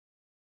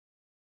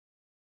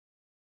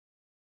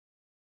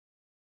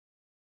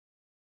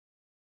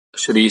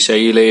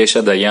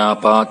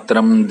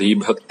श्रीशैलेशदयापात्रं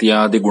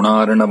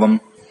धीभक्त्यादिगुणार्णवम्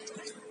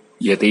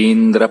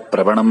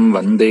यतीन्द्रप्रवणं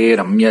वन्दे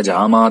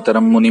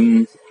रम्यजामातरं मुनिम्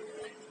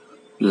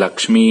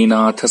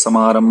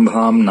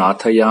लक्ष्मीनाथसमारम्भां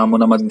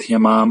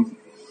नाथयामुनमध्यमाम्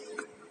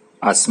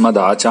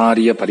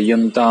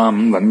अस्मदाचार्यपर्यन्तां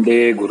वन्दे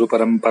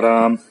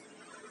गुरुपरम्पराम्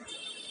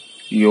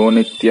यो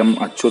नित्यम्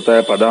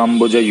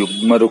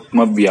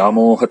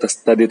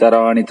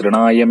अच्युतपदाम्बुजयुग्मरुक्मव्यामोहतस्तदितराणि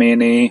तृणाय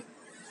मेने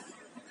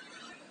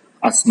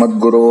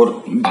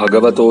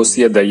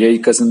अस्मद्गुरोर्भगवतोऽस्य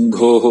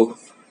दयैकसिन्धोः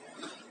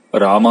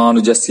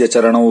रामानुजस्य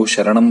चरणौ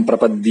शरणं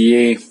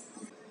प्रपद्ये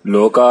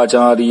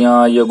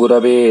लोकाचार्याय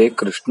गुरवे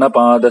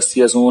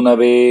कृष्णपादस्य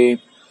सूनवे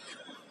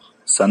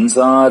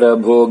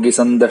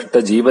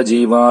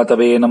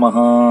संसारभोगिसन्दष्टजीवजीवातवे नमः।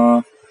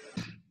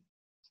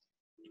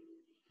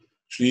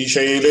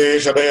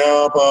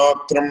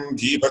 श्रीशैलेशदयापात्रम्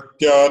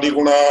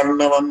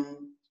धीभक्त्यादिगुणार्णवम्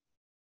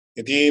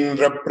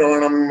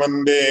यतीन्द्रप्रवणम्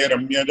वन्दे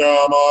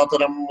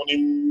रम्यजामातरम्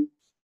मुनिम्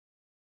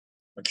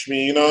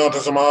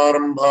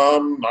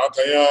लक्ष्मीनाथसमारम्भाम्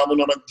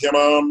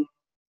नाथयामुनमध्यमाम्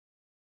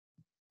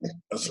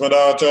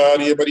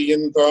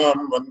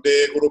अस्मदाचार्यपर्यन्ताम् वन्दे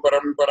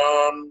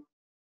गुरुपरम्पराम्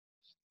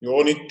यो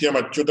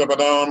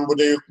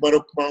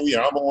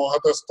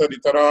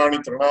नित्यमच्युतपदाम्बुजयुग्मरुक्मव्यामोहतस्तदितराणि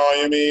तृणाय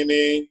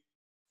मेने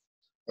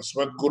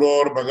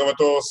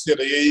अस्मद्गुरोर्भगवतोऽस्य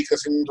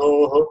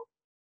दयैकसिन्धोः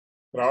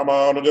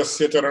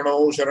रामानुजस्य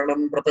चरणौ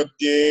शरणं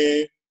प्रपद्ये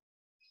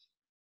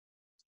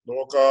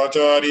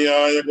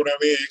लोकाचार्याय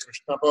गुरवे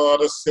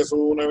कृष्णपादस्य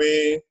सूनवे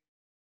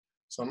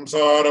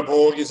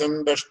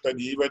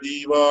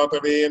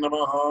संसारभोगिसन्दष्टजीवजीवातवे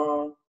नमः।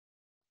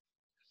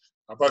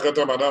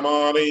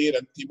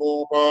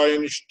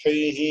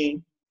 अपगतमदमानैरन्तिमोपायनिष्ठैः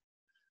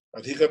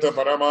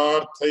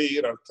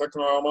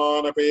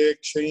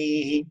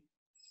अधिगतपरमार्थैरर्थकामानपेक्षैः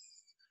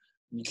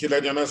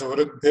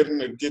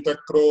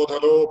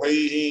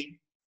निखिलजनसुहृद्भिर्निर्जितक्रोधलोभैः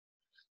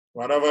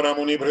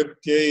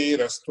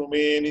वरवरमुनिभृत्यैरस्तु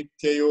मे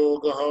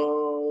नित्ययोगः.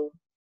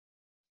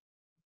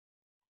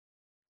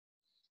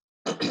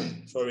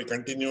 So we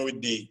continue with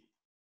the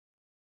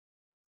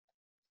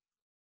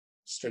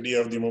study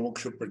of the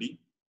Mumuksupadi.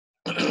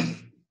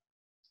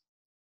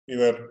 We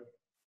were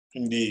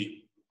in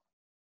the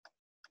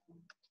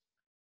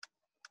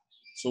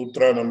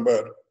sutra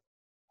number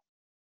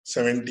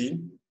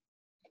 17.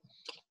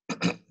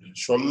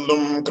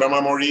 Sollum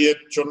kramamoliyet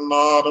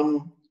chonnalum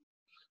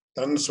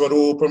tan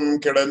swarupam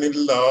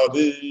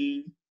kedanilladu.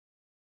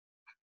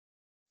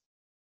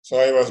 So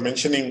I was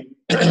mentioning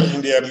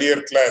in the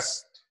earlier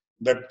class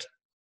that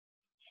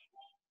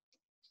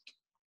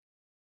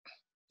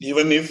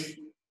even if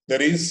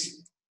there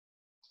is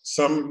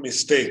some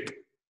mistake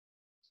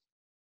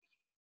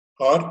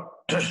or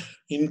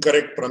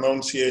incorrect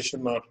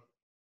pronunciation, or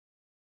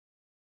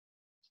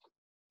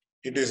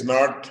it is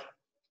not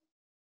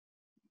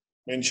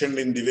mentioned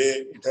in the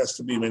way it has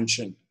to be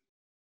mentioned,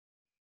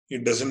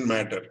 it doesn't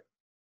matter.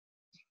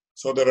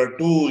 So there are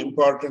two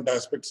important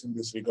aspects in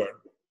this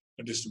regard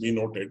that is to be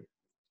noted.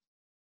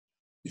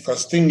 The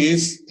first thing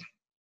is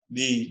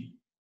the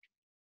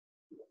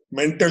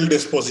mental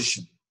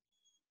disposition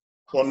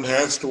one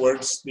has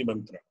towards the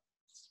mantra.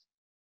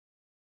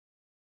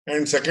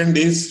 And second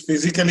is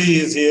physically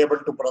is he able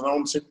to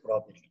pronounce it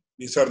properly.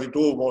 These are the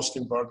two most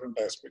important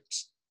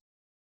aspects.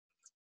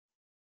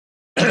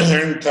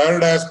 And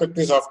third aspect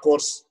is, of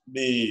course,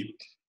 the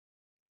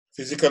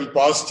physical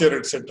posture,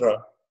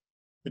 etc.,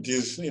 which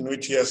is in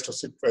which he has to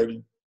sit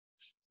while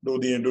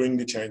doing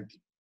the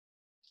chanting.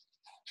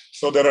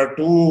 So there are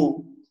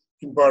two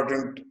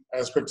important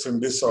aspects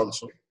in this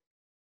also.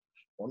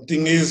 One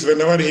thing is,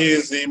 whenever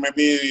he may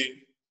be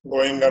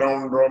going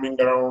around, roaming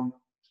around,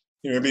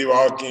 he may be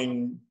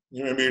walking,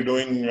 he may be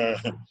doing,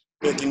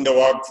 taking a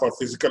walk for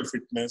physical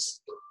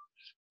fitness,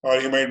 or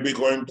he might be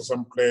going to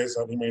some place,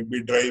 or he might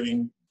be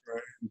driving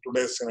in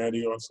today's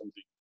scenario or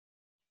something.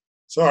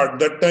 So at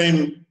that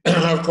time,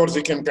 of course,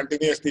 he can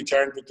continuously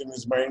chant within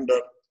his mind,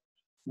 or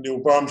the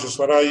Upamsha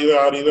Swara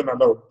are even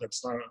allowed.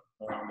 That's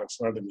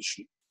not an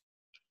issue.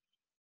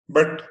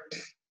 But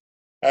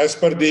as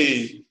per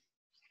the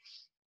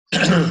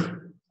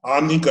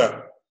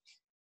Anika,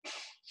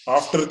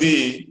 after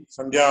the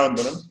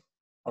Sandhyavandanam,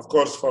 of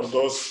course, for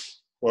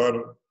those who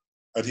are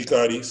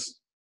adhikaris,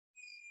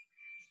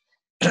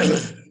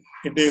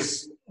 it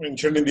is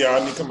mentioned in the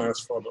Arnikam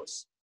as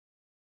follows,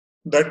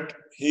 that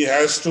he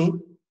has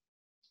to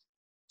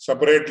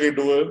separately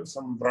do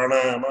some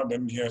pranayama,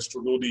 then he has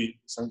to do the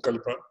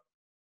sankalpa,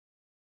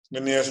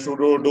 then he has to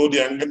do the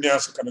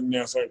anganyasa,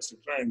 karanyasa,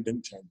 etc., and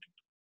then chant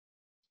it.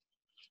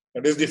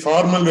 That is the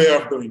formal way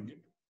of doing it.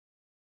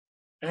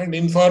 And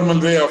informal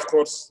way, of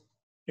course,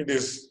 it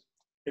is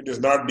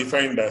not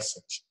defined as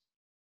such.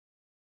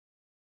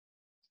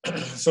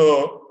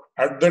 So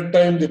at that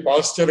time, the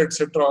posture,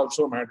 etc.,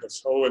 also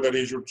matters. How whether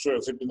he should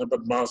sit in a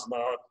Padmasana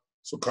or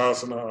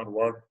Sukhasana or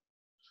what,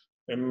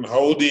 and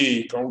how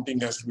the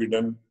counting has to be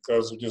done,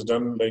 because it is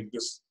done like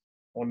this: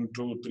 1,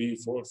 2, 3,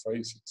 4,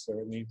 5, 6,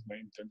 7, 8,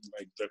 9, 10,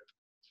 like that.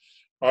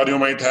 Or you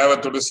might have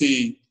a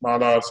Tulasi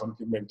Mala or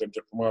something like that.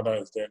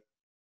 Japamala is there,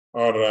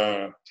 or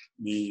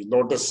the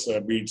lotus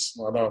beads,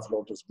 Mala of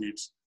lotus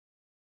beads.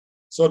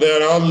 So they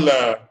are all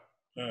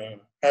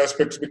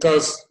aspects,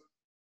 because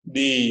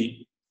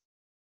the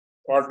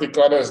what we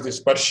call as the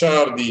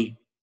sparsha, or the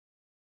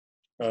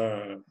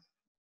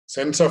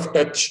sense of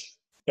touch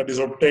that is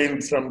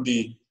obtained from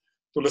the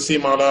tulasi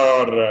mala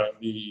or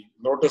the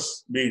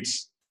lotus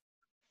beads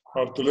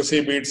or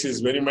tulasi beads is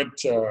very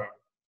much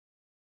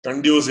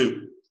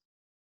conducive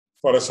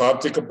for a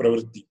satvika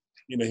pravritti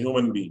in a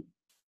human being.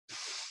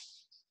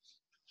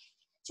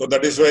 So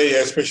that is why,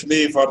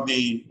 especially for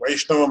the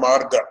Vaishnava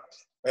Marga,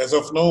 as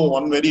of now,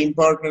 one very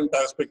important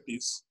aspect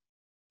is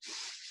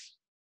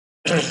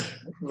the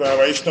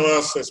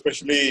Vaishnavas,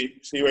 especially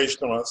Sri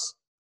Vaishnavas,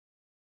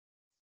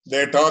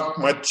 they talk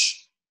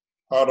much,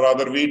 or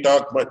rather we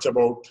talk much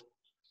about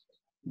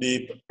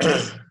the,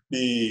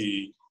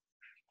 the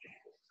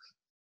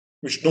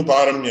Vishnu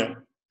Paramya,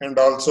 and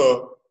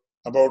also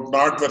about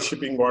not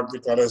worshipping what we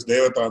call as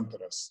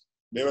Devatantaras.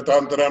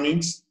 Devatantara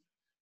means,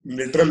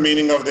 literal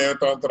meaning of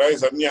Devatantara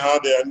is Anya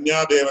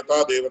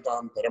Devata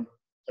Devatantaram.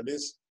 That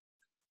is,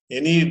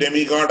 any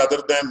demigod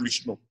other than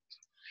Vishnu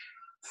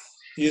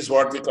is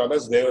what we call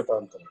as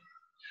Devatantara.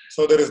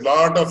 So there is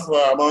lot of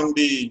among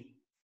the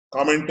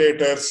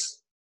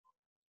commentators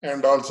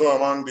and also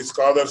among the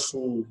scholars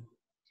who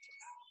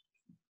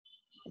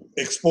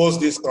expose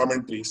these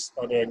commentaries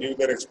or give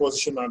their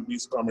exposition on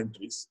these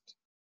commentaries.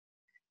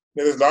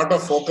 There is a lot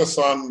of focus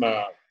on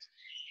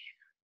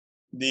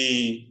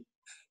the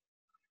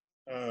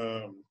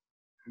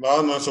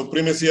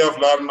supremacy of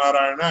Lord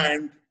Narayana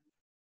and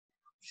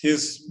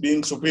his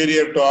being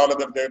superior to all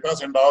other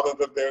devatas, and all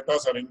other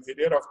devatas are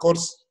inferior. Of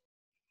course,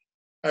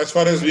 as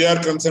far as we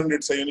are concerned,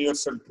 it's a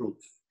universal truth.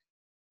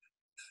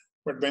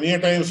 But many a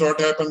times what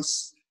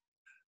happens,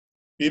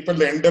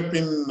 people end up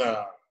in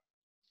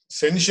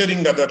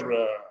censuring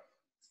other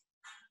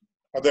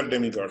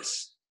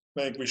demigods,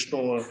 like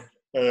Vishnu,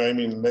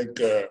 like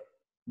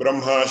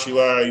Brahma,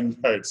 Shiva,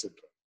 Indra, etc.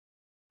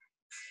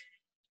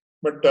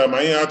 But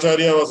my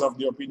Acharya was of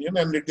the opinion,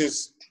 and it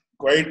is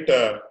quite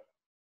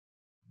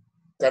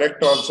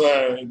correct also,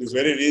 it is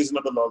very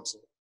reasonable also.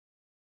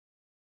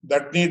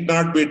 That need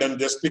not be done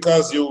just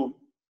because you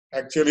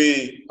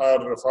actually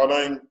are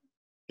following,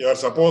 you are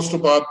supposed to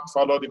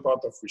follow the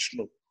path of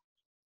Vishnu.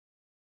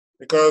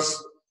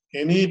 Because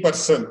any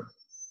person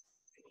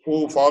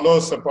who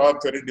follows a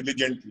path very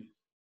diligently,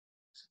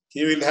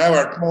 he will have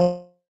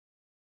utmost,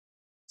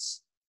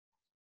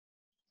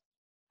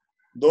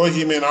 though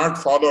he may not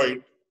follow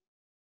it,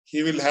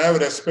 he will have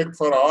respect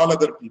for all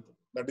other people.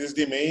 That is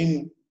the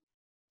main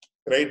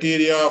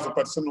criteria of a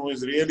person who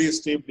is really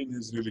steeped in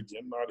his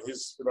religion or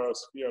his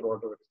philosophy or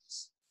whatever it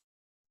is.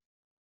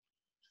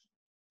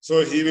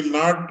 So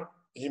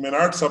he may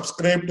not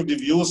subscribe to the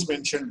views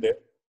mentioned there,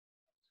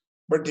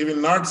 but he will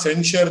not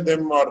censure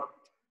them or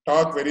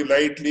talk very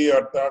lightly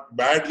or talk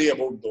badly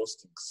about those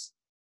things.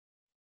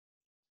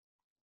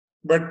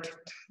 But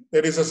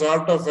there is a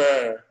sort of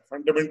a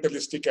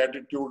fundamentalistic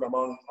attitude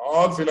among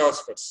all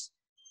philosophers.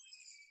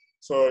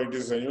 So it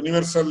is a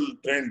universal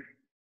trend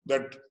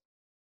that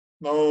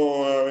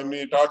now when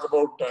we talk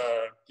about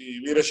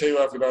the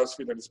Veerashaiva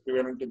philosophy that is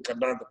prevalent in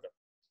Karnataka,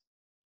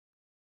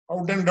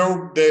 out and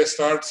out they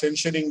start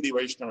censuring the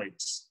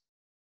Vaishnavites.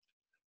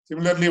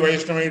 Similarly,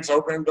 Vaishnavites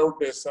out and out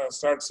they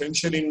start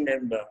censuring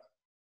and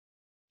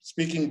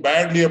speaking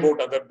badly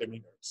about other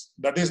demigods.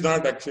 That is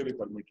not actually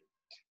permitted.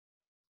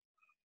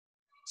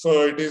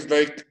 So it is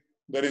like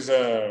there is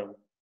a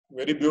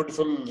very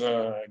beautiful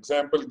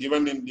example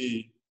given in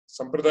the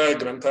Sampradaya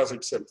Granthas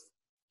itself.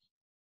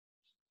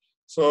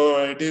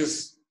 So it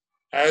is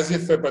as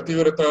if a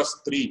Pativrata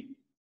Stree,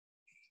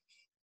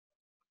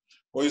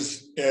 who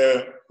is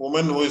a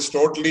woman who is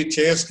totally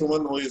chaste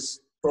woman, who is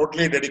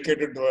totally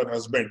dedicated to her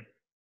husband,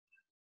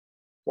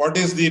 what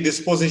is the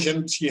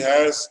disposition she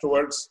has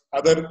towards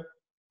other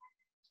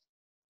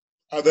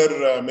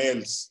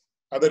males,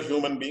 other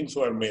human beings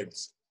who are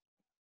males,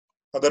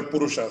 other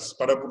purushas,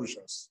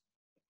 parapurushas.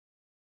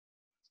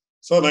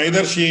 So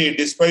neither she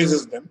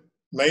despises them,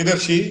 neither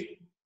she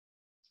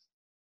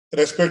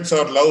respects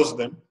or loves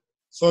them.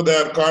 So they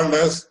are called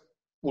as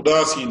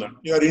udasina.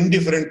 You are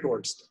indifferent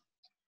towards them.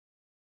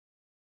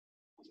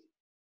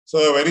 So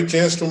a very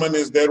chaste woman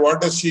is there.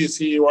 What does she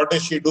see? What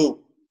does she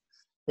do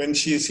when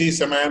she sees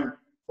a man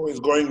who is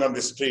going on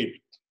the street?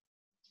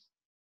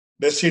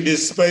 Does she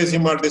despise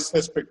him or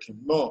disrespect him?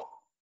 No.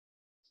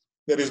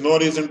 There is no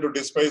reason to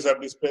despise or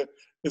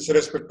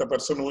disrespect the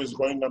person who is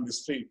going on the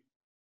street.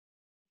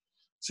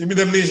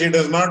 Similarly, she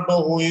does not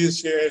know who he is.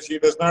 She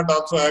does not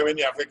also have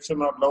any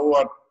affection or love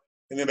or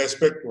any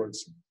respect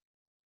towards him.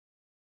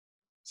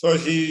 So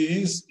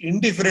he is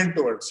indifferent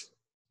towards him.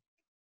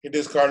 It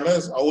is called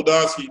as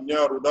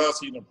audasinya or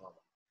udasina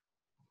bhava.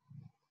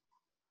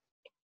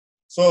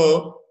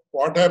 So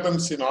what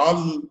happens in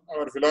all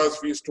our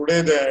philosophies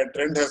today, the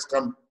trend has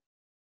come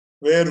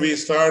where we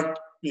start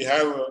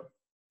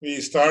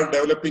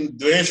developing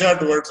dvesha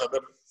towards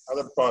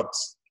other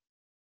paths.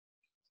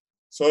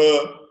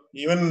 So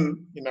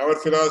even in our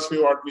philosophy,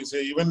 what we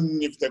say, even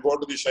if they go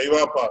to the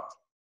Shaiva path,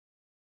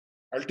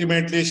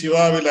 ultimately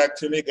Shiva will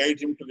actually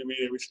guide him to the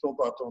Vishnu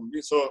path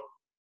only. So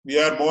we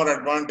are more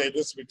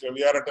advantageous because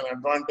we are at an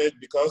advantage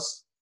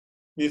because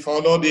we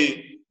follow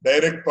the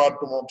direct path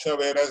to moksha,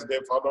 whereas they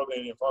follow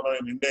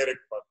an indirect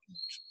path to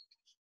moksha.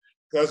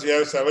 Because we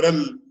have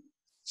several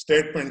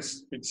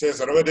statements which say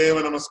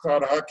Sarvadeva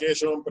Namaskaraha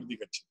Keshavam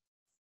Pradigacchati.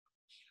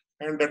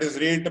 And that is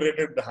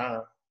reiterated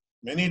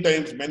many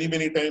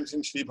times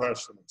in Sri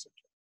Bhasham, etc.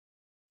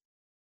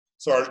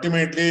 So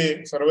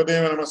ultimately,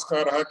 Sarvadeva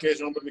Namaskaraha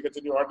Keshavam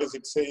Pradigacchati, what does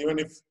it say?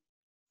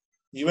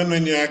 Even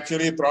when you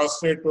actually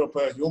prostrate to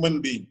a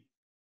human being,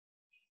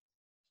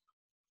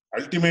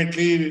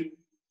 ultimately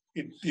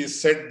it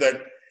is said that,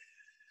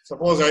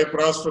 suppose I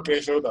prostrate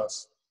to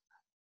Keshavadas.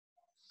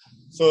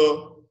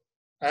 So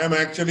I am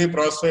actually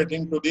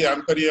prostrating to the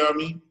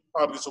Antaryami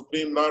or the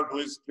Supreme Lord who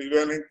is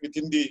prevalent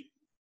within the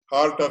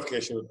heart of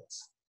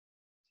Keshavadas.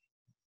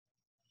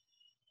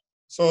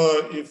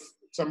 So if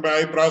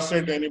I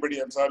prostrate to anybody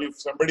else, or if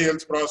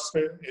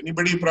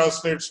anybody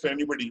prostrates to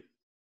anybody,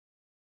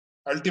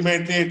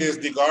 ultimately it is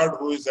the God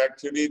who is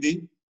actually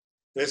the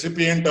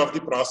recipient of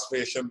the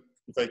prostration,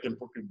 if I can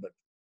put it that way.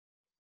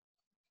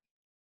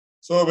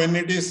 So when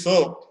it is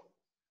so,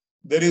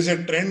 there is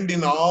a trend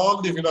in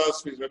all the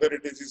philosophies, whether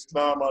it is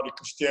Islam or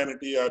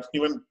Christianity or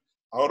even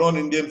our own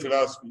Indian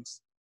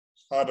philosophies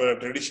or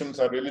traditions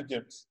or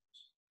religions,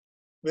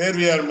 where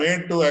we are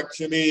made to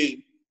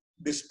actually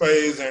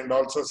despise and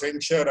also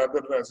censure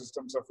other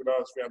systems of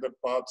philosophy, other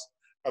paths,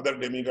 other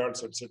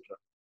demigods, etc.,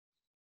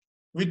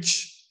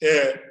 which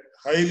a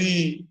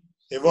highly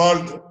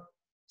evolved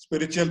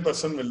spiritual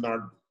person will not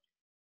do.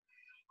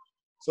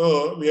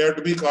 So we have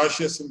to be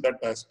cautious in that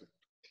aspect.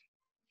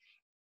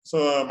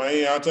 So my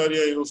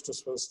Acharya used to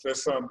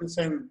stress on this,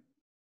 and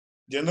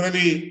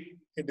generally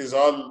it is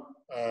all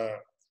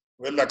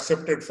well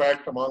accepted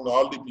fact among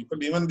all the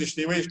people. Even the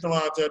Sri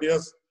Vaishnava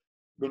Acharyas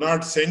do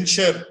not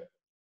censure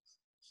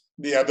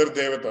the other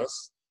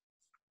devatas.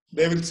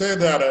 They will say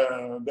they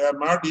are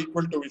not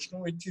equal to Vishnu,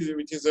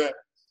 which is a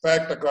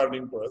fact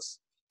according to us.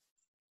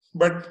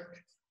 But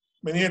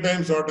many a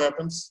times what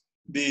happens,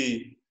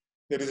 there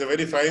is a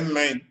very fine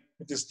line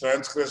which is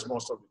transgressed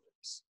most of the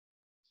times.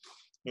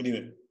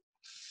 Anyway.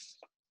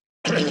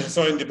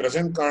 So in the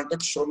present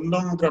context,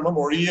 Shonnam Kramam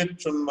Oriyat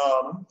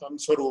Chunnam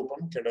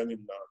Tanswarupam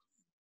Kedanilla.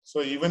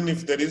 So even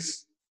if there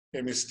is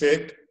a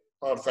mistake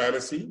or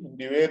fallacy in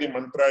the way the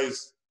mantra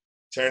is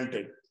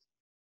chanted,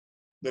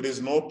 there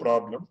is no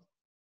problem.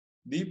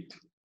 The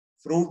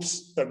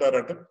fruits that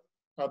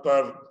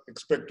are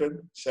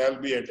expected shall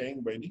be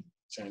attained by the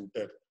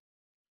chanter.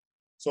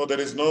 So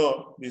there is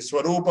the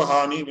Swarupa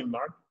Hani will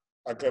not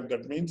occur.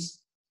 That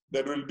means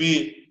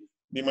the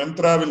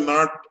mantra will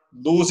not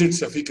lose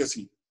its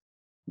efficacy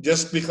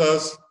just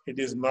because it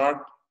is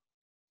not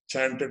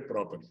chanted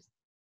properly.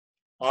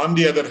 On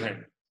the other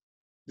hand,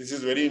 this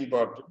is very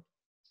important,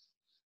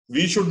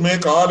 we should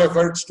make all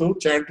efforts to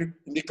chant it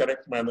in the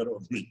correct manner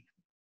only.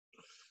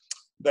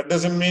 That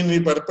doesn't mean we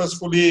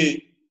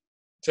purposefully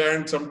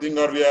chant something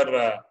or we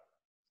are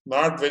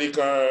not very,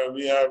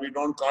 we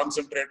don't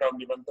concentrate on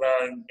the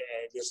mantra and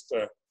just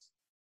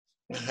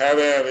have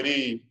a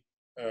very,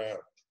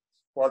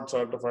 what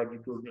sort of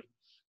attitude?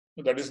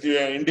 That is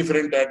the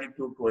indifferent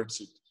attitude towards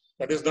it.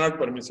 That is not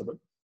permissible.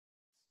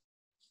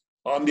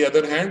 On the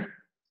other hand,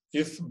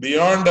 if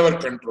beyond our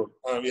control,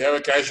 we have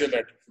a casual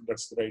attitude,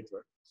 that's the right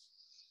word.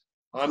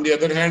 On the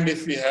other hand,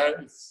 if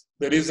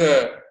there is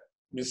a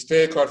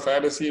mistake or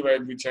fallacy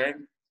while we chant,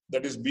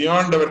 that is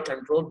beyond our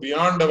control,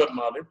 beyond our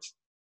knowledge,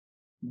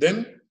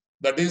 then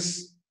that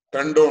is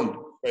condoned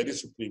by the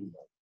Supreme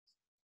Lord.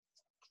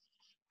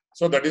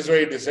 So that is why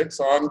it is said,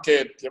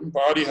 Sanketyam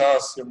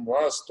Parihasyam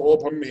va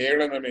Stobham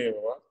Helanameva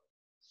va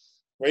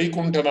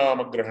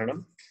Vaikunthanama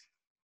Grahanam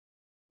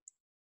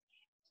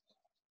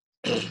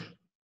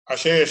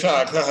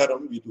Ashesha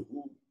Aghaharam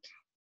Viduhu.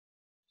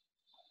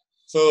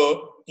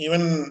 So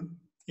even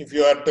if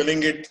you are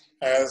telling it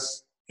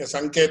as a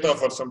Sanketa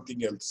for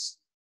something else.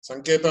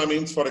 Sanketa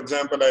means, for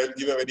example, I will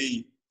give a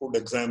very good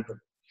example.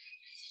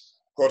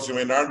 Of course, you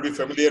may not be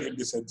familiar with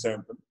this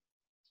example.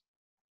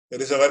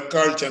 There is a work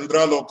called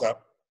Chandraloka,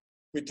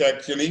 which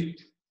actually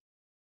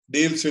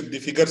deals with the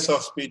figures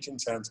of speech in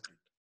Sanskrit.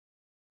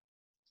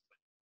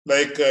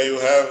 Like you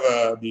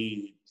have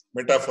the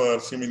metaphor,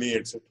 simile,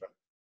 etc.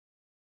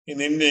 In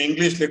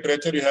English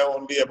literature, you have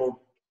only about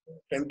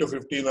 10 to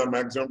 15 or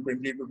maximum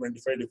 20 to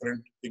 25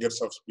 different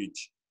figures of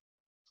speech.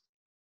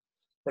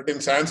 But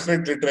in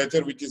Sanskrit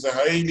literature, which is a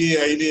highly,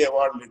 highly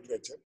evolved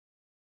literature,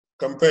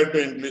 compared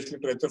to English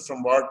literature,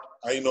 from what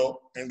I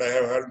know and I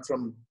have heard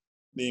from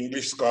the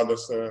English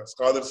scholars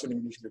in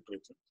English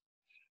literature,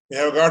 we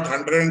have got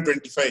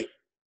 125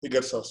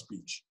 figures of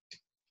speech.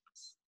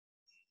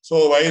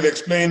 So while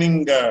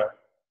explaining a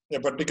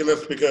particular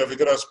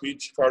figure of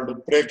speech called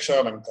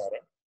Upreksha Alankara,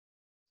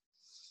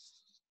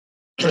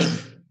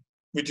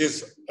 which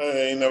is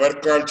in a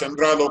work called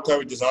Chandraloka,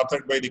 which is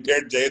authored by the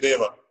great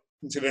Jayadeva.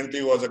 Incidentally,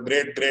 he was a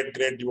great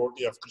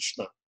devotee of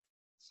Krishna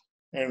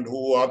and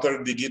who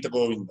authored the Gita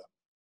Govinda.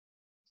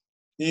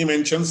 He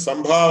mentions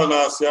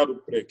Sambhavanasya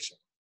Upreksha.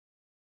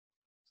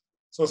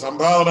 So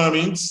Sambhavana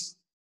means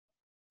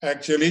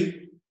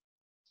actually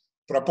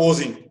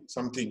proposing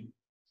something.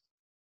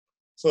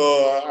 So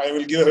I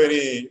will give a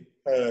very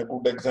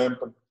good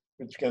example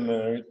which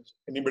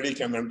anybody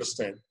can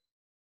understand.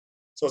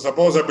 So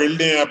suppose a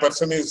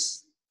person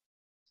is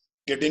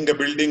getting a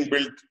building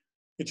built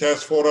which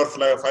has 4 or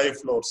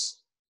 5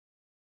 floors.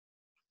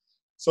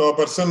 So a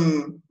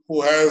person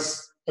who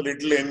has a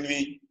little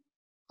envy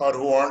or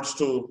who wants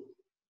to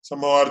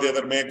somehow or the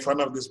other make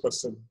fun of this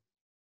person.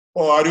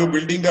 Oh, are you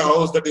building a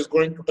house that is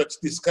going to touch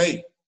the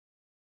sky?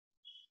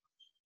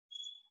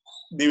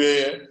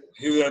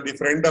 The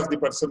friend of the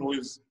person who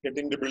is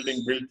getting the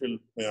building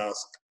built may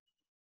ask.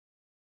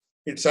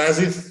 It's as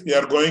if you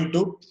are going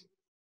to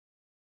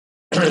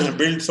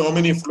build so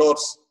many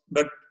floors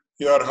that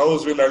your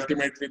house will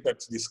ultimately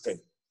touch the sky.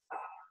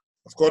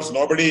 Of course,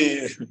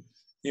 nobody,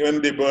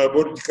 even the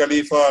Burj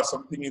Khalifa or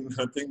something,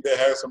 I think they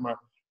have some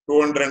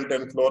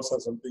 210 floors or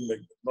something like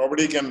that.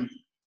 Nobody can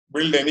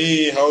build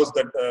any house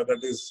that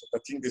is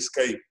touching the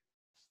sky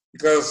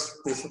because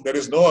there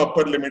is no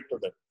upper limit to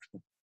that.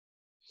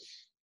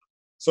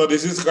 So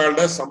this is called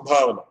as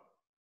Sambhavana.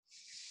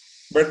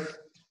 But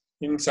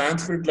in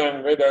Sanskrit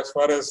language, as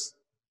far as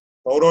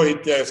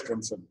Paurohitya is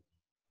concerned,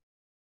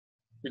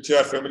 which you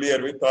are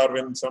familiar with, or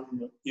when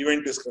some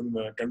event is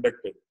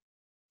conducted.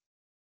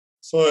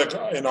 So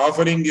an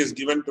offering is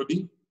given to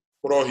the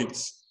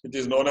Purohits, which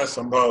is known as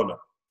Sambhavana.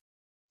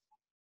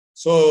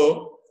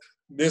 So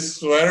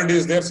this word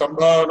is there,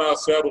 Sambhavana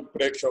Asya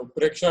Utpreksha.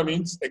 Utpreksha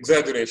means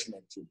exaggeration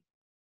actually.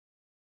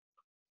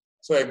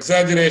 So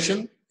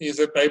exaggeration is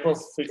a type of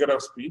figure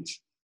of speech.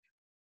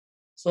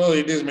 So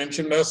it is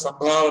mentioned as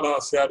Sambhavana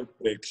Asya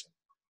Utpreksha.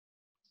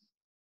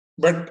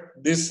 But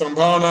this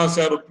Sambhavana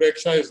Asya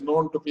Utpreksha is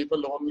known to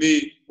people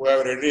only who have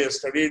already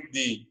studied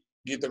the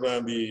Gita,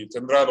 the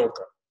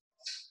Chandraloka.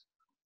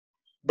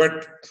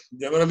 But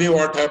generally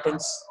what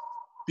happens,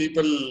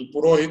 people,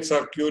 Purohits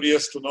are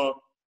curious to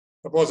know.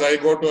 Suppose I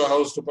go to a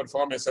house to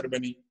perform a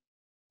ceremony.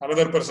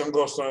 Another person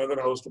goes to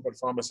another house to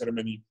perform a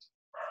ceremony.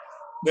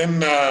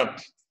 Then,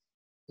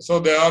 so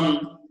they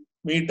all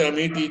meet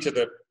each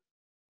other.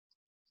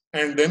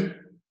 And then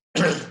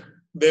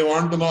they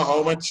want to know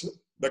how much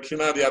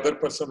dakshina the other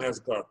person has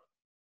got.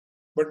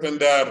 But when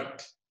they are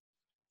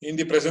in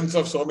the presence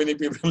of so many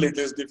people, it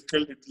is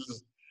difficult.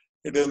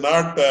 It is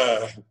not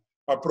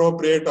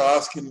appropriate to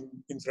ask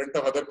in front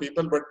of other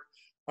people, but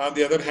on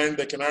the other hand,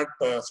 they cannot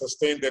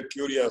sustain their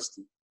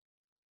curiosity.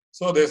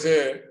 So they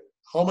say,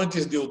 how much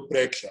is the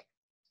Utpreksha?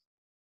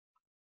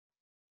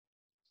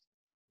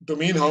 To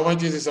mean how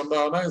much is the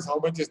Sambhavana is how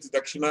much is the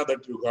Dakshina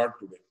that you got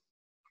today.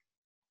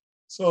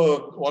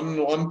 So one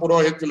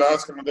Purohit will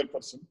ask another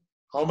person,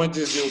 how much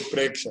is the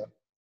Utpreksha?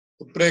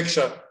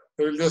 Utpreksha,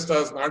 they will just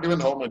ask, not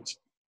even how much.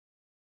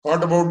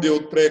 What about the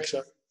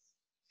Utpreksha?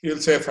 He will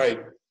say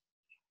 5.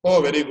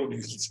 Oh, very good, he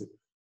will say.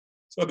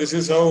 So this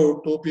is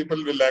how two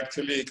people will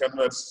actually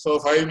converse. So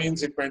 5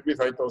 means it might be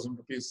 5,000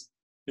 rupees,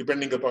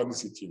 depending upon the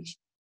situation.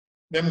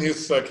 Then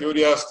his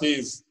curiosity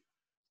is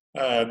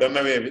done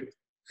away with,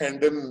 and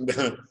then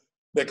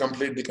they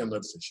complete the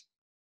conversation.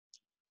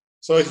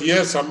 So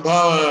here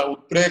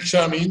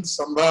Utpreksha means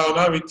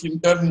Sambhavana, which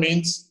in turn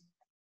means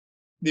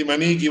the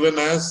money given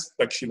as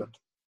Dakshina.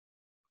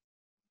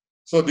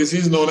 So this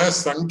is known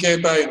as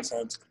Sanketa in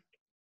Sanskrit,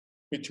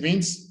 which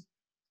means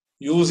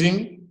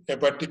using a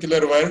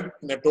particular word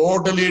in a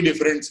totally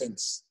different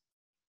sense.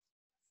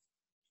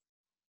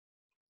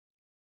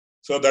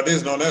 So that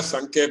is known as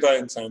Sanketa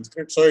in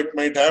Sanskrit. So it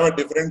might have a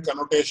different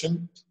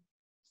connotation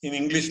in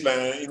English,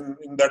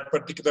 in that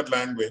particular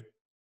language.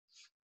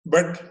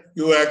 But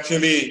you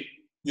actually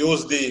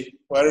use the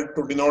word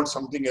to denote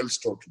something else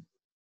totally.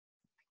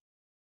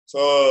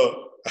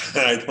 So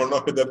I don't know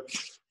whether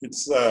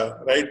it's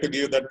right to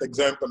give that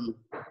example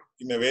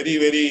in a very,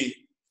 very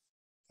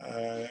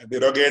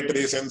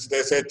derogatory sense.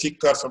 They say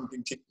chick or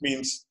something. Chick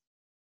means,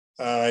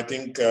 I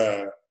think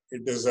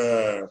it is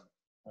a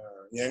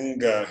young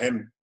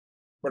hen.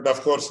 But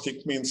of course,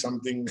 chick means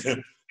something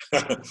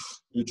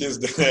which is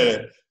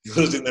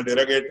used in a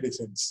derogatory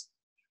sense.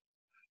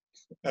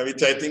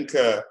 Which I think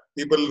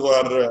people who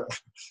are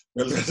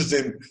well versed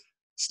in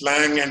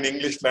slang and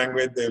English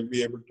language, they will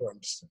be able to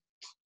understand.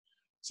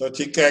 So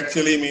chick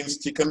actually means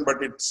chicken,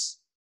 but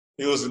it's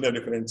used in a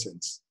different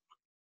sense.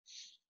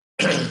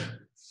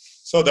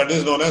 So that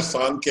is known as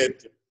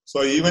Sanketya.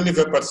 So even if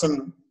a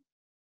person,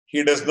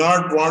 he does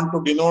not want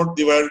to denote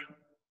the word,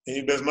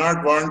 he does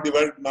not want the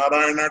word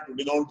Narayana to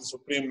denote the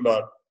Supreme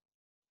Lord,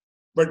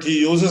 but he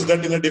uses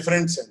that in a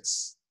different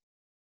sense.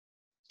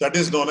 That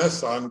is known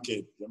as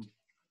Sanketya.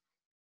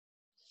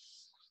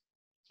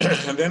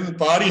 And then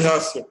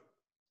Parihasya.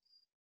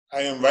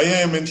 Why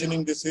I am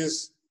mentioning this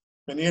is,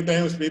 many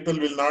times people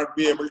will not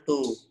be able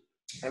to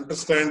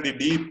understand the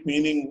deep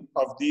meaning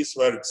of these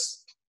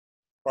words.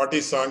 What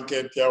is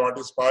Sanketya, what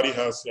is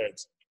Parihasya,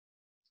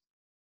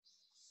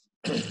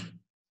 etc.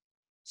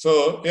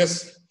 So,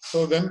 yes,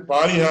 so then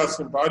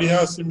Parihasya.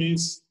 Parihasya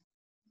means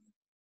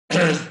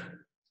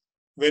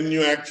when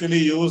you actually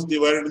use the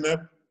word in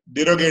a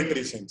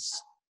derogatory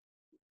sense.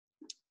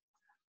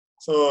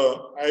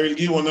 So, I will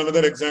give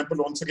another example.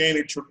 Once again,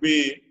 it should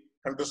be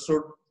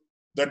understood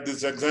that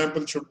this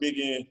example should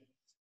be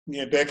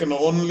taken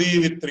only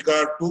with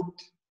regard to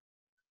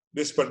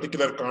this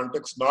particular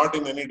context, not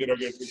in any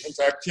derogatory sense.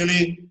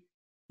 Actually,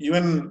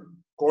 even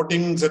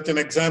quoting such an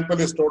example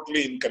is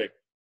totally incorrect.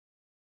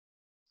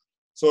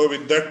 So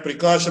with that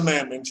precaution I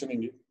am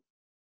mentioning it.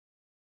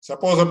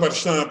 Suppose a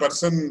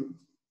person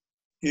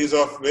is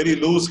of very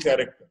loose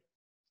character.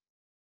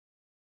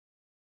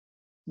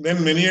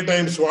 Then many a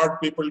times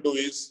what people do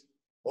is,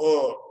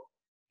 oh,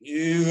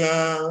 he's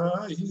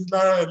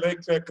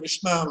like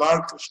Krishna,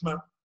 Lord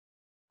Krishna,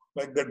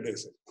 like that they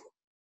say.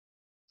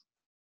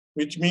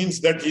 Which means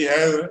that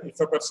if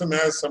a person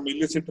has some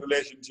illicit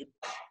relationship,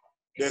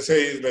 they say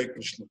he is like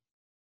Krishna.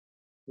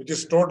 Which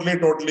is totally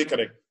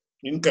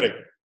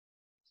incorrect.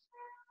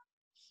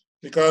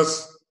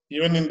 Because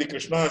even in the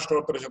Krishna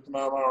Ashtotra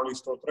Shatanamavali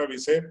Stotra, we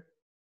say,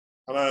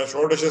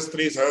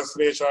 Shodashastri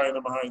Sahasreshaya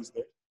Namaha is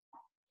there.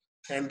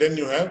 And then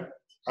you have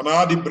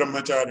Anadi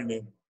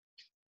Brahmacharine.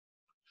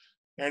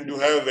 And you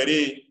have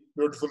very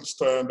beautiful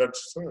that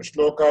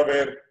shloka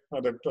where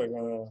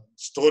that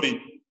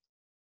story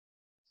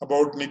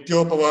about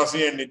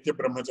Nityopavasi and Nitya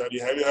Brahmachari.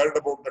 Have you heard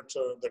about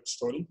that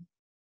story?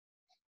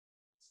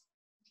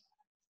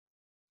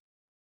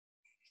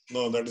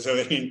 No, that is a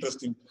very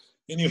interesting.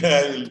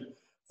 Anyway,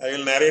 I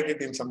will narrate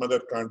it in some other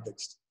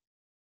context.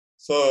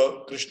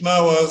 So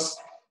Krishna was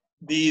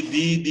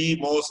the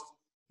most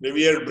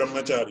revered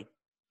brahmachari.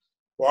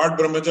 What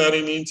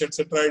brahmachari means,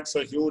 etc., it's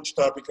a huge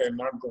topic. I am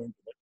not going to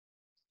that.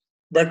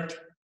 But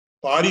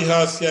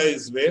parihasya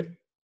is where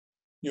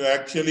you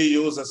actually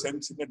use a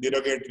sense in a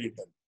derogatory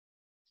term.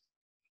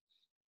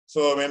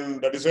 So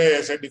that is why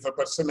I said if a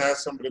person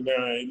has some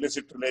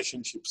illicit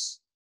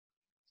relationships,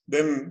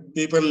 then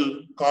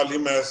people call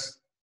him as,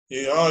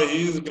 oh,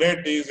 he is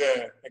great, he is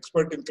an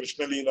expert in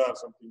Krishna Leela or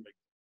something like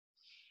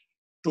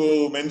that.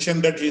 To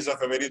mention that he is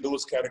of a very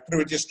loose character,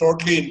 which is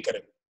totally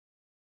incorrect.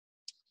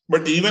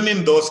 But even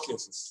in those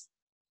cases,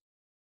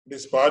 it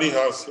is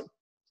parihasya.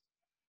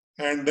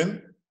 And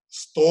then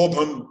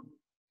stobham.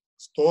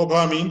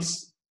 Stobha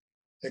means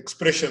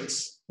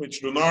expressions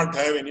which do not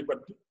have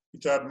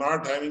which are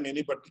not having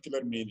any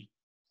particular meaning,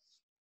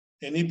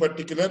 any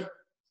particular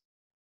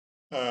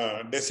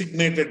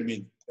designated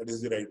meaning. That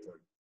is the right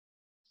word.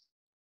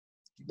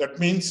 That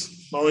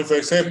means, now if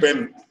I say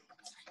pen,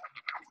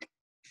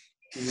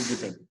 this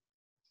is the pen.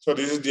 So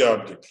this is the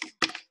object.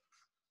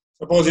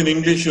 Suppose in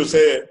English you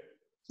say,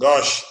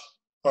 gosh,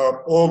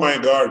 or oh my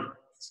God.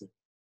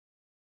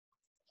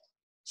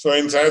 So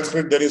in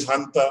Sanskrit there is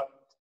hanta,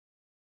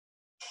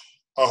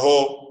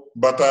 aho,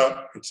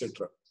 bata,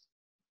 etc.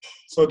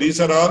 So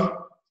these are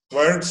all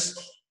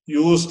words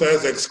used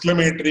as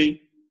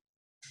exclamatory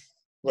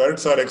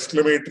words or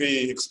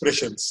exclamatory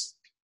expressions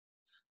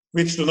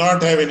which do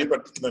not have any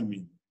particular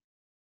meaning.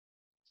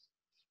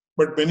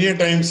 But many a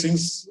times,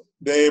 since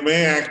they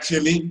may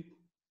actually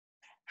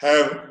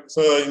have,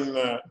 so in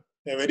a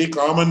very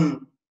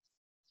common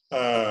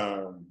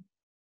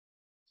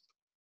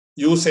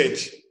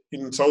usage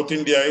in South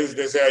India is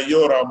they say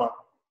Ayyo Rama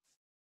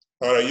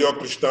or Ayyo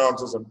Krishna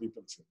also some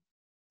people say.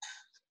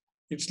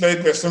 It's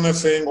like Westerners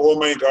saying, oh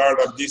my God,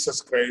 or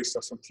Jesus Christ,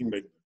 or something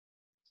like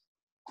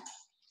that.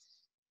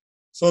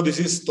 So this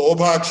is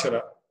Stobha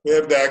Akshara,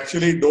 where they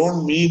actually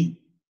don't mean,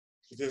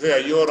 if they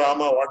say, Ayyo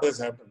Rama, what has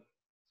happened?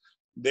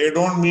 They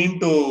don't mean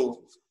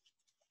to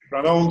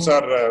pronounce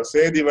or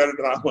say the word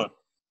Rama.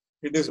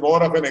 It is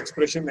more of an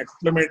expression,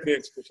 exclamatory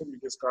expression,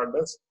 which is called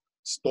as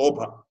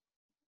Stobha.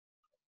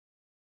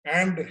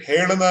 And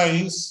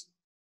Helana is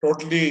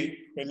totally,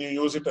 when you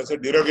use it as a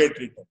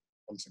derogatory term,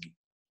 once again.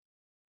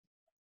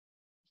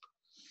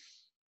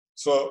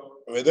 So,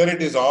 whether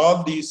it is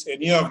all these,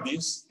 any of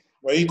these,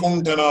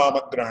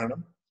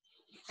 Vaikuntanamagrahanam,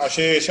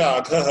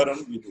 Ashesha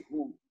Aghaharam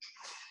Viduhu.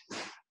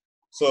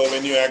 So,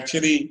 when you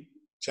actually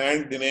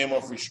chant the name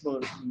of Vishnu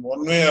in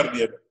one way or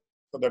the other,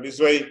 so that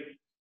is why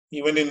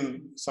even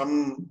in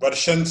some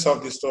versions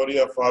of the story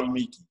of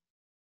Valmiki,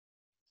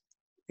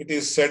 it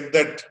is said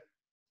that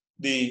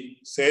the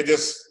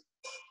sages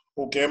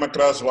who came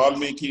across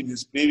Valmiki in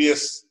his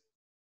previous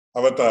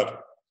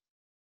avatar,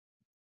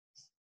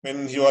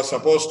 when he was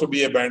supposed to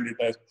be a bandit.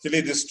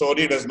 Actually, this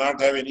story does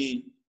not have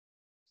any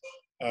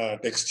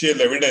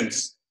textual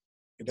evidence.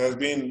 It has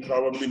been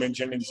probably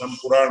mentioned in some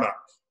Purana.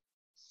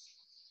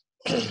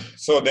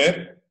 So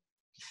there,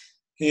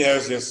 he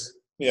has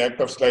the act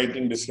of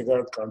slighting,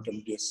 disregard,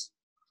 contempt. Yes.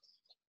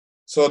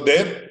 So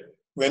there,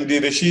 when the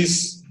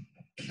rishis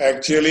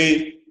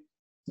actually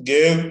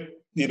gave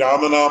the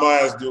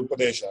Ramanama as the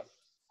Upadesha,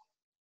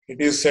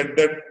 it is said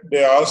that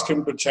they asked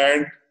him to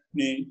chant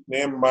the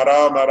name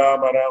Mara, Mara,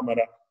 Mara,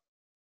 Mara.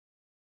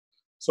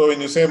 So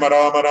when you say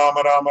Mara, Mara,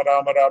 Mara,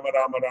 Mara, Mara,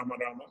 Mara, Mara,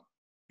 Mara,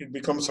 it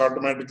becomes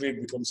automatically,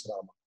 it becomes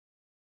Rama.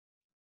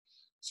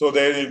 So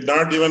they did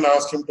not even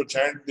ask him to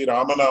chant the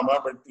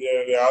Ramanama, but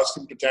they asked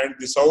him to chant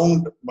the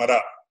sound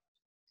Mara,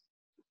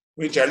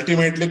 which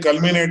ultimately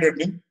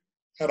culminated in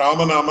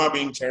Ramanama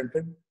being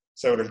chanted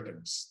several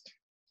times.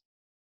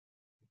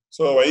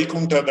 So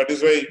Vaikuntha, that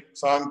is why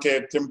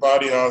Sanketyam,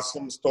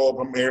 Parihasyam,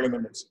 Stobham,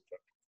 Helanam, etc.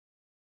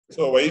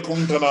 So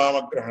Vaikuntha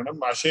Namagrahanam,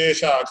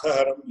 Ashesha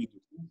Akhaharam Vidu.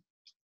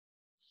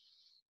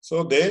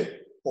 So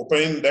they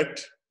opine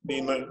that the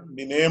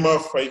name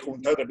of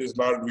Vaikuntha, that is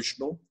Lord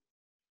Vishnu,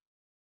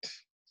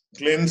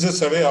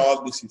 cleanses away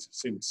all the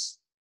sins.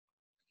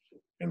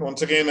 And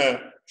once again,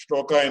 a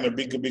shloka in a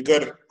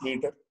bigger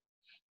meter.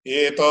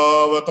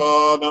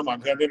 Etavatanam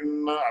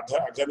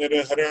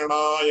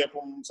aganirharanaya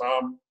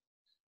pumsam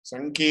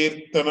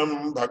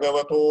sankirtanam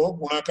bhagavato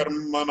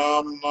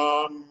gunakarmanam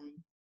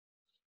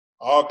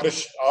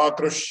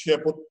akrushya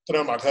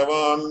putra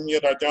madhavan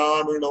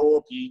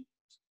yadajamilopi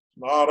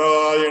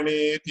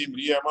narayaneti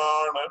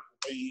mriyamana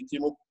upaiti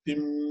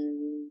muktim.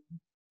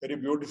 Very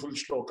beautiful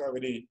shloka,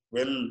 very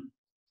well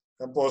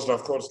composed,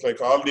 of course, like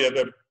all the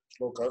other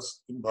shlokas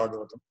in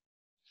Bhagavatam.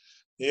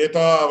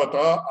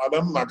 Etavata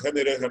alam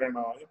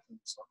aghanirharanaya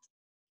pumsam.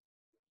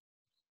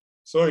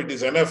 So it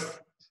is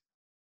enough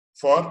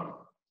for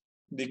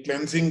the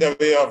cleansing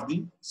away of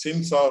the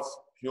sins of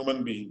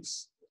human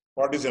beings.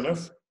 What is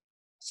enough?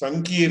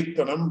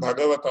 Sankirtanam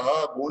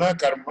bhagavataha guna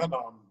karma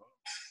namna.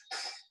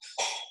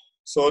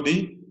 So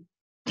the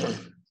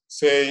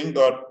saying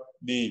or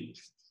the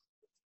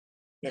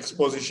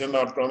exposition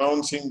or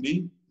pronouncing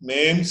the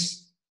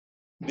names,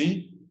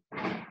 the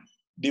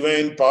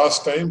divine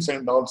pastimes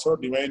and also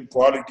divine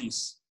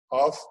qualities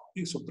of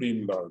the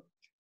Supreme Lord.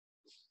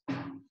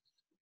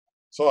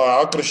 So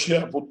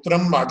akrishya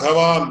putram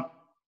madhavan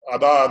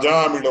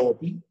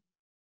ajamilopi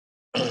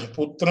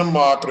putram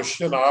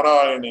akrishya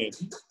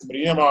narayaneti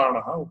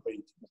mriyamanaha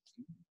upaiti.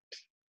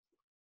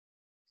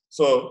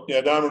 So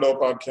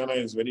Ajamilopakhyaana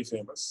is very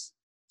famous.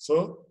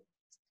 So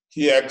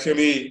he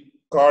actually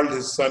called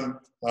his son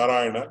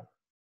Narayana,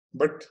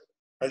 but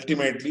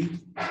ultimately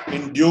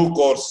in due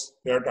course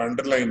you have to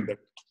underline that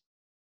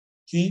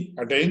he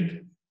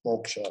attained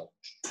moksha.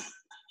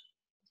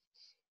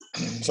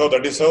 So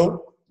that is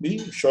how the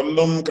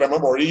Shollum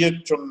Kramam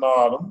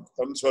Oliyachonnalum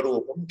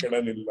Tanswarupam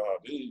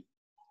Kedanilladi.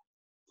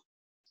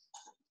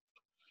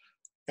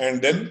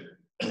 And then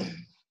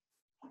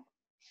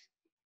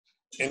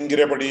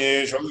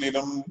Engirapadiye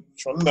Shollinam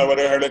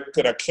Shonnavarhalakku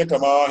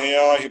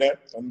Rakshakamahyahira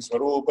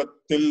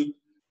Tanswarupatil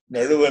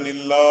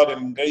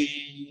Naduvanilladingai.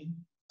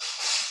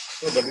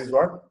 So that is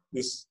what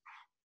this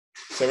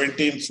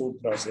 17th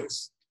Sutra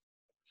says.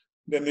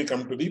 Then we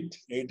come to the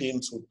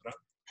 18th Sutra.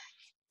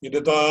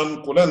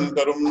 Idathan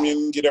Kulantarum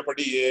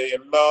Engirapadiye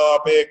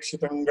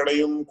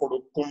Yallapekshitangalayum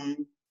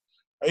Kodukkum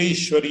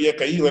Aishwarya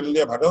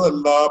Kaivalya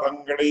Bhagavalla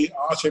Bangalai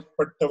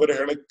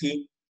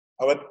Asheppattavarhalakku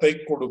Avattai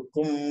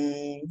Kodukkum.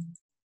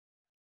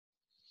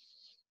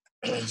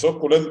 So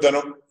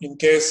Kulantanam, in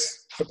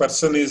case a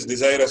person is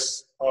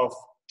desirous of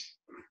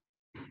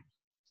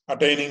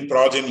attaining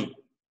progeny,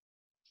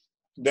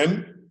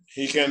 then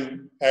he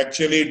can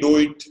actually do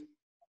it,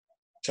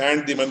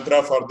 chant the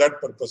mantra for that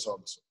purpose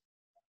also.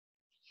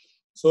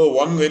 So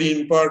one very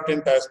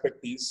important aspect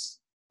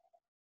is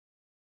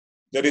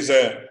there is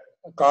a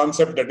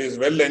concept that is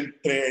well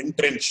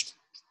entrenched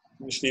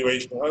in Sri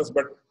Vaishnavas,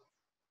 but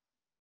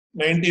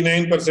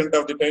 99%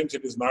 of the times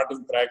it is not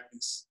in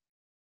practice.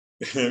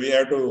 We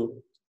have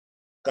to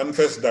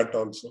confess that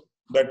also,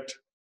 that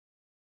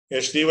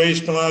a Sri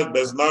Vaishnava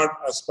does not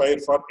aspire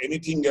for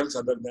anything else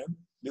other than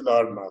the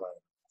Lord Narayana.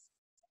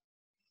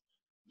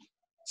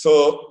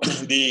 So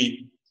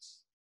the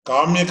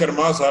Kamya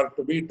karmas are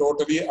to be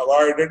totally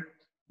avoided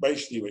by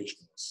Sri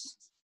Vaishnavas.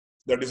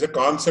 That is a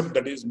concept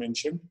that is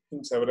mentioned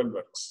in several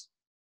works.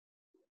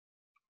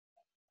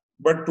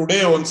 But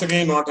today, once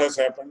again, what has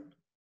happened?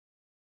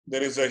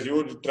 There is a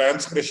huge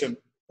transgression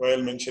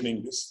while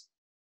mentioning this.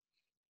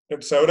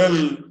 That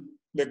several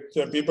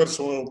people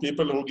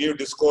who give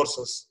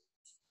discourses,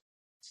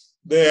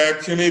 they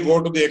actually go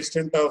to the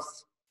extent of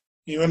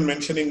even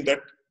mentioning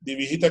that the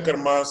Vihita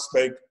karmas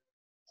like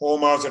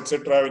homas,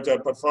 etc., which are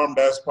performed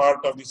as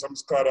part of the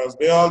samskaras,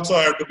 they also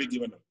have to be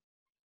given up.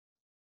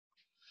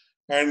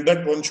 And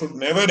that one should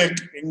never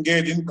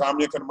engage in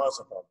kamya karmas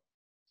at all.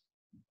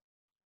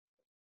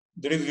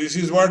 This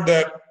is what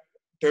they are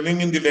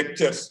telling in the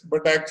lectures,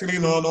 but actually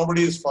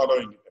nobody is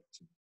following it.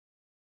 Actually.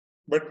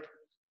 But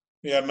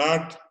we are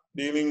not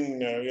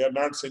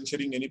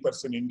censuring any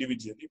person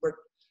individually, but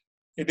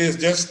it is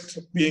just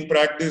being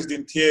practiced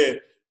in theory,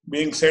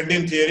 being said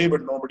in theory,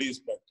 but nobody is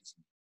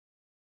practicing.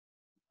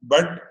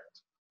 But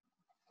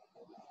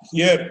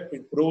here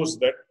it proves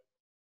that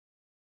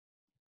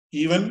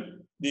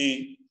even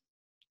the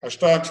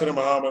Ashtakshara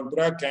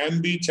Mahamantra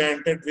can be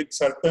chanted with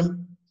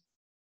certain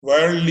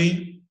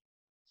worldly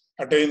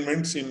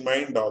attainments in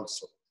mind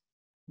also.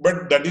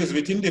 But that is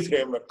within the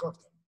framework of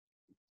them.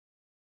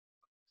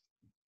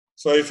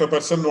 So if a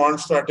person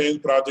wants to attain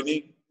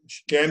progeny,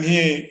 can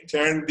he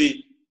chant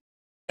the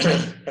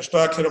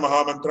Ashtakshara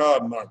Mahamantra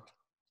or not?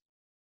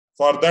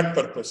 For that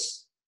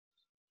purpose.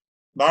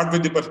 Not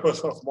with the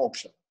purpose of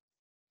moksha.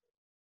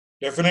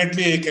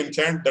 Definitely he can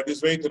chant. That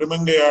is why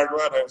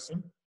Tirumangayadvar has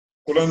said,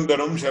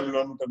 Kulandaram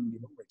Shalvam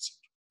Tandinam, etc.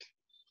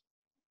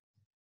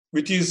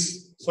 Which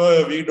is,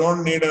 so we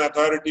don't need an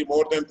authority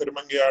more than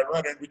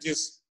Tirumangayadvar, and which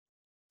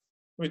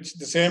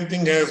the same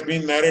thing has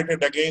been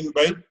narrated again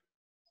by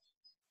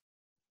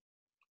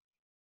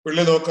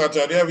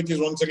Pilladokacharya, which is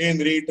once again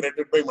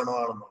reiterated by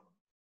Manovalanam.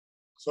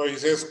 So he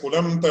says,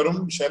 Kulam tarum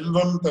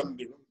shelvam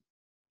tandidum.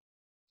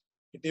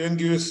 It even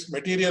gives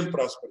material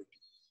prosperity.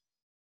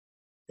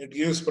 It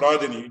gives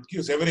progeny. It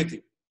gives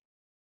everything.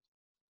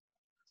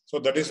 So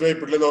that is why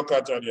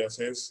Pillalokacharya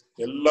says,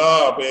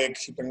 Ella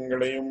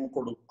apekshitangalayum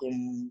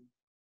kodukkum.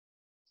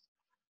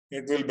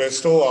 It will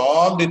bestow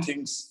all the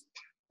things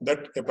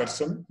that a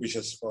person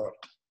wishes for.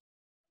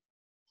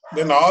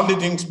 Then all the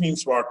things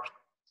means what?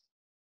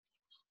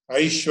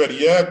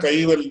 Aishwarya,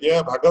 Kaivalya,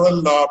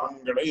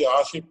 Bhagavallabhangalai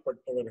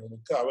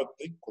Ashipattavargalukku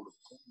avattai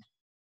kodukkum.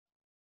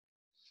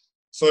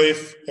 So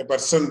if a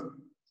person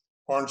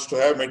wants to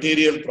have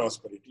material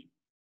prosperity,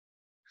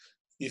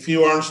 if he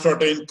wants to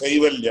attain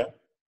Kaivalya,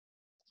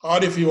 or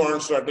if he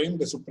wants to attain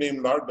the Supreme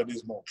Lord, that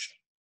is Moksha,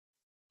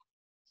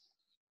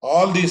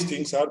 all these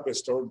things are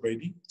bestowed by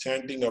the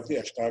chanting of the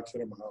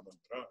Ashtakshara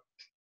Mahamantra.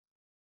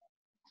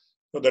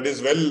 So that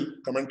is well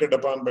commented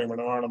upon by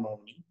Manavana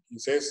Mamuni. He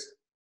says,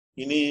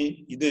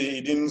 Ini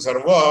idin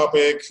sarva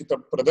apekshita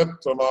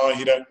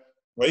pradatvamahira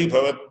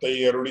vaibhavattai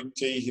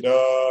arudichayhira.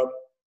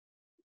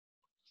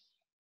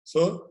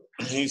 So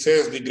he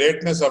says the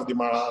greatness of the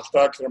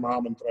Ashtakshara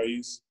Mahamantra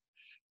is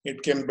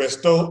it can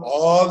bestow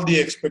all the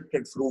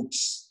expected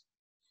fruits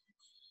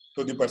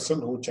to the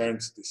person who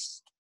chants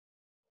this.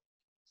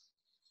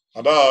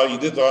 Ada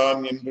idutan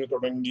endru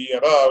thodangi,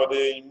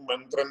 adavade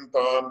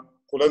immantrantan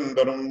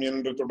kulandarum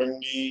endru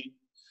thodangi,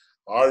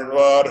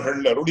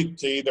 ஆழ்வார்கள் அருளிச்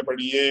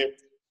செய்தபடியே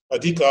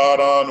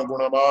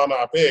அதிகாரானுகுணமான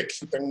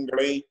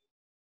அபேட்சிதங்களை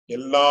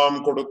எல்லாம்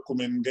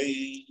கொடுக்கும் என்கை.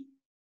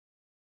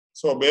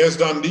 So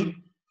based on the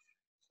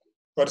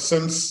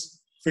person's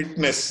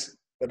fitness,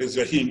 that is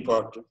very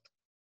important.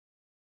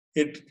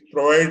 It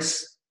provides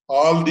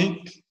all the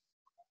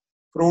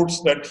fruits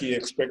that he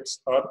expects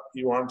or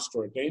he wants to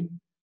attain.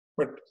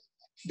 But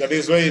that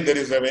is why there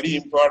is a very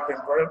important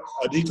word,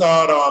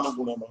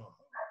 adhikaranugunama.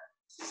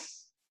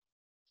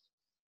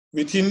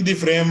 Within the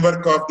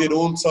framework of the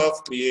rules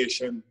of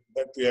creation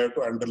that we have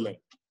to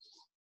underline.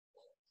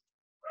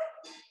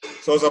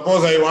 So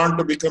suppose I want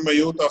to become a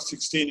youth of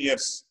 16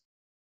 years.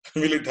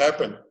 Will it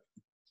happen?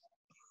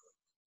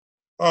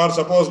 Or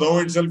suppose now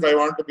itself I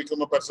want to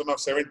become a person of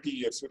 70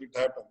 years. Will it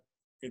happen?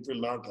 It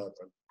will not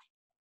happen.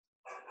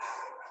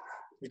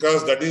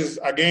 Because that is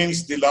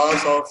against the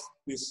laws of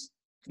this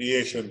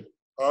creation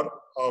or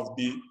of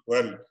the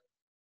world.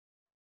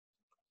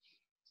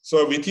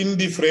 So within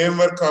the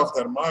framework of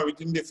dharma,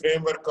 within the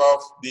framework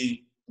of the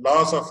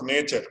laws of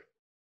nature,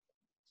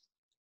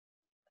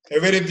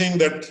 everything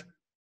that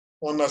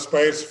one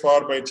aspires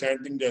for by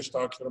chanting the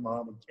Ashtakshara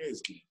Mahamantra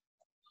is given.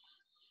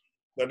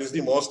 That is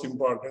the most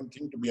important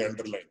thing to be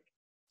underlined.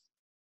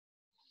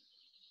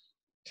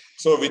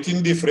 So within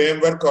the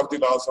framework of the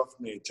laws of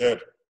nature,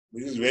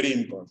 this is very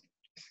important.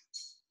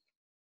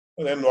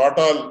 And then what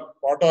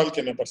all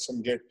can a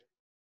person get?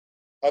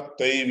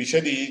 Attai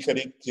vishadi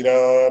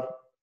karikkirar.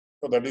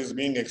 So that is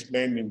being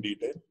explained in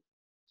detail.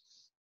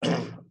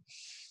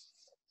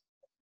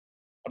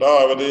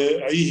 அதாவது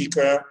ஐஹிக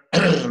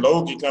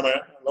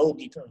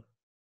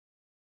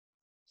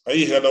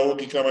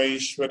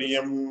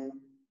ஐஹலௌகிகமைஸ்வர்யம்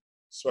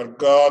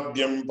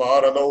ஸ்வர்காத்யம்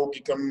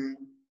பாரலௌகிகம்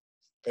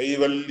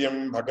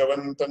கைவல்யம்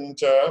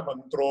பகவந்தஞ்ச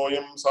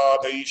மந்த்ரோயம்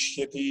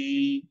சாதைஷ்யதி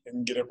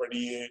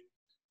என்கிறபடியே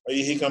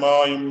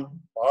ஐஹிகமாயும்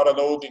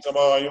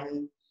பாரலௌகிகமாயும்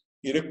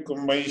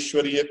இருக்கும்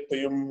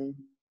ஐஸ்வர்யத்தையும்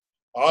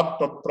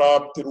ஆத்ம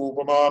பிராப்தி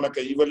ரூபமான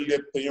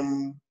கைவல்யத்தையும்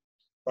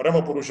பரம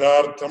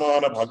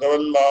புருஷார்த்தமான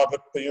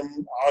பகவல்லாபத்தையும்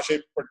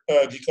ஆசைப்பட்ட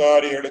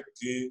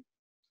அதிகாரிகளுக்கு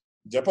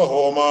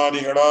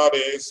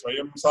ஜபஹோமாதிகளாலே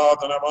ஸ்வயம்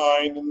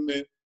சாதனமாய் நின்று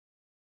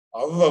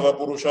அவ்வவ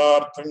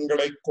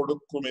புருஷார்த்தங்களை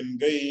கொடுக்கும்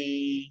என்கை.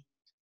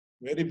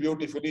 Very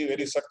beautifully,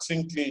 very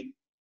succinctly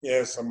he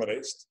has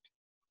summarized.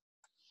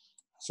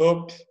 So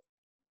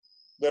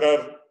there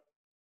are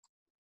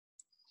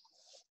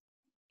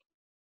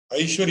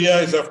Aishwarya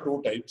is of two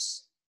types,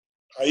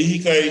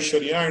 Aihika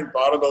Aishwarya and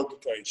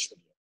Paralaukika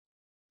Aishwarya.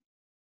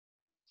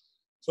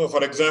 So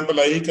for example,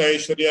 Aihika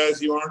Aishwarya is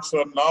he wants to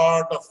earn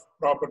lot of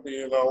property,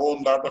 own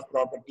lot of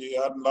property,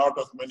 earn lot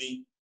of money,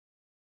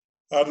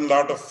 earn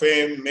lot of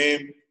fame,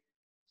 name,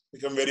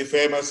 become very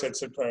famous,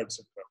 etc.,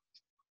 etc.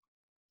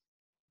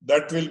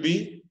 That will be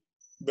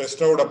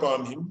bestowed upon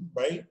him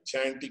by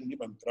chanting the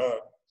mantra.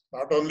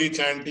 Not only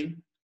chanting,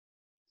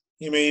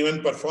 he may even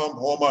perform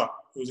homa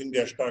using the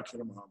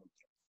Ashtakshara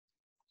Mahamantra.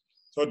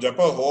 So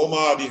japa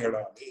homa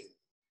adihadade.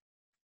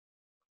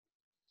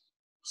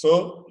 So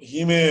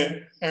he may,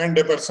 and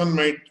a person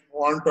might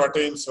want to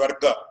attain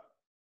Swarga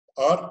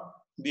or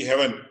the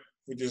heaven,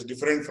 which is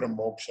different from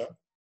moksha,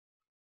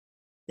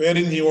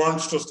 wherein he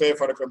wants to stay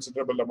for a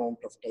considerable amount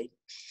of time.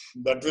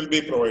 That will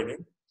be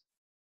provided.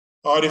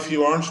 Or if he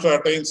wants to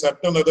attain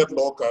certain other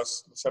lokas,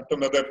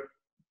 certain other,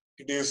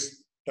 it is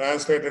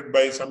translated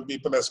by some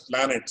people as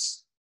planets.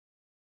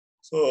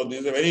 So this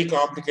is a very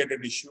complicated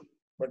issue,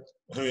 but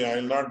I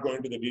will not go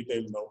into the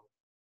detail now.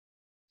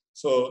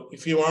 So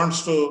if he wants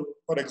to,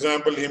 for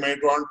example, he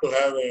might want to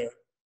have a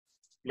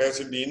place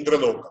in the Indra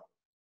Loka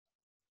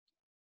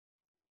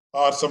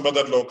or some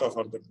other loka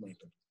for that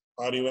matter,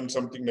 or even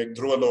something like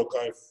Dhruva Loka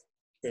if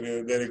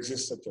there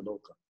exists such a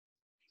loka.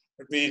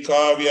 But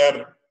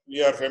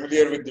we are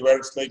familiar with the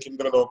words like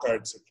Indra Loka,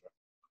 etc.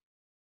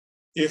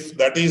 If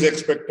that is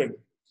expected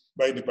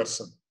by the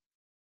person,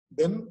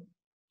 then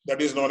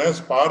that is known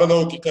as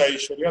Paralaukika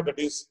Aishwarya, that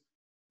is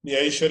the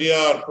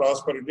Aishwarya or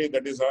prosperity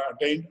that is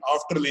attained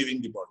after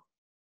leaving the body.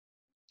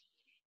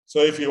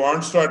 So if he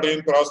wants to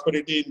attain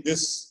prosperity in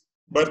this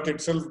birth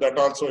itself, that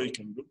also he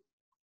can do.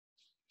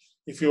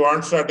 If he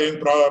wants to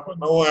attain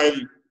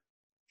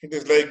it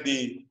is like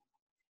the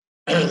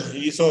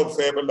Aesop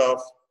fable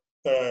of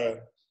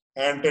the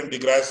ant and the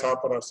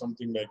grasshopper or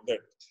something like that.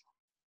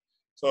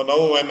 So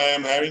now when I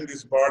am having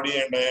this body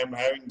and I am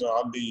having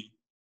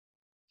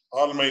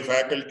all my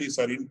faculties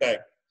are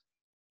intact,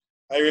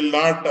 I will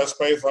not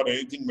aspire for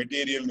anything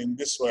material in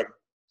this world.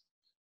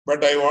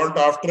 But I want,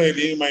 after I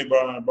leave my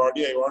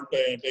body, I want to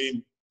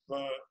attain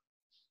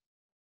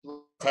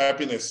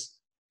happiness.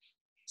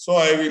 So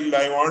I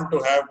want to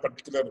have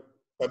particular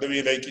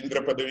padavi like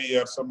Indra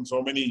padavi or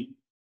so many,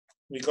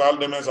 we call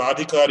them as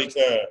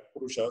Adhikarika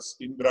Purushas,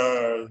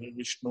 Indra,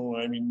 Vishnu,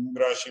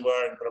 Indra,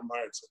 Shiva and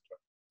Brahma, etc.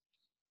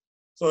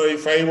 So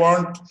if I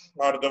want,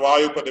 or the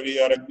Vayu padavi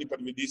or Agni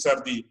padavi, these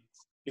are the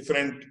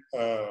different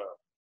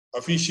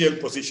official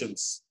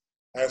positions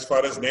as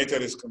far as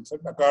nature is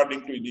concerned,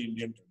 according to the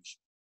Indian tradition.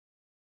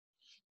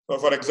 So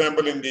for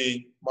example, in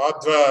the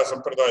Madhva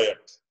Sampradaya,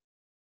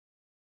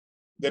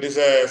 there is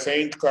a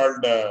saint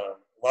called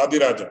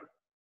Vadiraja.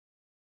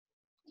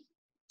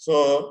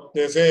 So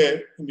they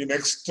say in the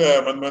next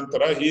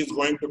Manvantara, he is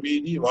going to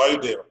be the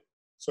Vayu Deva.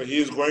 So he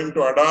is going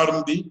to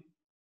adorn the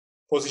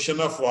position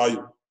of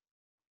Vayu.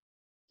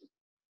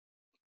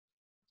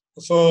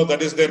 So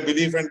that is their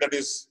belief, and that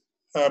is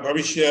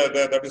Bhavishya,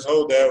 that is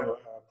how they have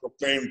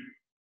proclaimed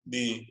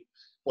the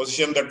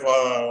position that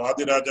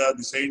Vadiraja,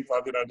 the saint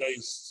Vadiraja,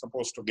 is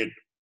supposed to get.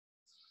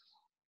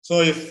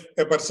 So if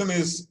a person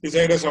is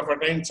desirous of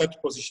attaining such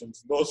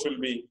positions, those will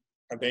be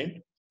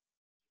attained.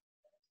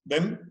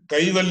 Then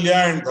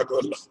Kaivalya and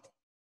Bhagavalla.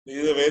 This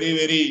is a very,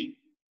 very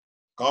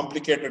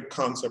complicated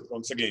concept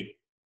once again.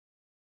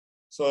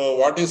 So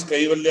what is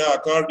Kaivalya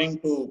according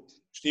to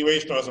Sri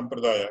Vaishnava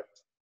Sampradaya?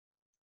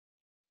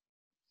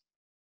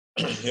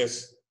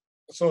 Yes.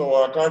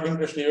 So according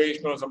to Sri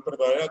Vaishnava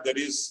Sampradaya, there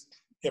is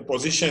a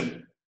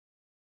position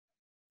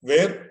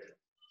where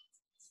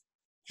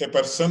a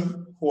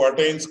person who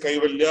attains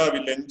Kaivalya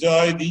will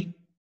enjoy the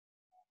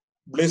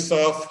bliss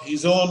of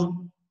his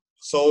own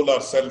soul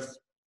or self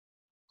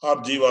or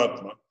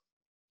Jivatma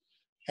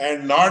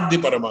and not the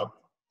Paramatma.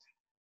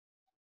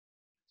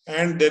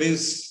 And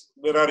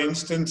there are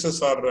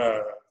instances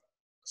or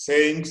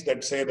sayings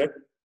that say that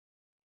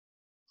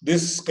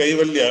this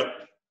Kaivalya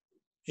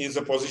is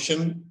a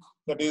position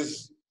that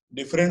is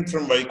different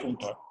from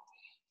Vaikuntha.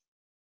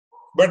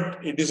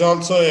 But it is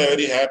also a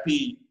very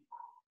happy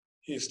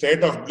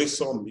state of bliss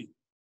only.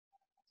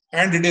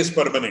 And it is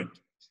permanent.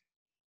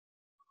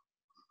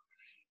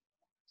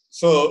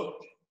 So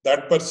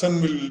that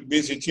person will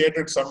be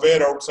situated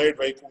somewhere outside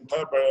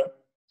Vaikuntha,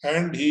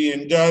 and he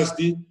enjoys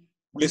the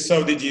bliss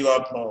of the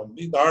Jivatma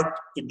only, not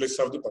the bliss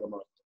of the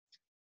Paramatma.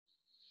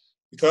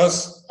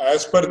 Because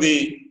as per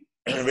the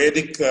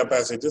Vedic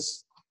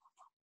passages,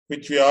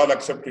 which we all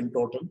accept in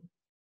total,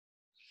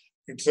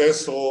 it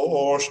says, So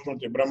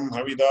Oshnuti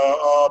Brahmavida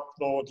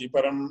Apnoti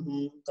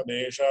Param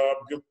Tanesha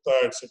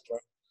Bhyukta, etc.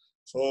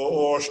 So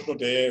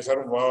Oshnute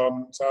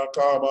Sarvam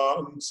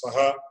Sakama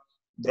Saha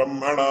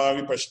Brahmana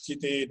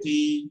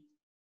Vipashchiteti.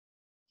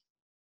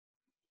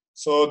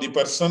 So the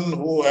person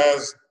who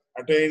has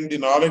attained the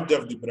knowledge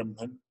of the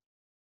Brahman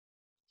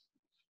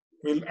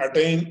will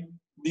attain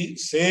the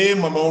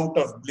same amount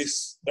of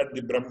bliss that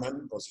the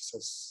Brahman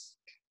possesses.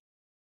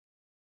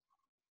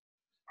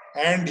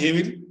 And he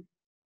will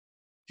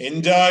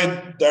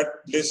enjoy that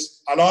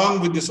bliss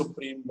along with the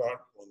Supreme God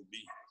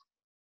only.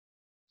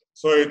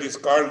 So it is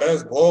called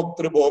as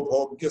Bhoktri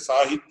Bhogya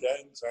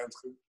Sahitya in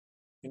Sanskrit,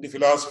 in the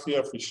philosophy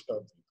of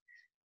Ishtadvaita.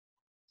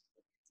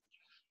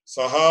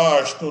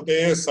 Saha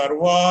Ashnute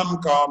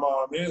Sarvan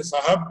Kamane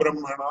Saha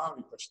Brahmana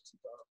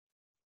Vipashtita.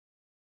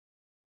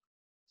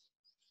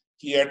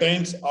 He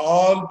attains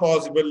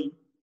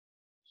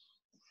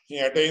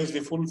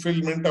the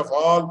fulfillment of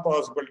all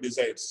possible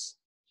desires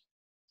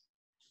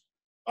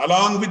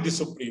along with the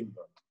Supreme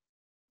God.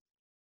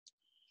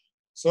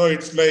 So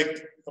it's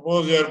like,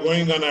 suppose you are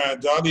going on a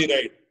jolly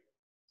ride.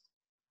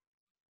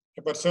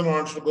 A person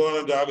wants to go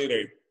on a jolly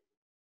ride.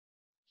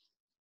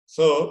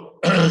 So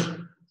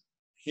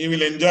he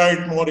will enjoy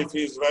it more if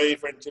his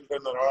wife and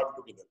children are all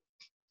together.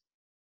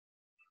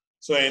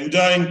 So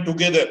enjoying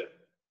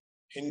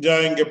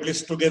a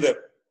bliss together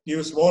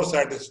gives more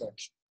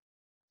satisfaction.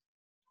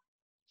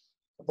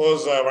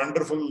 Suppose a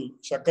wonderful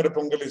Shakkara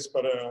Pongal is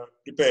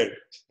prepared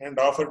and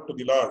offered to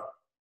the Lord.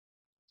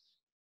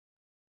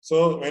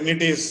 So when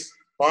it is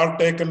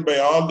partaken by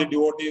all the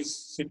devotees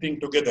sitting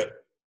together,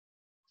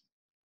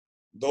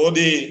 though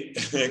the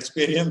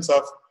experience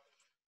of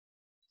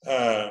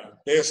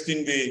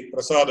tasting the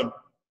prasadam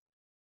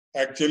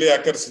actually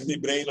occurs in the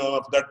brain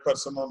of that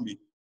person only,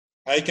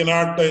 I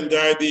cannot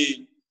enjoy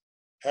the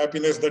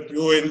happiness that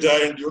you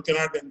enjoy, and you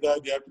cannot enjoy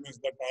the happiness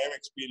that I am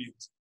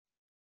experiencing.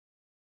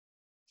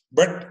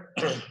 But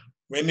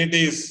when it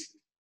is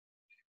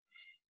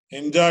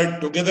enjoyed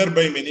together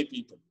by many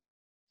people,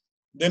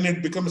 then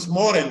it becomes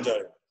more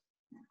enjoyable.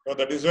 So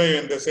that is why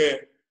when they say,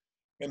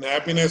 when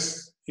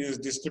happiness is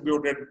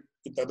distributed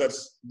with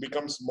others, it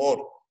becomes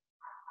more.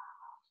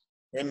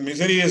 When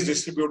misery is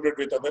distributed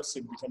with others,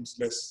 it becomes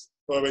less.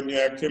 So when you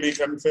actually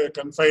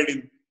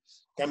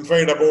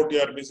confide about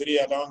your misery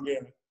along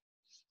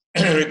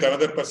with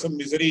another person,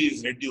 misery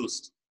is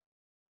reduced.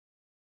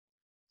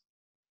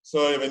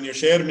 So when you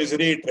share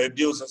misery, it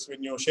reduces.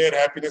 When you share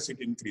happiness,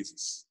 it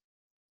increases.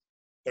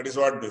 That is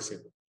what they say.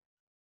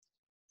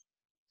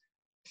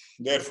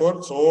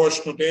 Therefore,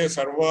 Soshnute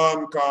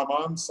sarvan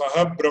kaman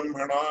saha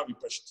brahmana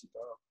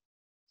vipashtita.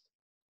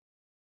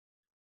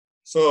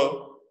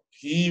 So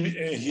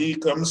he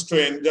comes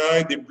to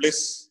enjoy the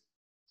bliss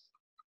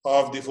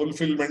of the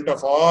fulfillment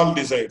of all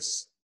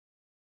desires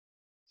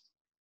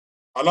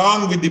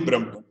along with the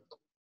Brahman.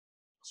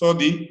 So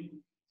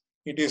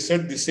it is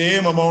said the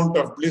same amount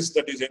of bliss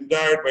that is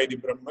enjoyed by the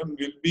Brahman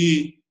will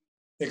be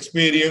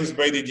experienced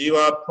by the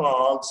Jivatma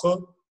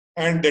also,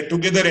 and they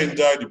together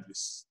enjoy the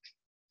bliss,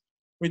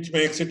 which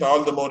makes it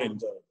all the more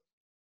enjoyable.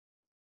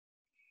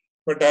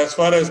 But as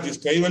far as this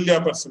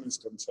Kaivalya person is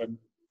concerned,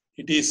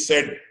 it is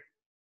said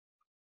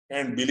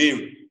and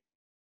believed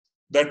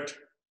that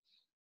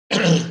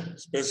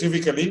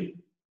specifically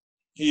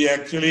he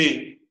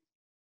actually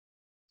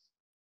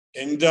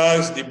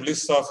enjoys the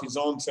bliss of his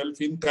own self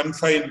in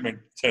confinement.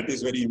 That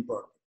is very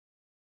important.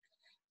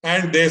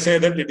 And they say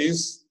that it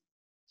is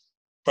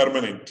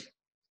permanent.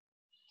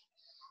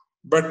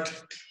 But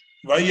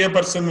why a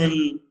person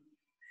will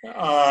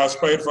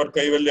aspire for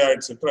Kaivalya,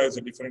 etc., is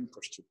a different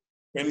question.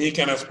 When he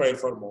can aspire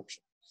for moksha.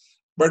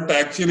 But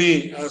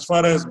actually, as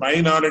far as my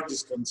knowledge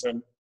is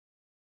concerned,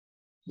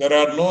 there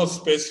are no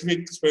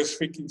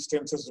specific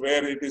instances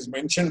where it is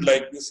mentioned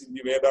like this in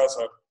the Vedas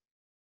or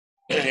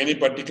any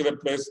particular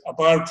place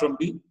apart from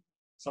the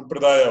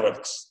Sampradaya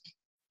works.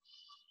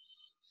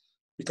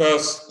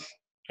 Because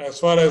as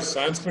far as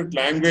Sanskrit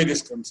language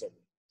is concerned,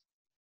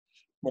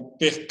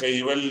 Muktih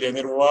Kaivalya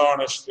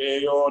Nirvana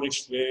Shreyo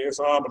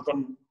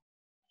Nishreyasamritam,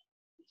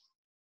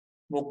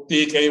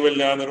 Mukti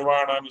Kaivalya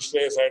Nirvana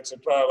Nishreyasa,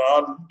 etc. are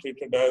all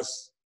treated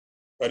as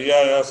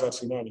paryayas or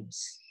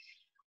synonyms.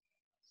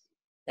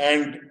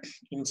 And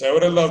in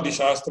several of the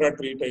Shastra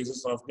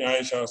treatises of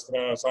Nyaya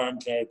Shastra,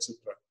 Sankhya,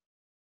 etc.,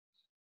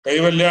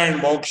 Kaivalya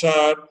and Moksha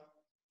are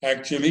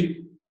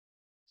actually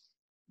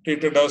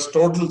treated as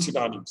total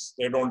synonyms.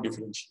 They don't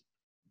differentiate.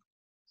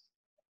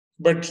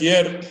 But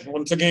here,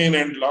 once again,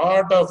 and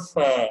lot of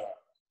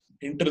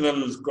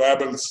internal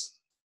squabbles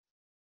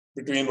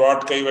between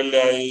what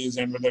Kaivalya is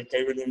and whether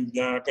Kaivalya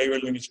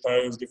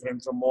Nishtha is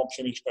different from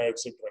Moksha Nishtha,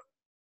 etc.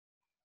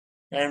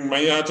 And my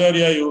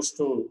Acharya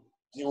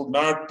he would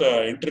not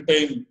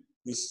entertain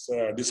this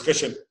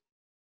discussion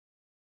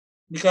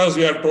because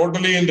we are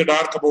totally in the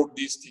dark about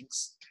these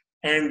things.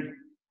 And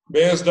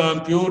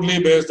purely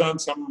based on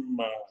some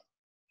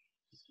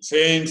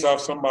sayings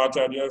of some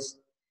Acharyas,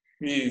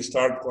 we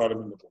start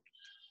quarreling about it.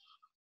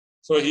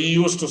 So he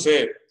used to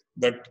say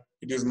that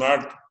it is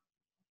not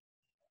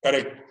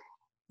correct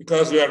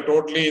because we are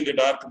totally in the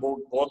dark about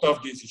both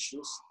of these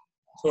issues.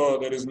 So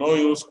there is no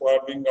use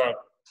quarreling or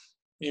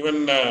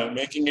even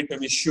making it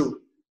an issue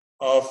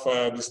of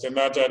this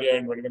Tenacharya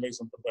and Vadgalai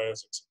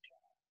Sampradayas, etc.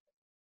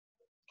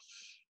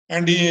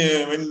 And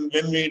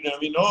when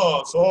we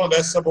know so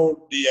less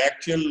about the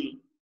actual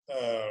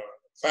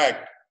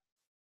fact,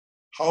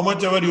 how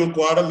much ever you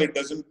quarrel, it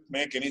doesn't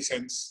make any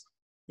sense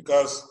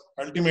because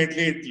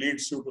ultimately it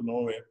leads you to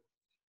nowhere.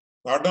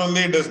 Not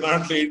only it does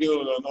not lead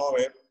you to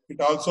nowhere, it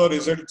also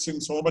results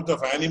in so much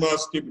of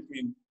animosity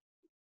between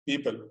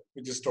people,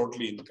 which is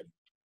totally incorrect.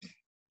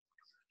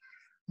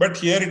 But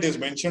here it is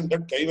mentioned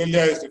that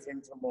Kaivalya is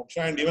different from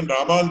Moksha, and even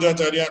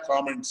Ramanuja.org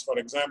comments, for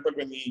example,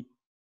 when he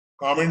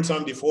comments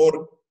on the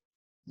 4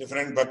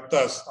 different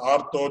bhaktas,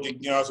 Artho,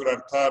 Jignasur,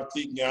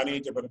 Artharthi,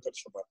 Jnani,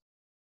 Bharatarshava.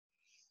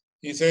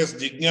 He says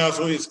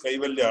Jignasu is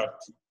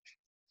Kaivalyarthi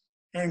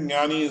and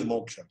Jnani is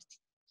Moksharthi.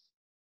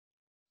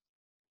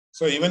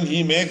 So even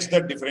he makes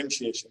that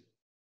differentiation.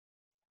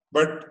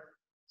 But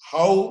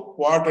how,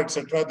 what,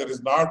 etc., there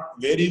is not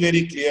very,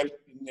 very clear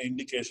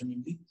indication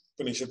in the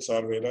Upanishads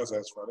or Vedas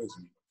as far as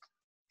we know.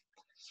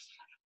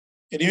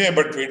 Anyway,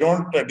 but we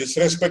don't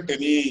disrespect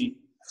any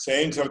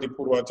sayings of the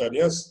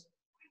Purvacharyas,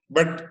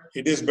 but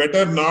it is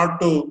better not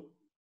to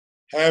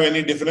have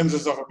any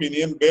differences of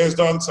opinion based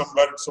on some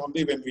words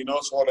only when we know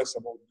so less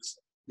about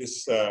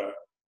this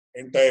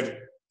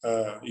entire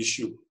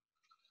issue.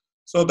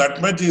 So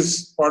that much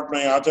is what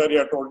my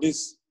Acharya told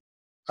is,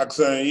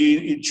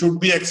 it should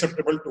be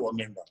acceptable to one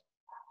and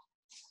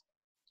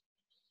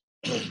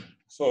all.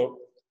 So,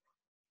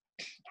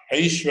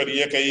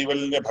 Aishwarya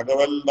Kaivalya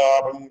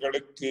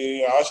Bhagavallabhangalukku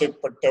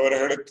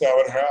ஆசைப்பட்டவர்களுக்கு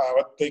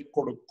அவத்தை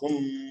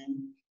கொடுக்கும்.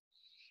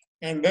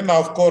 And then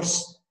of course,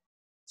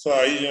 so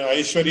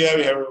Aishwarya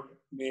we have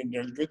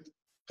dealt with,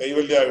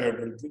 Kaivalya we have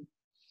dealt with.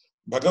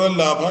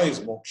 Bhagavallabha is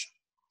moksha.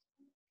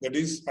 That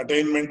is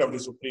attainment of the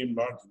Supreme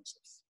Lord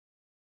himself.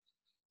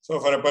 So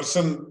for a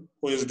person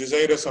who is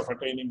desirous of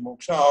attaining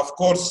moksha, of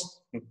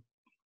course,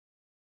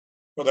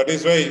 so that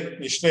is why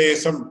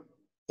Nishreyasam,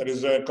 that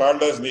is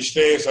called as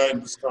Nishreyasa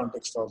in this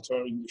context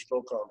also, in the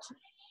shloka also.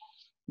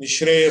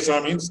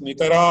 Nishreyasa means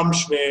Nitaram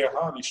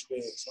Shreyaha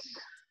Nishreyasam.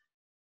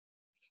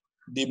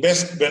 The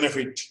best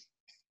benefit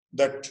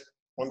that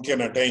one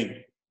can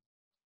attain,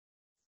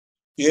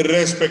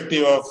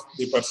 irrespective of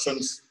the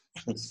person's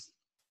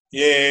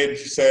age,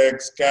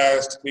 sex,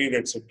 caste, creed,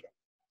 etc.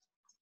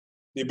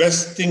 The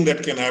best thing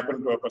that can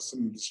happen to a person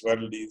in this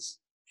world is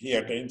he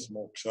attains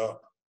moksha.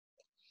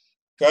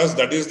 Because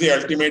that is the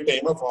ultimate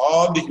aim of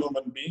all the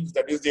human beings,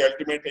 that is the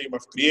ultimate aim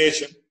of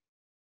creation,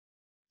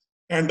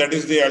 and that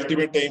is the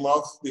ultimate aim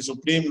of the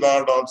Supreme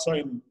Lord also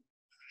in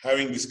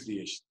having this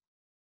creation.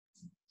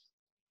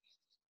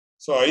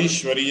 So,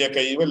 Aishwarya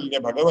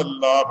Kaivalya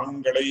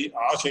Bhagavallabhangalai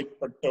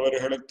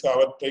Ashaipattavarhalukku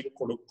avattai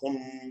kodukkum.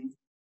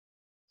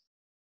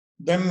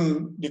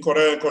 Then the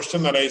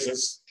question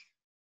arises.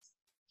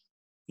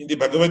 In the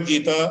Bhagavad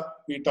Gita,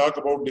 we talk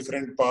about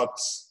different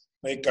paths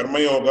like Karma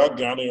Yoga,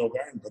 Jnana Yoga,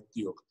 and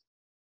Bhakti Yoga.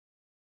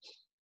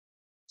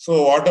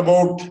 So, what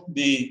about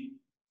the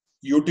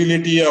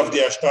utility of the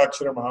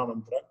Ashtakshara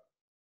Mahamantra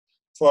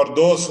for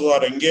those who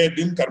are engaged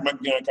in Karma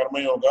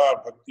Yoga,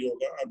 or Bhakti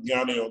Yoga, or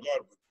Jnana Yoga,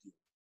 or Bhakti Yoga?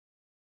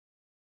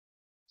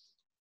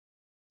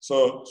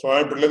 So,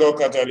 Swami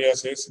Prilladokacharya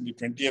says in the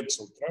 20th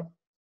Sutra,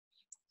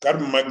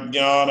 Karma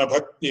Jnana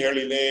Bhakti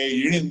Halile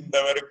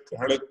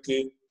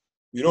Yidindavarukku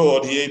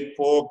Virodhiyai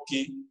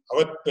Pokki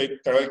Avattai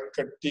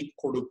Talakkatti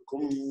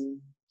Kodukkum.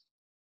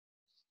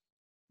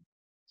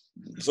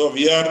 So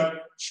we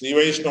are, Sri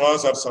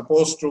Vaishnavas are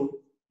supposed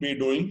to be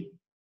doing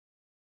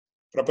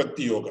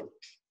Prapatti Yoga.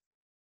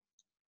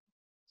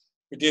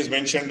 It is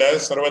mentioned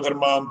as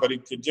Sarvadharman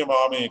Parityajya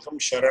Mamekam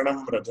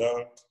Sharanam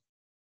Vraja,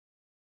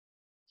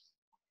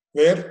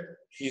 where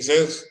he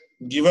says,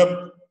 give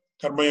up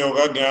Karma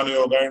Yoga, Jnana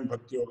Yoga, and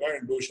Bhakti Yoga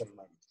and do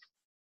Sharanagati.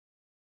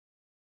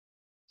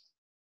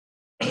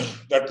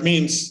 That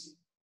means,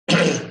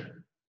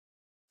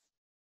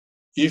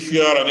 if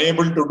you are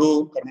unable to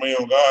do Karma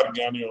Yoga or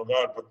Jnana Yoga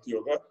or Bhakti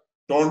Yoga,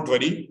 don't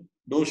worry,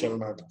 do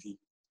Sharanagati.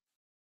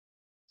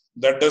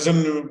 That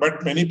doesn't,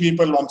 but many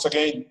people once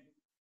again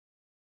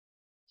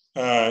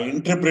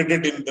interpret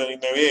it in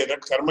a way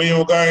that Karma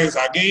Yoga is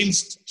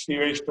against Sri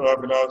Vaishnava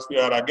philosophy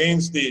or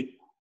against the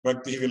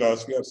Bhakti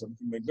philosophy or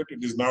something like that.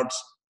 It is not.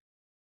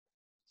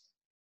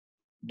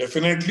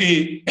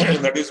 Definitely,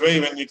 that is why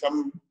when we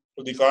come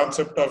to the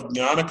concept of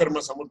Jnana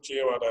Karma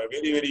Samuchayavada, a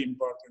very, very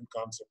important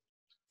concept.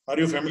 Are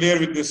you familiar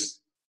with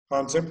this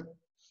concept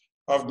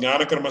of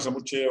Jnana Karma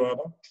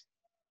Samuchayavada?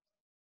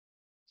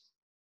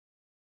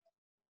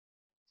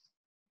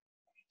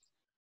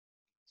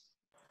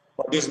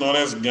 What is known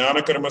as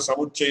Jnana Karma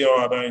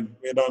Samuchayavada in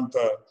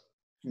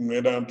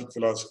Vedantic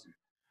philosophy?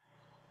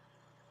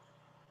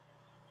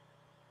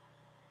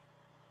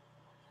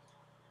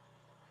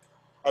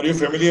 Are you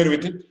familiar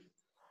with it?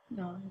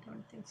 No, I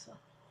don't think so.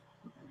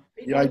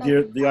 The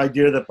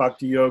idea that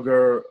Bhakti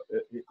Yoga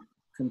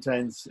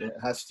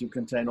has to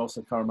contain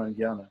also karma and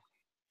jnana.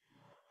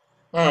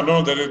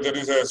 No, there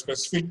is a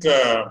specific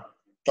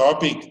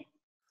topic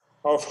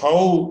of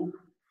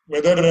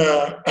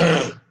whether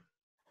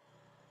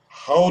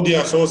how the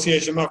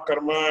association of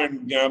karma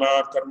and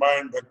jnana, karma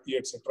and bhakti,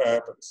 etc.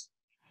 happens.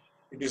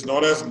 It is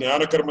known as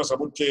Jnana Karma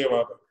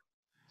Samuchayavada.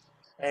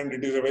 And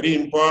it is a very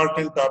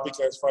important topic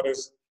as far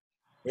as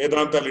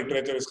Vedanta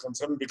literature is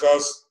concerned,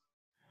 because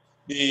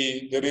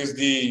there is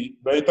the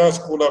Dvaita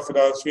school of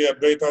philosophy,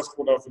 Advaita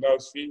school of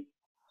philosophy,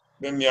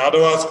 then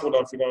Yadava school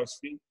of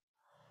philosophy,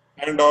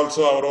 and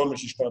also our own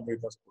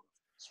Vishishta-Advaita school.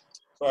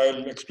 So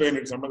I'll explain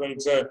it some other.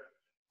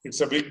 It's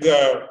a big,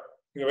 a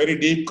very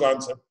deep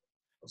concept.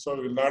 So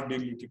we will not deal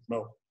with it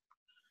now.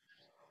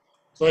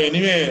 So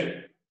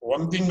anyway,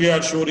 one thing we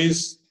are sure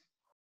is,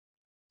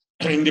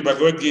 in the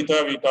Bhagavad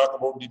Gita, we talk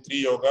about the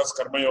three yogas: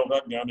 Karma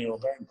Yoga, Jnana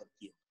Yoga, and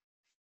Bhakti Yoga.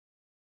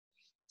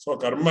 So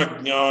Karma,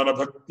 Jnana,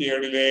 Bhakti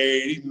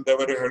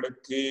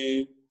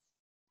Hadile,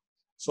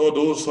 so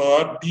those who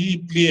are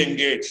deeply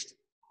engaged,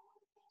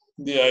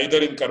 either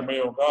in Karma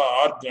Yoga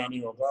or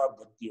Jnana Yoga or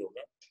Bhakti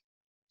Yoga,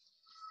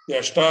 the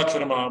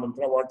Ashtakshara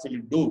Mahamantra, what will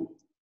it do?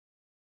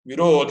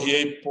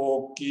 Virodhiyai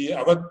Pokki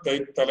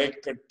Avattai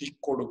Talakkatti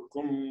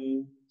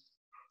Kodukkum.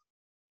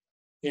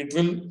 It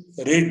will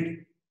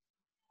rid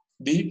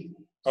the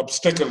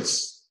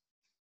obstacles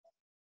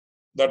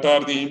that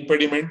are the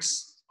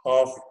impediments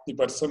of the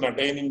person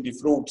attaining the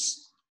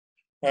fruits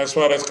as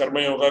far as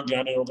Karma Yoga,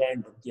 Jnana Yoga,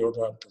 and Bhakti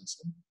Yoga are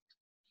concerned.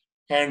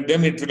 And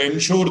then it will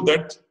ensure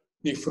that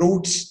the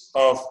fruits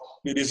of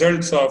the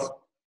results of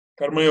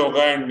Karma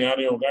Yoga and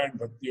Jnana Yoga and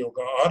Bhakti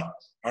Yoga are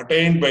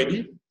attained by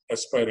the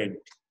aspirant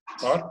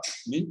or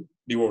the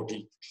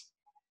devotee.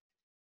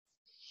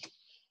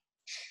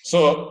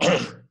 So,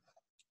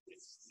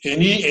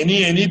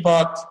 any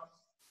path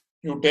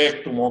you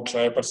take to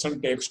moksha, a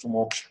person takes to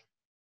moksha.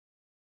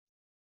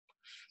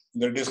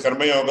 That is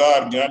Karma Yoga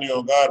or Jnana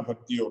Yoga or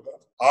Bhakti Yoga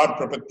or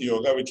Prapatti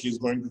Yoga, which he is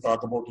going to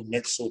talk about in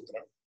next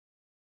sutra.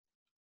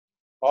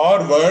 or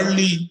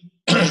worldly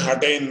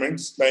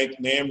attainments like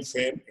name,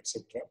 fame,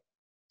 etc.,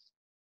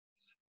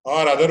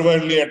 or other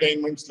worldly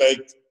attainments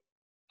like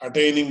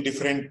attaining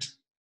different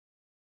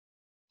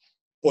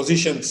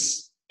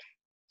positions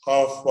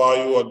of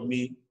Vayu,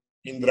 Agni,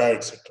 Indra,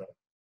 etc.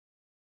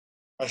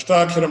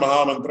 Ashtakshara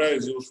Mahamantra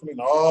is useful in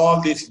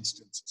all these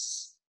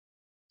instances.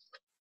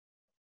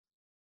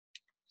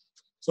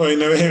 So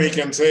in a way we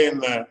can say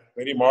in a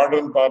very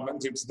modern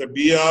parlance, it's the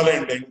be-all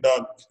and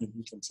end-all,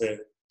 we can say,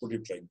 put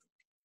it like that.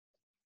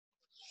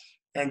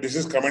 And this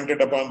is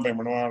commented upon by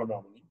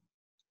Ramanuja.org.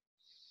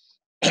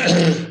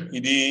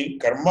 Idi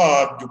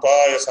karma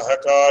dupaya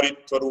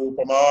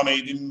sahakaritvarupamana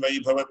idin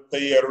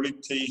vaibhavattai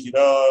arulichai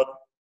hirar.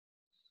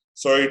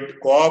 So it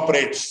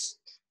cooperates.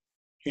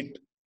 It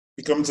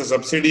becomes a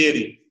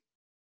subsidiary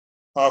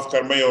of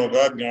Karma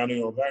Yoga, Jnana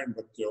Yoga, and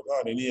Bhakti Yoga,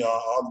 and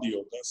all the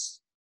yogas.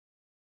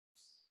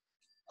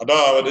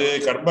 அதாவது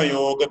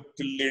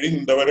கர்மயோகத்தில்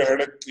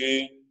இழிந்தவர்களுக்கு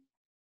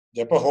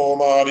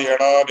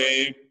ஜபஹோமாதிகளாலே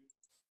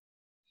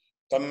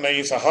தன்னை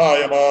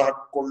சகாயமாக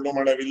கொள்ளும்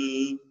அளவில்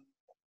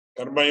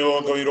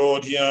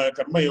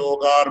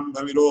கர்மயோகாரம்ப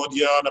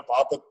விரோதியான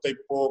பாபத்தை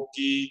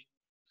போக்கி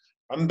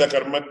அந்த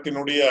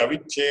கர்மத்தினுடைய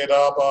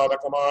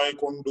அவிச்சேதாபாதகமாய்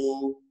கொண்டு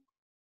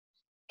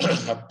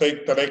அத்தை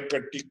தலை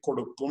கட்டி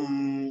கொடுக்கும்.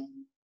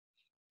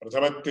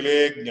 பிரதமத்திலே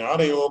ஞான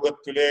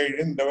யோகத்திலே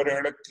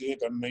இழிந்தவர்களுக்கு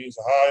தன்னை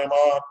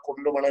சகாயமாக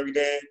கொள்ளும்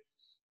அளவிலே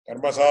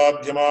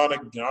கர்மசாத்தியமான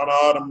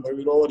ஞானாரம்ப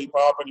விரோதி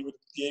பாப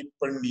நிவர்த்தியை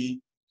பண்ணி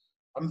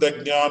அந்த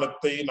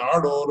ஞானத்தை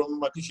நாடோறும்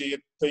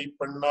அதிசயத்தை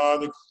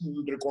பண்ணாது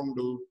நின்று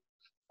கொண்டு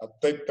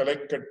அத்தை தலை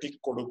கட்டி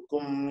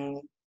கொடுக்கும்.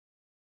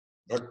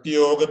 பக்தி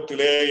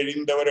யோகத்திலே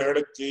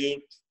இழிந்தவர்களுக்கு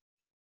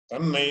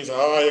தன்னை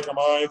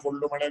சகாயகமாய்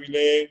கொள்ளும்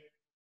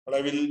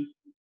அளவில்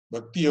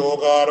பக்தி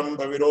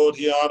யோகாரம்ப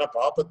விரோதியான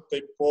பாபத்தை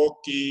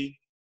போக்கி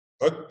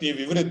பக்தி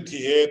விவிருத்தி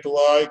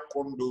ஹேதுவாய்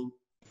கொண்டு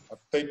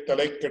அத்தை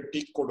தலை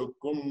கட்டி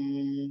கொடுக்கும்.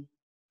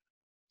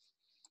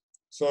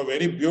 So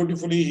very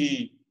beautifully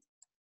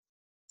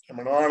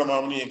Ramanuja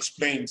Mamuni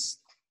explains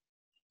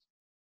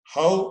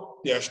how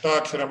the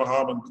Ashtakshara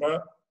Mahamantra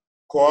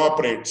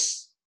cooperates,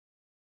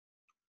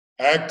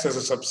 acts as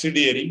a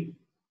subsidiary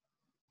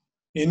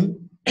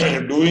in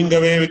doing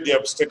away with the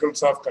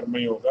obstacles of Karma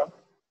Yoga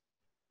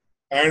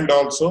and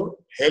also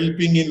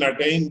helping in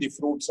attain the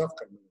fruits of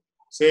Karma Yoga.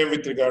 Same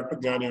with regard to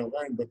Jnana Yoga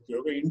and Bhakti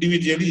Yoga.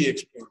 Individually he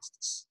explains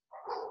this.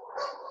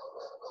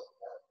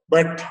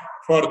 But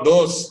for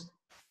those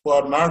who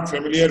are not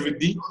familiar with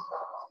the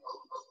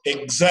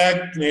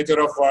exact nature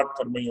of what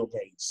Karma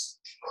Yoga is,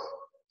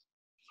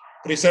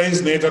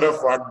 precise nature of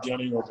what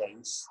Jnana Yoga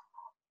is,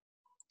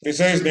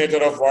 precise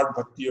nature of what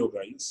Bhakti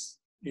Yoga is,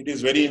 it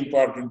is very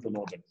important to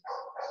know that.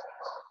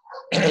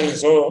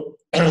 So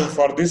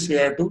for this we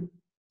have to,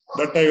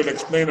 that I will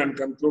explain and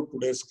conclude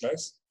today's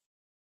class,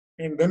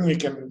 and then we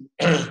can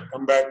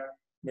come back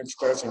next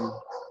class and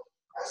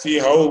see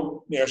how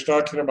the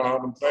Ashtakshara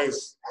Mahamantra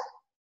is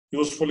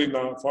useful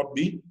for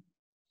the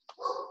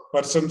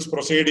persons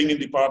proceeding in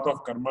the path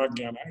of Karma,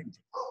 Jnana.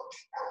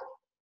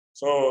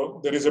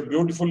 So there is a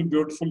beautiful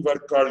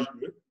work called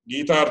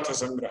Gita Artha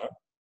Sangraha,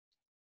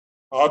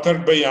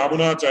 authored by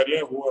Yamunacharya,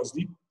 who was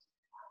the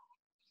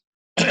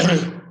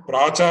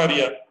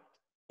Pracharya.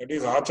 That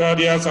is,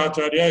 Acharya's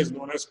Acharya is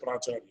known as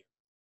Pracharya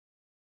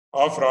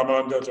of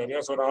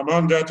Ramanuja.org. So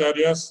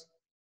Ramanuja.org's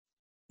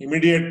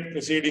immediate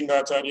preceding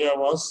Acharya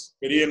was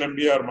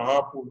Periyanambiyar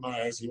Mahapurna,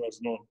 as he was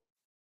known,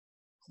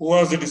 who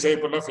was the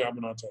disciple of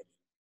Yamunacharya.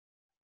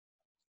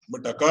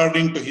 But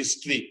according to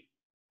history,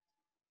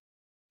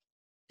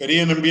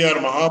 Periyanambiyar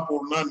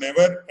Mahapurna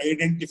never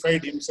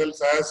identified himself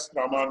as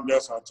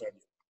Ramanuja's Acharya.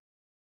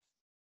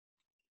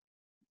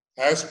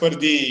 As per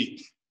the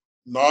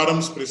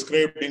norms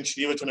prescribed in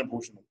Srivachana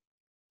Bhushanam.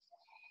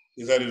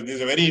 This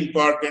is a very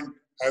important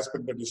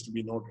aspect that is to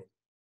be noted.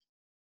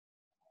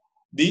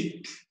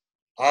 The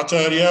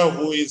Acharya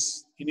who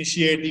is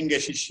initiating a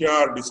Shishya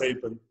or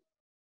disciple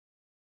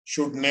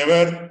should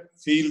never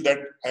feel that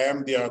I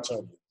am the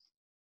Acharya.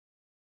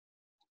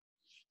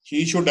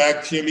 He should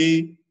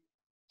actually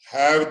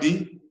have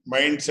the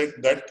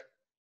mindset that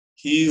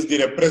he is the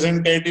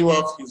representative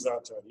of his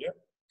Acharya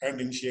and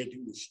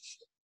initiating the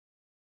Shishya.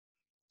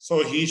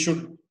 So he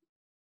should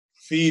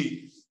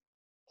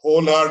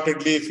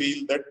wholeheartedly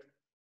feel that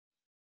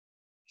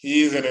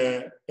he is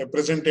a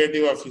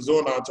representative of his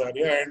own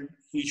Acharya, and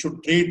he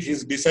should treat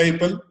his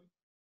disciple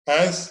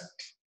as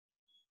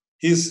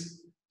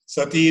his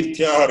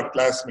Satirthya or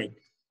classmate,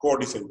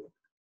 co-disciple.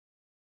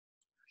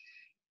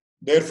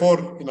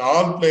 Therefore, in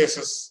all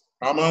places,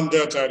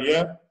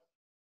 Ramanuja.org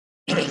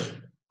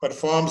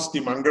performs the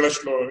Mangala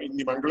Shloka. In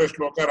the Mangala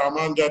Shloka,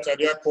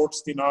 Ramanuja.org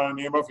quotes the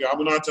name of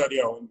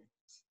Yamunacharya only.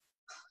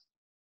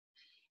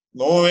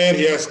 Nowhere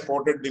he has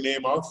quoted the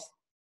name of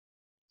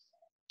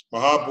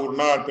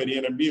Mahapurna or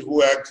Periyanambi,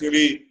 who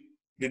actually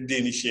did the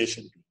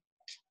initiation.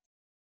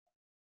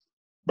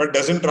 But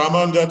doesn't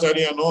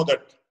Ramanuja.org know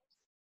that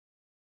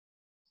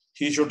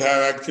he should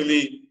have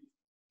actually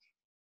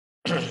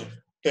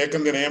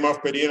taken the name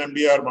of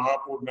Periyanambi or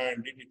Mahapurna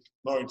and did it?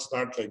 No, it's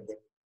not like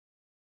that.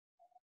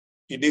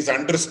 it is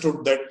understood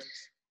that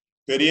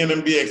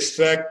Periyanambi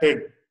extracted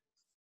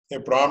a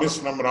promise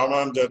from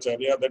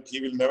Ramanuja.org that he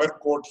will never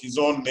quote his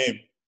own name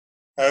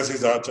as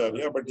his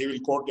Acharya, but he will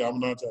quote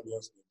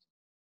Yamunacharya's name.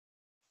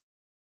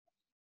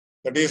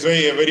 That is why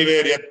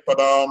everywhere yat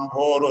padam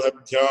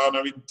bhoruhadhyana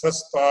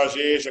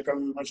vidhastashe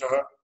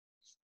kalmashaha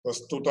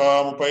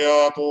vastutam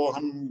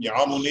upayatoham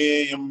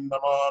yamuneyam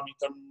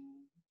namamitam.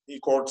 He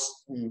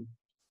quotes in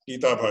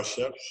Gita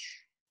Bhashya.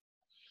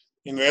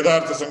 In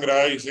Vedartha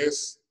Sangraha he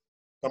says,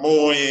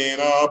 Tamo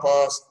yena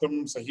pastam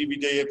sahi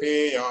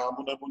vijayate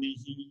yamuna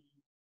munihi.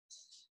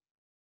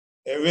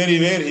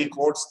 Everywhere he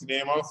quotes the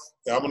name of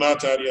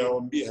Yamunacharya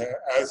only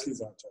as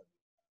his Acharya.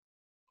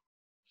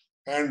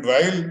 And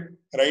while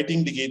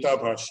writing the Gita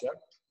Bhashya,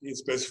 he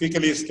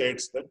specifically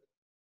states that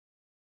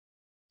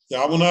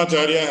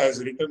Yamunacharya has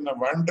written a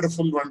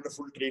wonderful,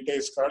 wonderful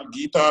treatise called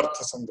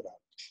Gitartha Sangraha.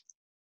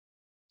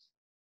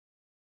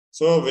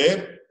 So,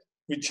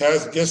 which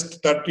has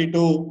just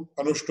 32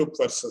 Anushtup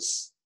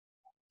verses,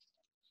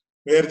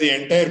 where the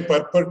entire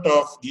purport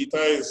of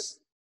Gita is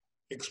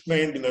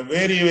explained in a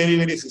very, very,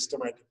 very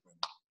systematic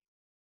manner.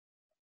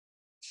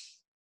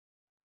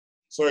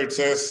 So it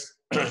says,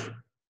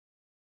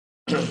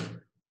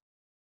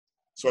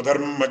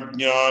 Swadharma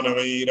jnana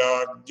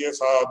vairagya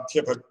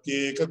sadhya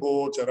bhakteka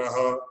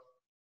gocharaha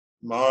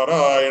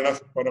Narayana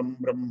param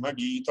brahma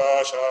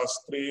Gita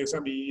shastre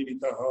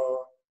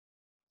samiritaha.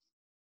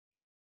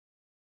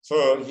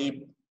 So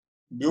he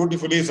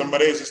beautifully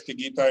summarizes the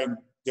Gita in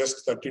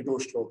just 32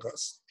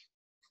 shlokas,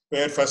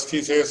 where first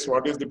he says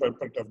what is the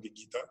purport of the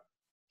Gita.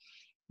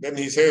 Then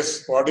he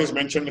says what is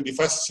mentioned in the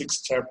first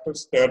 6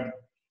 chapters. There are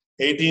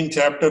 18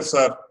 chapters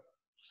are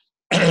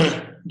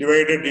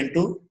divided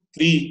into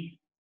 3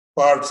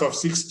 parts of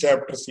 6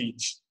 chapters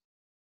each.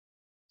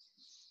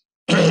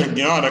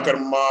 Jnana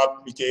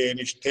karmatmike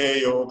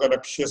nishthe yoga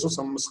lakshyasu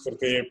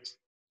samskrite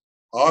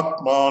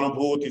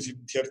atmanubhuti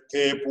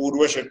siddhyarthe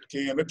purva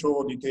shatke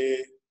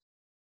nachodite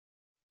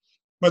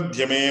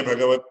madhyame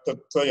bhagavat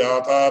tattva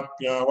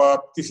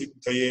yathatmyavapti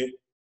siddhaye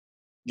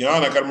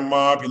jnana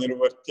karma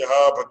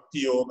abhinirvartyaha bhakti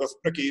yoga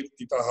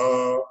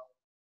prakirtitaha.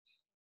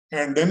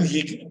 And then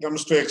he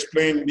comes to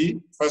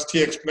explain first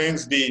he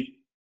explains the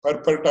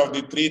purport of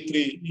the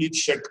 3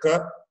 each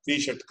shatka, 3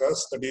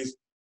 shatkas, that is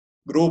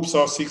groups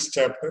of 6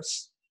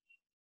 chapters.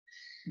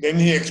 Then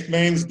he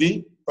explains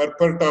the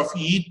purport of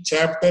each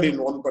chapter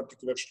in one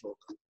particular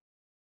shloka.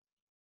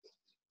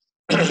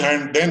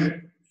 And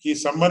then he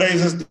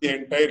summarizes the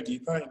entire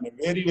Gita in a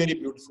very, very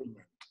beautiful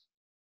manner.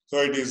 So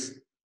it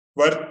is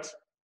worth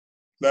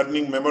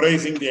learning,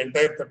 memorizing the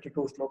entire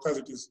 32 shlokas.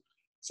 It is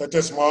such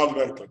a small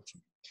work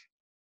actually.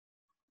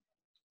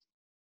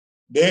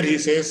 There he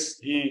says,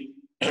 he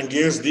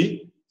gives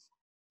the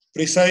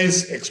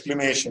precise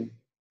explanation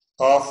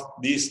of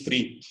these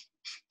 3,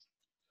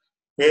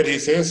 where he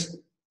says,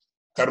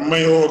 Karma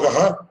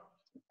yoga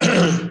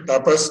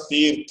tapas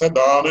tirtha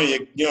dana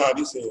yajna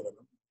adi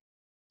sevanam.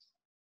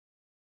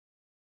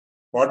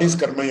 What is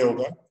karma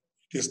yoga?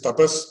 It is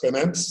tapas,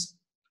 penance,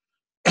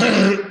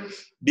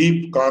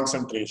 deep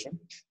concentration.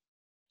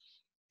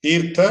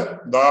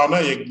 Tirtha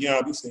dana yajna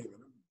adi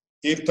sevanam.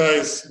 Tirtha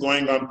is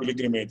going on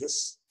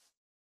pilgrimages.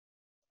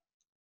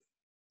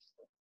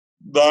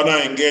 Dana,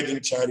 engage in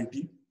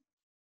charity.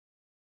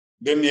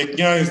 Then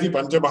yajna is the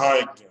Panchamaha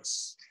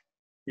yajnas,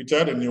 which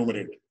are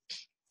enumerated.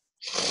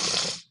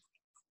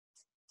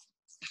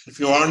 If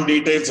you want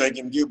details, I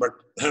can give, but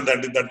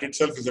that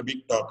itself is a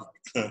big topic.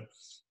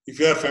 If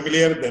you are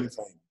familiar, then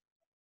fine.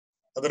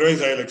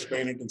 Otherwise, I will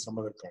explain it in some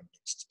other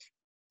context.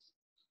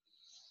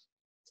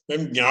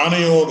 Then Jnana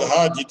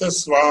Yoga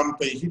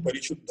Jitasvantaihi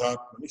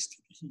Parishuddhatmani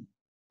Sthitihi.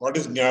 What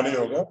is Jnana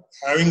Yoga?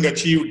 Having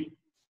achieved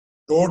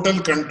total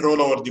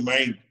control over the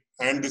mind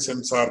and the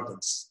sense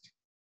organs,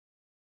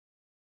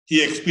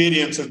 he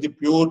experiences the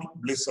pure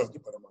bliss of the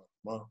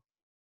Paramatma.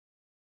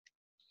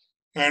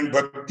 And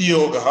Bhakti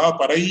Yoga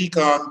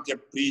Paraikantya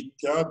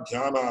Pritya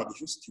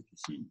Dhyanadishu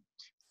Sthitihi.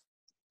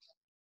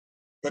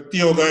 Bhakti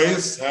Yoga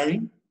is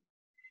having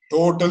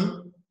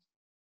total,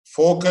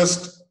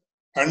 focused,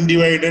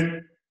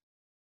 undivided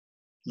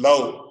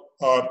love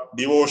or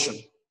devotion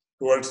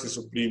towards the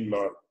Supreme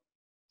Lord.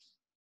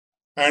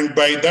 And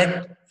by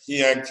that,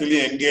 he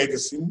actually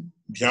engages in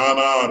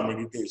dhyana or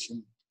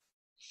meditation.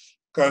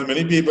 Because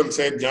many people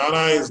say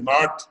dhyana is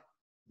not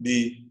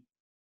the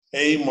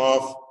aim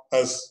of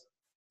us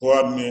who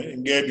are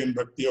engaged in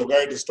Bhakti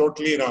Yoga. It is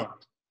totally wrong.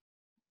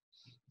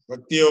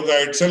 Bhakti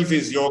Yoga itself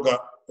is yoga.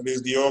 It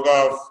is the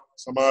yoga of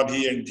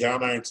samadhi and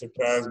dhyana, etc.,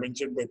 as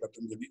mentioned by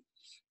Patanjali,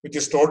 which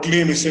is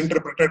totally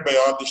misinterpreted by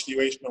all the Sri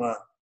Vaishnava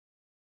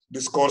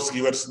discourse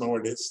givers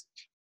nowadays,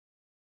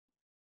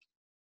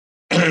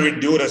 with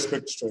due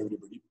respect to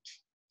everybody.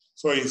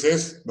 So he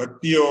says,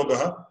 Bhakti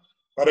Yoga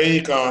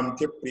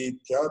Paraikantya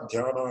Pritya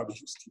Dhyana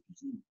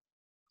Adhistitihi.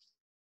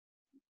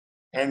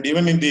 And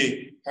even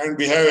and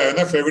we have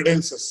enough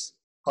evidences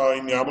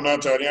in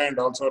Yamunacharya and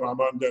also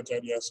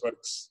Ramanuja.org's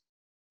works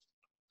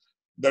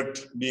that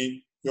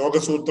the Yoga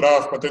Sutra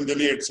of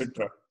Patanjali,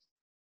 etc.,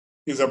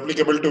 is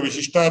applicable to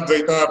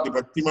Vishishtadvaita or the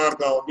Bhakti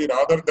Marga only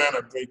rather than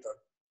Advaita.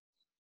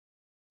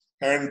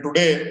 And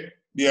today,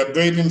 the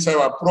Advaitins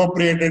have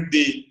appropriated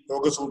the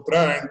Yoga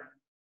Sutra, and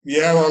we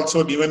have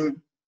also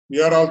given,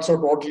 we are also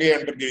totally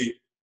under the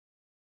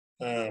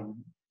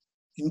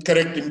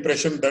incorrect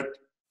impression that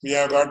we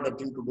have got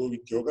nothing to do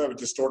with yoga,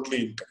 which is totally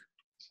incorrect.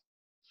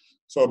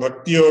 So,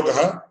 Bhakti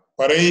Yoga,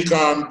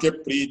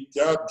 Paraikantya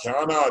Pritya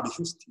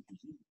Dhyanadishu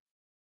Sthiti.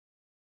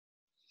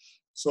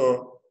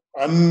 So,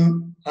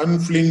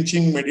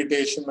 unflinching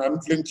meditation,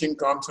 unflinching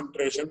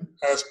concentration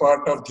as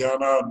part of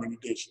dhyana or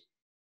meditation.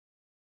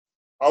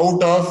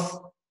 Out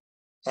of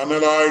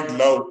unalloyed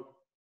love,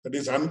 that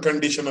is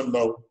unconditional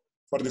love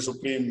for the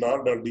Supreme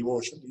Lord or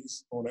devotion,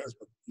 is known as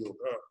Bhakti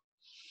Yoga.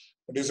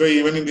 That is why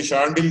even in the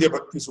Shandilya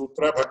Bhakti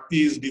Sutra,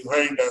 Bhakti is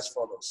defined as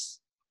follows.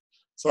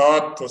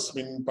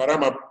 Satvasmin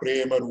Parama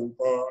Prema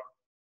Rupa.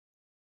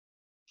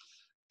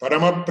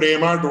 Parama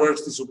Prema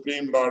towards the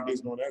Supreme Lord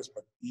is known as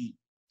Bhakti.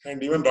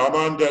 And even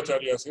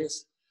Ramanuja.org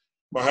says,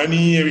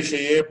 Mahaniya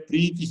Vishaye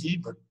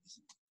Preetihi Bhakti.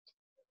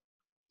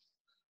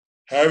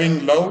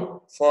 Having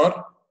love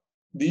for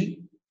the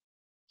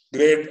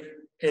great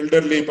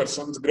elderly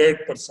persons,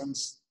 great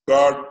persons,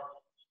 God,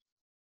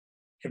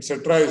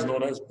 etc. is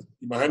known as Bhakti.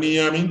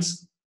 Mahaniya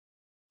means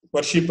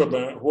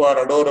worshipable, who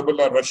are adorable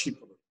or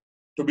worshipable,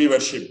 to be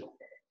worshipped.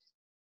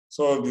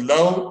 So the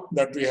love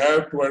that we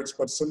have towards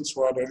persons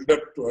who are elder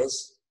to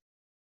us,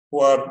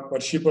 who are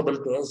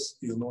worshipable to us,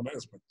 is known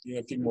as Bhakti,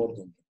 nothing more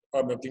than that,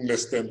 or nothing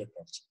less than that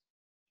also.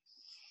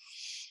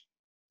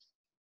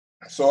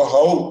 So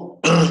how,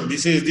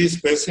 this is the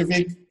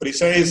specific,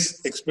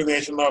 precise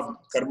explanation of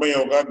Karma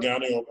Yoga,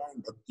 Jnana Yoga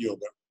and Bhakti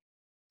Yoga.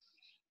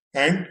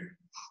 And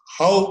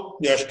how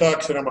the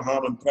Ashtakshara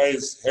Mahamantra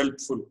is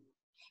helpful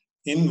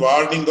in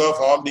warding off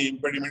all the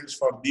impediments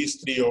for these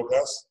three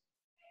yogas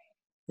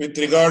with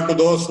regard to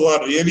those who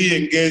are really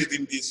engaged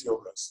in these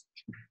yogas.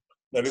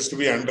 That is to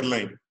be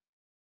underlined.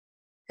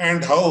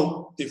 And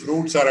how the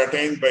fruits are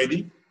attained by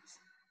the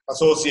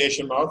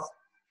association of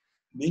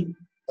the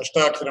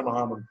Ashtakshara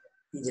Mahamantra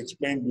is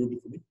explained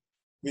beautifully,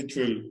 which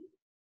we'll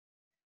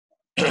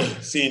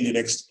see in the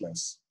next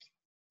class.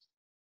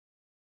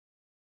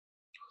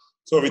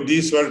 So with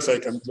these words, I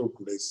conclude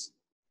today's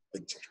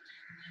lecture.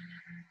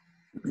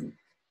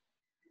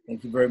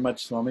 Thank you very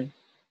much, Swami.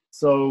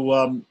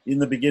 So in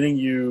the beginning,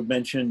 you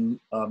mentioned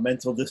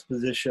mental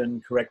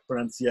disposition, correct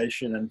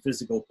pronunciation, and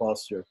physical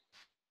posture.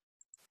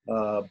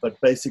 But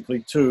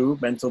basically two,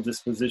 mental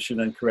disposition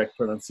and correct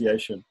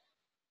pronunciation.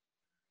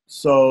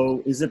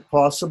 So is it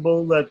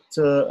possible that,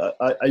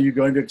 are you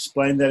going to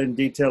explain that in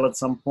detail at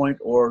some point,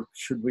 or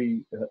should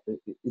we,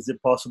 is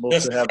it possible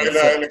yes, to have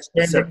I'll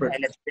explain separate?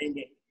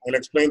 I'll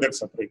explain that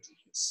separately,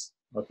 yes.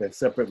 Okay,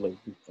 separately,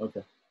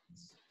 okay.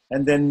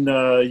 And then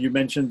you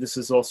mentioned this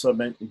is also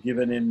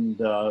given in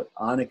the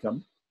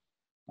Anikam.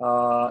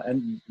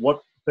 And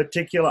what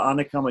particular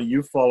Anikam are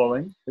you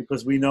following?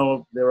 Because we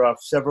know there are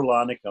several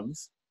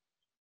Anikams.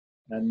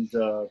 And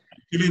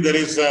actually, there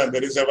is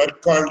a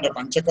work called the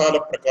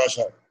Panchakala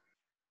Prakasha.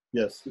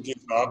 Yes. Which is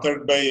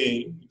authored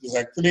by,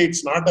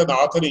 it's not an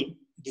authoring,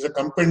 it is a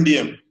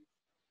compendium.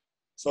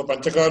 So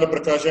Panchakala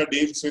Prakasha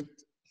deals with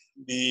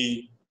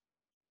the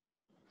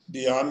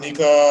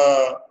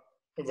Ahnika,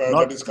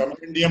 that is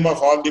compendium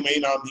of all the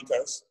main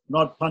Ahnikas.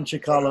 Not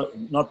Panchakala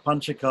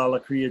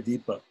Kriya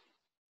Deepa.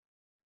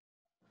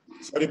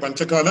 Sorry,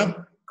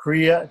 Panchakala?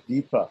 Kriya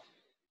Deepa.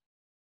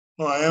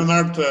 No, I am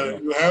not,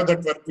 you have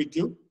that work with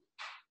you?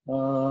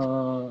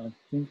 I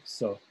think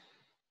so.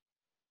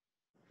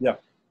 Yeah.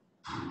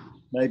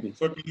 Maybe.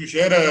 So can you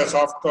share a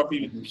soft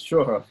copy with me?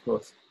 Sure, of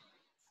course.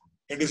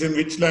 It is in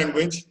which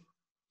language?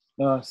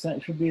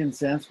 It should be in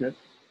Sanskrit.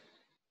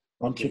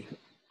 Okay.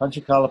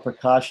 Panchakala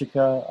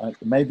Prakashika,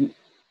 maybe.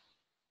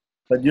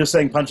 But you're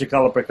saying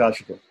Panchakala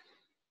Prakashika.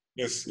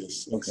 Yes.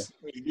 Okay.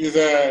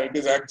 It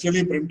is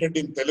actually printed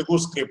in Telugu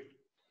script.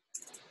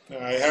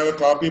 I have a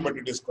copy, but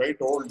it is quite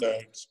old.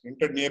 It's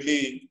printed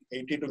nearly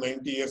 80 to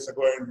 90 years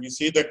ago, and we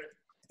see that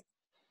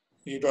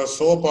it was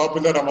so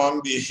popular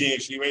among the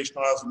Sri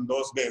Vaishnavas in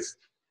those days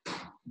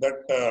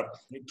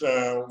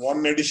that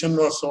one edition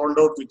was sold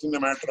out within a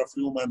matter of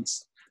few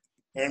months,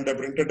 and they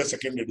printed a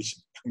second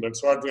edition.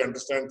 That's what we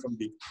understand from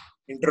the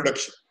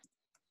introduction.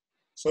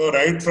 So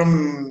right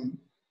from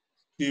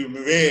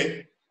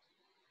the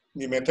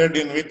method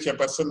in which a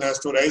person has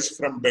to rise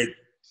from bed,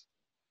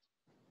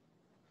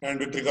 and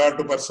with regard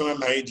to personal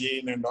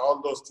hygiene and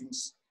all those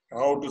things,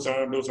 how to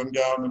do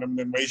Sandhyavandanam,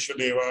 then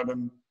Vaishwadeva,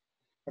 then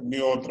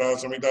Agnihotra,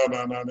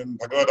 Samhita, then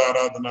Bhagavad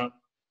Aradhana.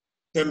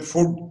 Then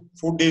food.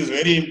 Food is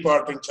very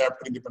important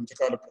chapter in the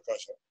Panchakala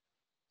Prakasha.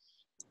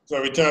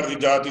 So which are the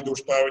Jati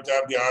Dushta, which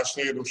are the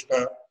Ashraya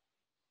Dushta,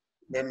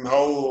 then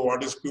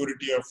what is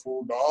purity of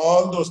food,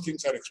 all those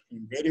things are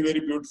explained. Very,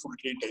 very beautiful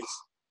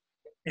treatise.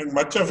 And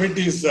much of it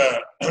is,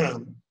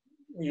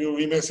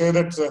 we may say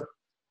that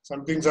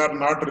some things are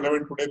not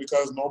relevant today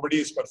because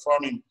nobody is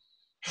performing.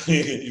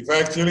 If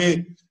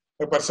actually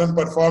a person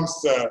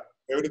performs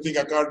everything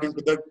according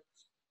to that,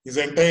 his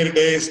entire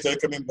day is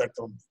taken in that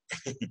only.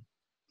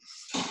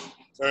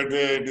 So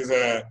it is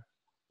a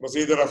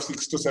procedure of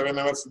 6 to 7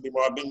 hours in the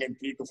morning and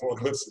 3 to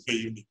 4 hours in the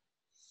evening.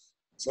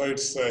 So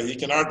it's he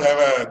cannot have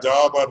a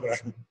job or a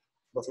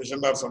profession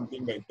or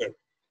something like that.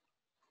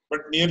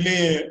 But nearly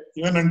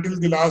even until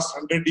the last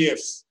 100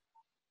 years,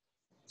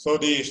 so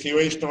the Sri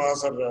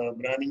Vaishnavas or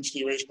Brahmin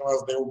Sri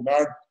Vaishnavas, they would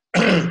not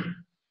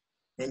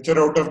venture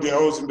out of the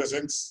house, in the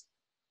sense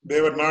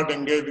they were not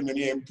engaged in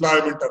any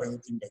employment or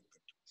anything like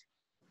that.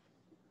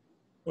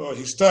 So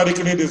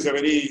historically, this is a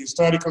very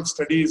historical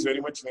study is very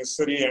much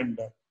necessary, and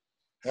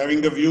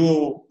having a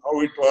view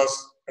how it was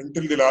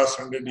until the last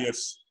 100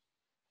 years,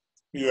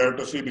 you have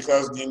to see,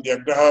 because in the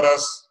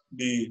Agraharas,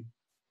 the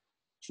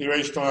Sri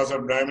Vaishnavas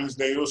or Brahmins,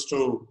 they used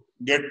to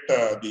get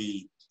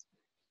the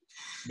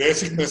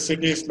basic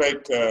necessities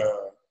like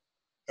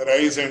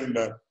rice and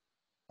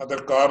other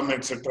corn,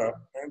 etc.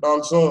 And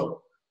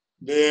also,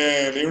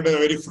 they lived a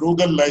very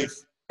frugal life,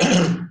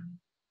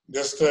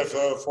 just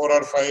 4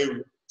 or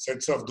 5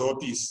 sets of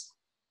dhotis.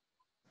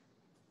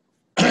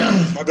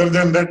 Other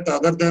than that,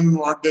 other than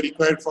what they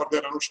required for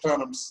their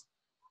anushtanams,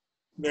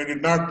 they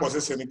did not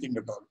possess anything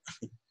at all.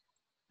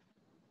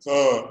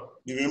 So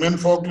the women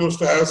folk used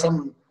to have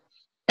some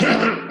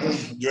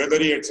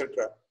jewelry,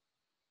 etc.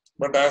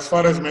 But as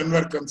far as men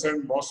were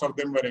concerned, most of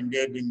them were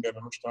engaged in their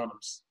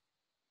anushtanams.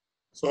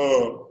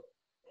 So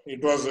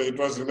it was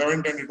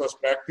relevant, and it was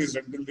practiced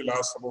until the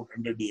last about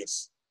 100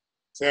 years.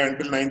 Say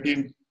until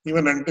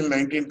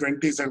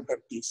 1920s and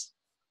 30s.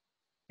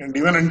 And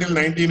even until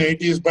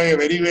 1980s by a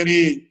very,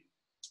 very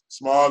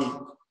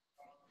small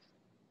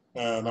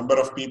number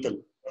of people.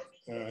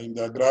 In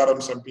the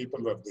Agraram, some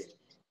people were there.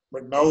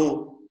 But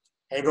now,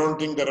 I don't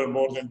think there are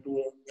more than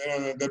 2.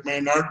 There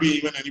may not be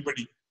even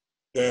anybody.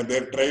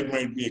 Their tribe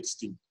might be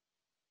extinct.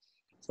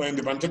 So in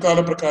the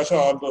Panchakala Prakasha,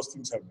 all those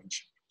things are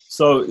mentioned.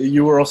 So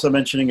you were also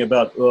mentioning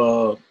about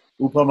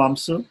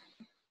Upamamsu.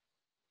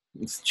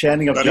 It's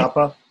chanting of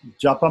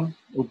Japam.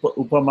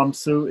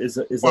 Upamamsu is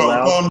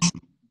allowed.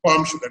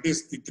 Upamshu, that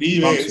is the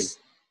 3 ways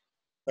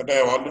that I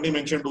have already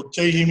mentioned.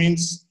 Uchchaihi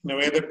means in a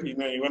way that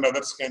even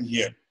others can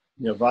hear.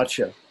 Yeah,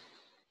 Vacha.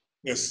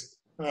 Yes.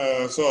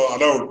 So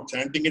allowed.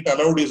 Chanting it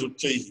allowed is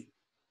Uchchaihi.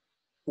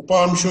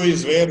 Upamshu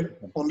is where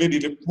only the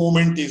lip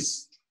movement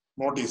is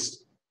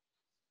noticed,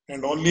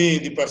 and only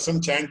the person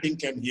chanting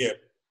can hear.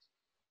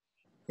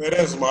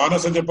 Whereas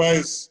Manasa Japa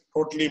is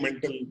totally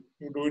mental.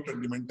 You do it at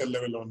the mental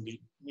level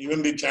only.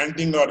 Even the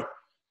chanting or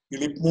the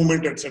lip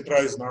movement, etc.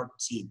 is not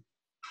seen.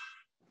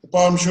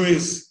 Upamshu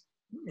is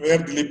where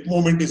the lip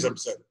movement is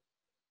observed.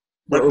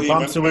 But the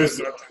mantra is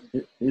not.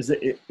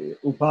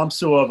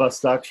 Upamsu of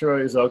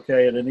Astakshara is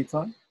okay at any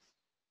time?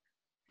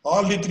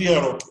 All the 3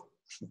 are okay.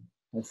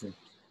 I see.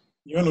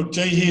 Even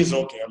Uchchaihi is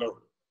okay,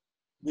 allowed.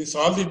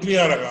 All the 3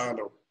 are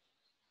allowed.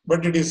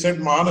 But it is said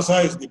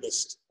Manasa is the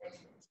best.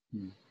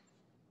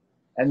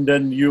 And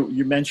then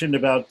you mentioned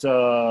about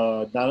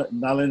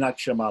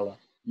Nalinakshamala,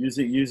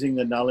 using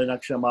the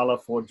Nalinakshamala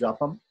for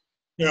Japam?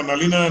 Yeah,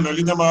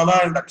 Nalina Mala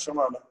and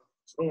Akshamala.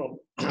 So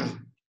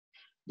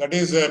that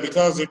is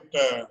because it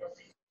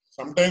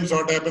sometimes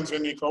what happens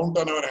when we count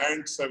on our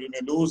hands, we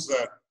may lose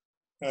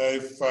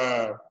if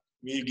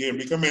we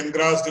become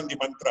engrossed in the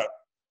mantra,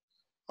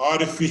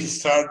 or if we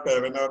start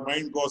when our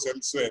mind goes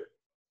elsewhere.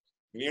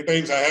 Many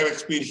times I have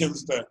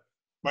experienced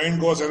mind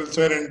goes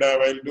elsewhere, and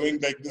while doing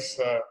like this,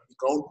 the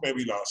count may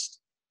be lost.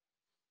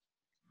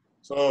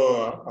 So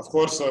of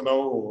course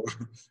now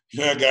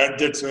you have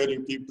gadgets where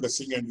you keep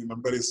pressing and the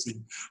number is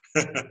seen.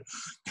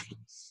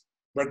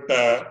 But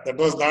that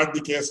was not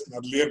the case in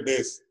earlier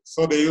days.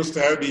 So they used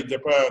to have the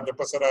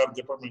Japasara,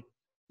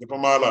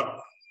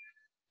 Japamala,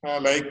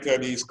 like the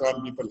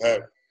ISKCON people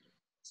have.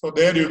 So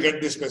there you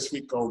get the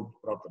specific count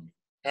properly.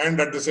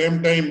 And at the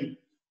same time,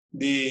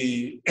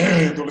 the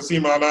Tulsi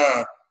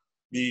Mala,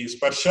 the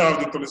Sparsha of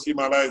the Tulsi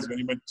Mala is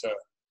very much,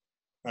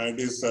 it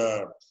is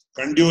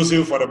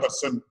conducive for a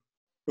person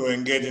to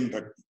engage in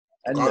bhakti,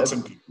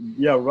 concentrate.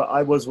 Yeah,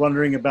 I was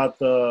wondering about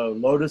the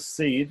lotus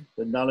seed,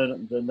 the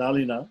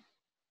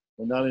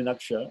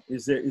Nalinaksha.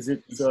 Is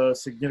it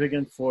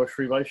significant for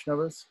Sri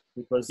Vaishnavas?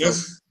 Because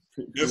yes.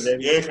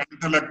 Ye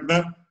Kanta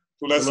Lagna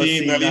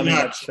Tulasi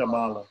Nalinaksha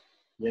Mala.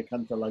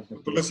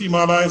 Tulasi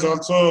Mala is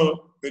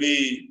also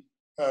very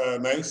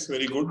nice,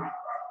 very good.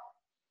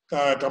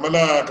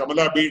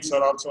 Kamala beads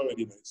are also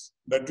very nice.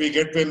 That we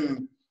get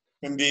when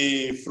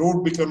the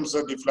fruit becomes,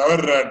 the flower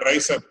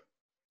dries up.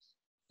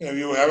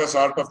 You have a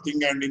sort of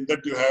thing, and in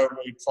that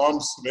it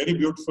forms very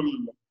beautiful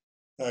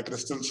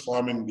crystals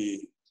form in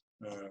the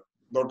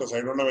lotus.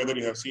 I don't know whether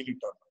you have seen it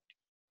or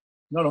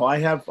not. No, I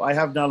have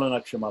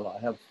Nalinakshamala. I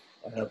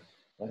have.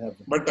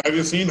 But have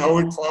you seen how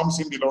it forms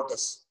in the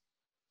lotus?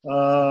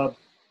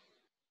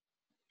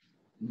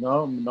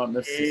 No, not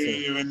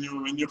necessarily.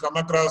 When you come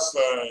across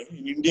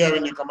in India,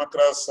 when you come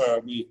across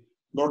the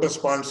lotus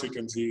ponds, you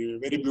can see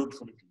very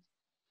beautiful.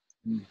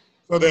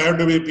 So they have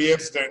to be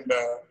pierced, and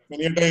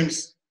many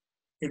times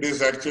it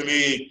is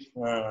actually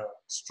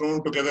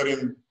strewn together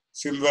in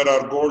silver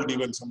or gold.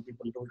 Even some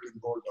people do it in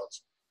gold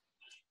also.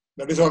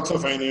 That is also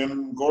fine.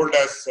 Even gold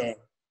as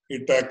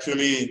it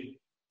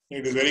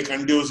is very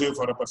conducive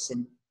for a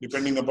person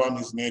depending upon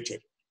his nature.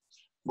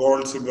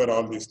 Gold, silver,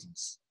 all these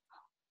things.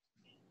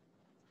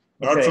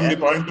 Not Okay, from the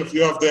point of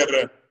view of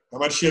their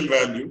commercial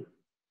value,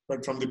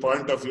 but from the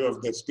point of view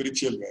of their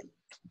spiritual value.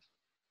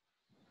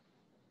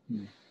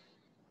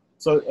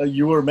 So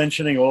you were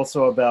mentioning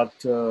also about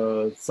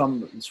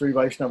some Sri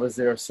Vaishnavas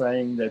there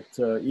saying that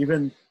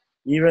even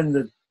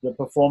the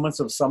performance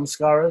of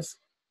samskaras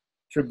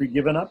should be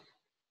given up.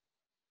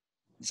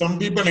 Some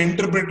people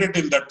interpret it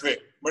in that way,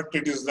 but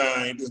it is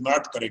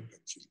not correct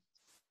actually.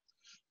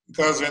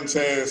 Because when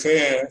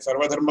say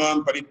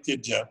sarvadharman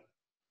parityajya,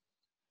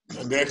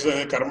 there's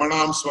a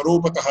karmanam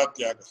swarupataha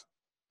tyaga.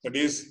 That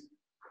is,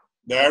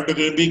 they have to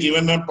be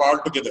given up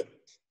altogether,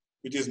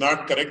 which is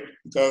not correct,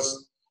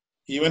 because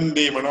even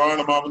the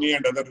Manavana Mamuni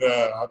and other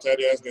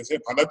acharyas, they say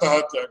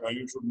phalataha tyaga,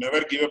 you should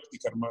never give up the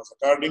karmas.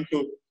 According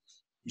to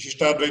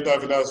Vishishtadvaita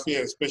philosophy,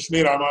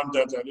 especially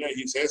Ramanuja.org,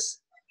 he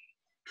says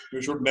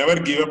you should never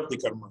give up the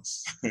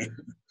karmas.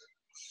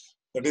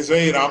 That is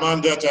why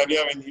Ramanuja.org,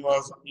 when he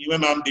was,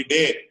 even on the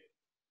day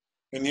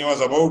when he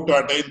was about to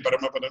attain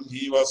Paramapadam,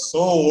 he was so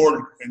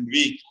old and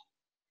weak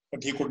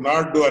that he could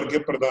not do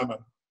Arghya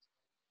Pradana.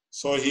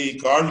 So he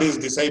called his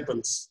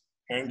disciples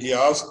and he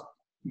asked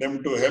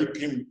them to help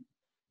him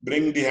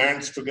bring the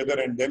hands together,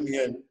 and then he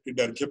did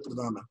Arghya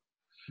Pradana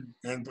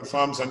and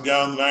performed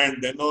Sandhyavandana,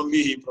 and then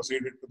only he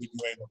proceeded to the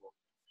divine abode.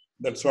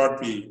 That's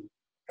what we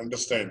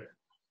understand.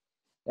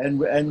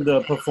 And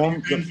the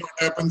perform. What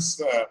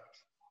happens,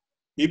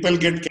 people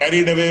get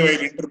carried away while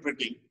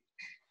interpreting.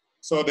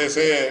 So they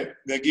say,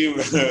 they give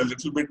a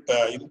little bit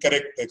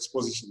incorrect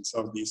expositions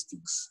of these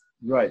things.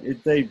 Right.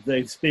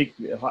 They speak,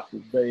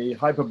 they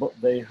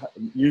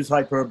use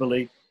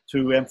hyperbole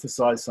to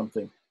emphasize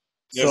something.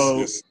 Yes, So,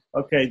 yes.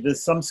 okay,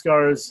 there's some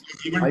scars.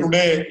 Even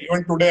today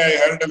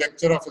I heard a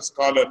lecture of a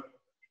scholar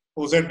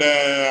who said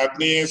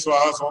Agni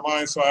Swaha,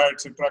 Soma Swaha,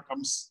 etc.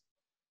 comes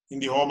in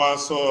the Homa.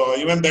 So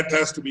even that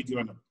has to be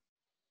given up,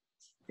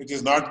 which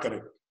is not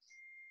correct.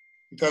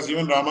 Because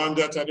even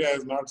Ramanuja.org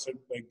has not said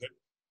like that.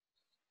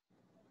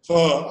 So,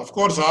 of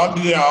course, all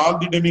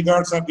the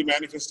demigods are the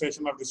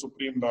manifestation of the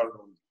Supreme Lord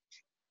only.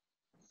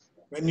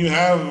 When you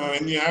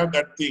have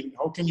that thing,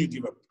 how can you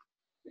give up?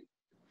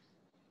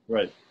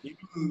 Right.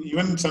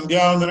 Even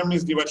Sandhyavandanam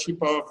is the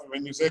worship of,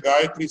 when you say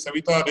Gayatri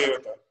Savita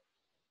Devata,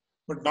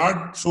 but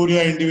not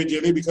Surya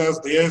individually, because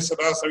they are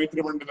Sada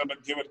Savitri Mandala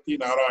Madhyavarti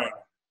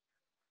Narayana.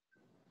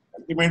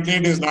 Ultimately,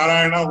 it is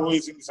Narayana who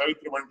is in the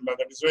Savitri Mandala.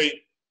 That is why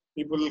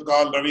people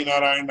call Ravi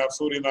Narayana or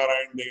Surya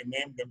Narayana, they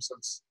name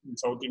themselves in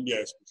South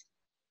India especially,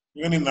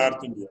 even in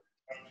North India.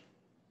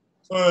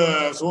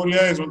 So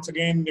Surya is once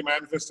again the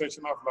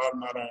manifestation of Lord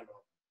Narayana.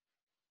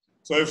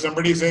 So if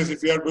somebody says,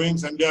 if you are doing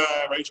Sandhya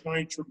Vaishnava,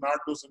 it should not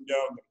do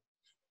Sandhya,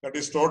 that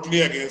is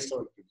totally against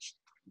our tradition.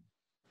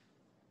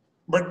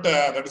 But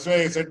that is why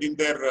I said in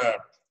their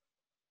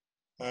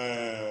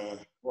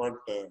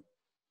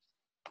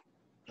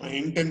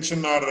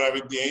intention, or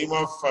with the aim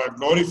of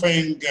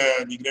glorifying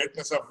the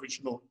greatness of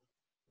Vishnu,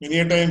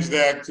 many times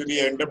they actually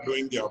end up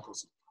doing the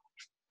opposite.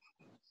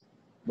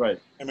 Right.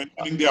 I mean,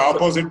 in the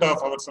opposite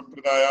of our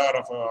sampradaya or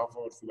of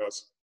our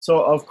philosophy.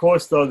 So, of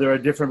course, though, there are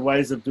different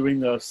ways of doing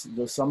the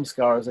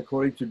samskaras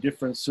according to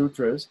different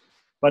sutras,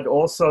 but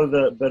also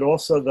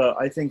the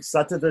I think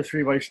Satata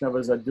Sri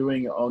Vaishnavas are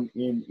doing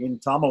in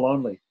Tamil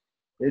only.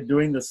 They're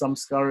doing the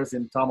samskaras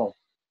in Tamil.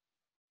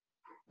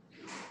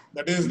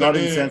 That is not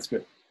in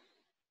Sanskrit.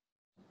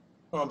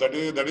 No, that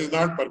is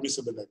not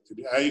permissible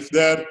actually. If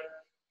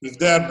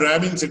they are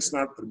Brahmins, it's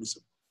not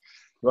permissible.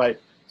 Right.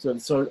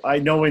 So I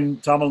know in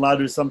Tamil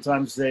Nadu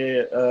sometimes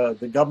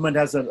the government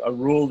has a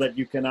rule that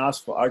you can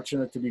ask for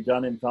archana to be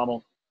done in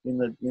Tamil in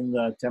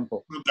the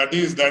temple. That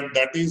is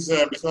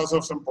because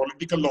of some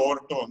political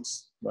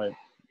overtones. Right.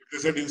 They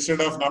said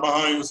instead of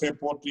Namaha, you say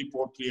Potri,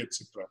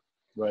 etc.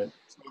 Right.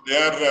 So they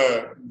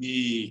are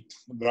the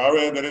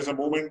Brahma. There is a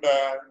movement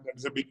that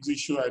is a big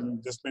issue. I'll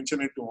just mention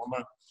it to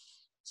Oma.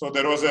 So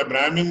there was a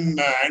Brahmin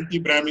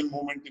anti-Brahmin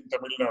movement in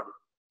Tamil Nadu.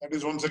 That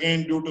is once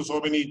again due to so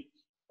many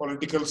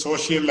political,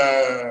 social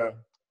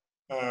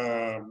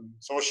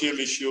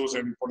issues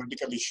and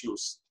political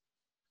issues.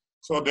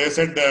 So they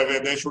said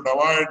they should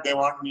avoid. They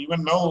want,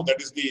 even now,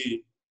 that is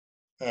the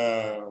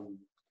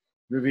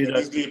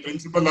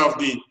principle of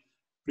the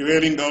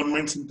prevailing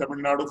governments in Tamil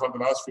Nadu for the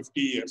last 50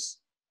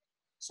 years.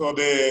 So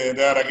they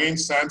are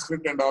against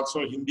Sanskrit and also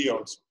Hindi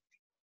also.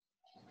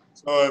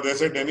 So they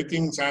said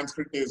anything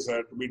Sanskrit is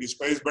to be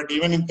despised. But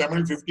even in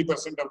Tamil,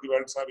 50% of the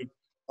words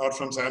are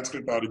from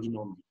Sanskrit origin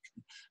only,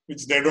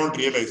 which they don't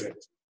realize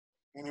it.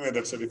 Anyway,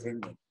 that's a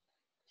different one.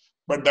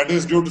 But that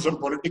is due to some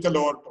political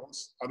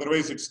overtones.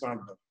 Otherwise, it's not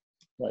done.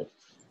 Right.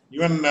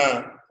 Even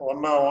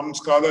one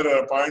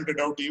scholar pointed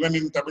out, even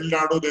in Tamil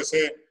Nadu, they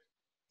say,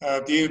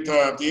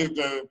 Tirtha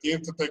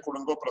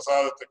kudungo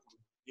prasadate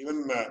kudu.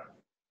 Even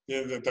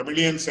the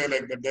Tamilians say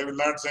like that. They will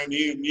not say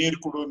neer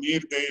kudu,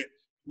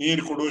 neer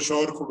kudu,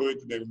 shore kudu.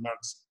 They will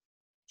not say.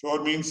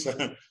 Shore means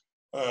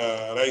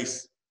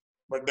rice.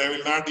 But they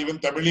will not, even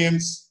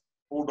Tamilians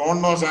who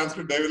don't know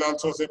Sanskrit, they will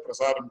also say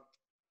prasadam.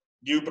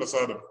 Give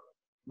prasadam,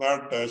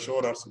 not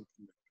shore or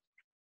something.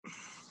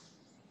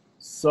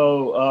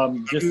 So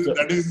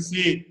that is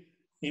see,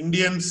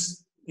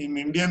 Indians in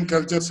Indian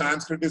culture,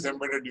 Sanskrit is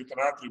embedded. You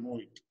cannot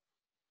remove it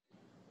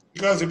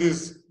because it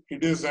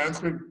is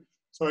Sanskrit.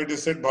 So it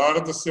is said,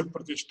 Bharatasya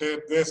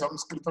pratishthe dve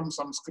samskritam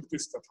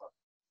samskritis-tatha.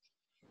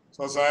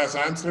 So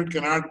Sanskrit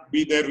cannot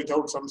be there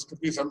without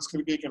Sanskriti.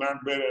 Sanskriti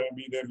cannot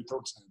be there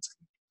without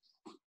Sanskrit.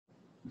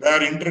 They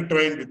are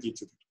intertwined with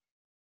each other.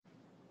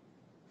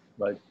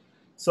 Right.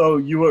 So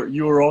you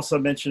were also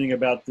mentioning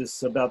about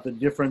the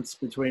difference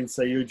between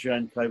Sayuja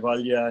and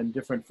Kaivalya and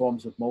different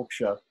forms of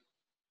moksha.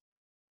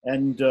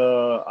 And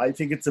I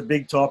think it's a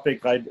big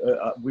topic.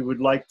 We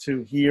would like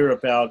to hear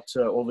about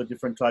all the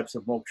different types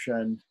of moksha,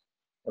 and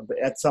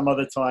at some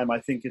other time. I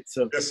think it's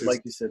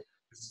like you said.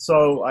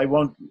 So I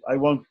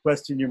won't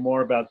question you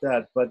more about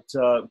that. But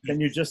can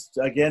you just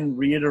again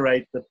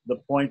reiterate the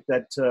point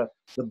that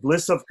the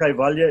bliss of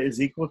Kaivalya is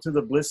equal to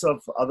the bliss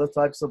of other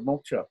types of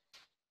moksha?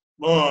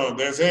 No,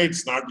 they say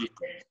it's not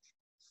equal.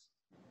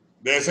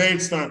 They say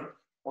it's not.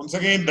 Once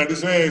again, that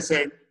is why I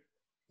said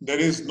there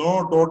is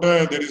no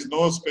total, there is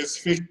no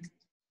specific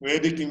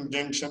Vedic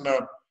injunction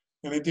or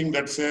anything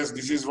that says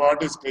this is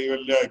what is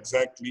Kaivalya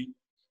exactly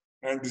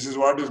and this is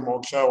what is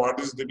moksha, what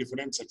is the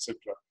difference, etc.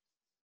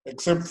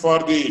 Except for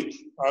the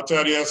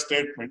Acharya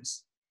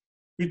statements,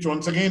 which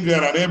once again we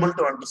are unable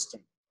to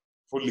understand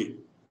fully.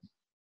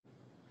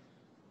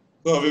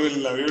 So we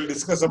will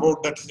discuss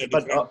about that in a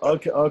different time.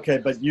 Okay,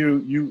 but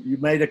you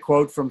made a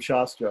quote from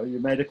Shastra. You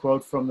made a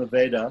quote from the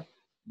Veda.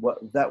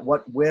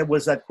 Where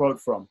was that quote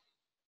from?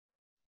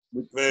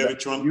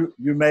 Which one?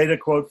 You made a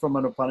quote from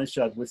an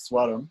Upanishad with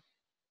Swaram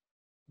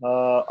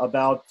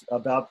about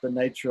the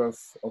nature of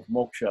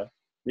moksha,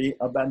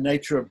 about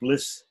nature of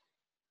bliss.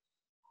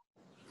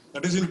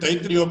 That is in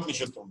Taittiriya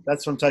Upanishad.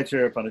 That's from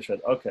Taittiriya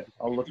Upanishad. Okay,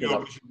 I'll look it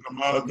up.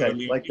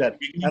 Okay, like that.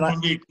 And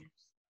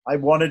I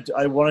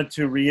wanted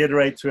to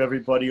reiterate to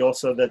everybody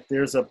also that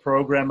there's a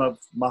program of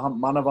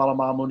Manavala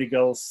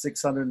Mahamunigal's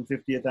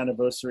 650th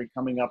anniversary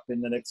coming up in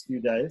the next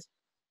few days.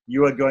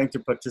 You are going to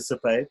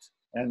participate,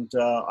 and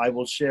I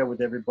will share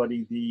with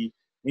everybody the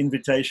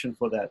invitation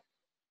for that.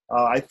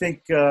 I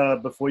think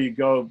before you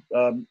go,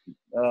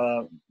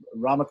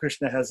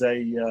 Ramakrishna has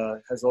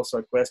also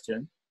a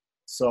question.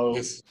 So,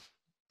 yes.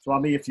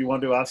 Swami, if you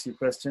want to ask your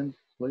question,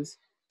 please.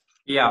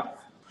 Yeah.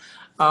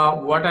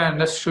 What I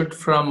understood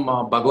from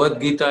Bhagavad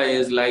Gita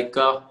is like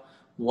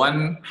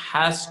one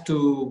has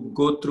to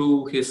go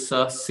through his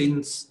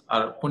sins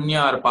or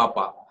punya or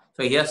papa.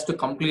 So he has to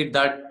complete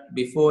that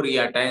before he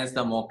attains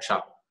the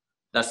moksha.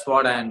 That's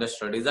what I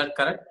understood. Is that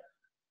correct?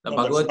 The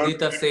Bhagavad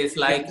Gita says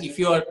like if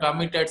you are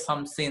committed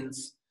some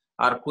sins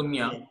or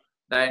punya,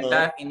 the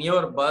entire in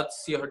your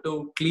births you have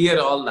to clear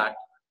all that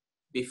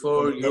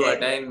before you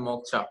attain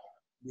moksha.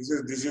 This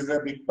is a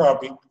big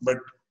topic, but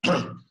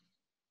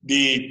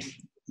the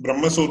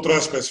Brahma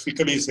Sutra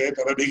specifically says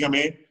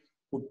Taradhigame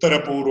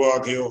Uttara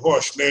Purvagyoho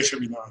Ashlesha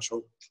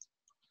Vinasho.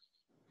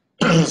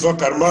 So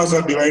karmas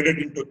are divided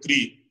into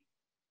three: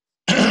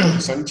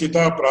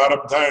 Sanchita,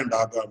 Prarabdha, and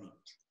Agami.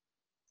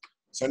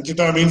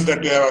 Sanchita means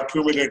that you have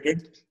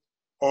accumulated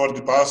over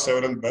the past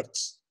several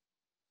births.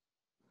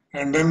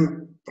 And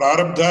then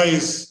Prarabdha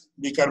is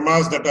the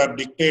karmas that are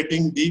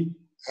dictating the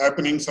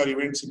happenings or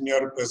events in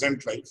your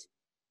present life.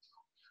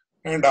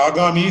 And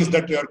Agami is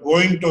that you are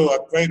going to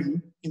acquire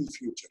in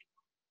future.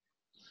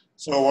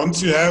 So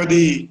once you have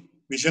the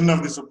vision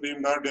of the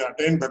Supreme Lord, you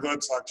attain Bhagavad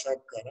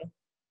Sakshatkara,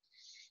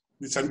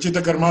 the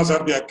Sanchita karmas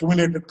or the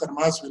accumulated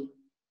karmas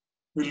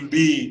will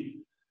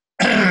be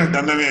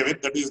done away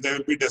with, that is, they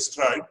will be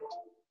destroyed.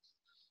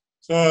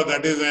 So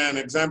that is an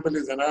example,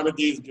 his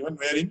analogy is given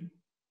wherein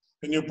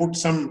when you put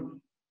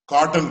some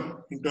cotton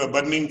into a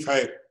burning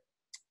fire,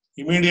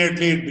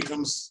 immediately it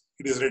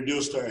is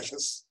reduced to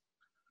ashes.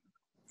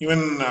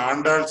 Even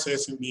Andal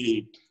says in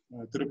the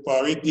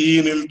Tirupavi,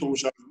 Teenil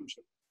Tusha.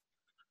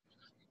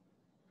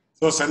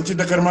 So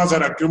Sanchita karmas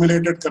or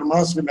accumulated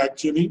karmas will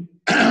actually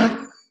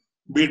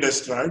be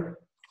destroyed.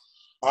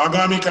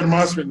 Agami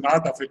karmas will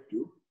not affect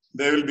you.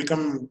 They will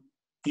become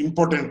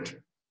impotent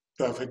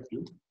to affect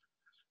you.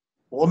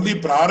 Only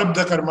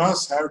prarabdha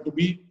karmas have to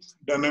be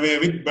done away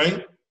with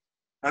by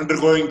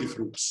undergoing the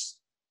fruits.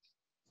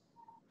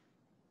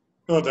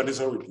 So that is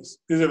how it is.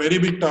 It is a very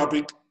big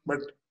topic, but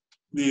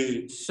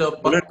so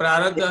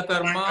prarabdha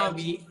karma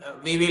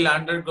we will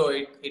undergo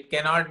it. It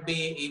cannot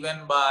be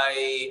even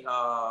by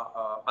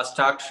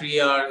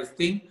astakshri or this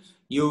thing.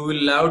 You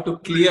will have to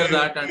clear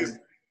that. And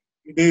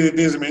it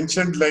is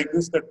mentioned like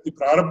this, that the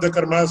prarabdha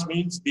karmas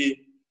means the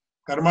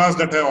karmas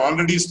that have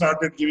already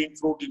started giving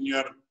fruit in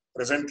your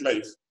present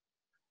life.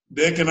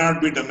 They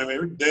cannot be done away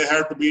with. They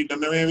have to be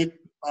done away with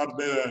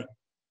or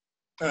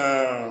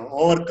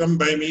overcome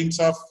by means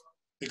of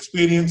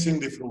experiencing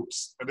the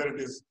fruits, whether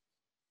it is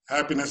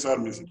happiness or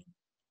misery.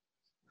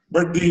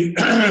 But the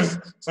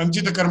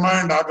Sanchita karma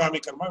and Agami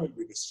karma will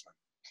be destroyed.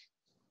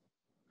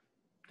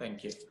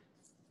 Thank you.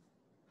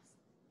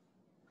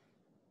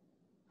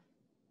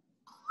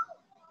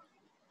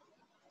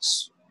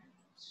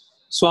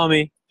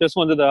 Swami, just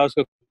wanted to ask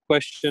a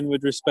question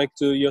with respect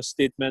to your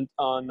statement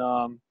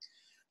on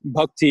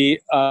bhakti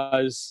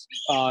as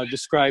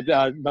described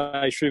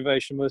by Sri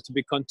Vaishnavas to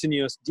be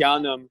continuous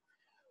dhyanam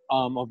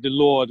of the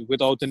Lord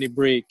without any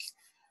break.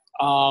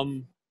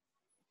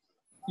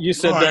 You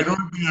said I that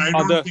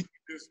don't think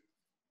it is,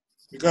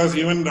 because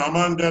even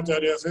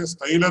Ramanuja.org says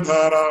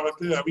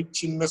Tailadharavati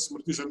avichinna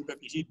smriti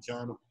santatihi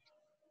dhyanam.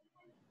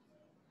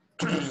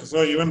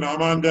 So even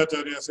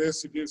Ramanuja.org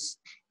says it is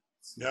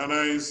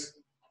dhyana is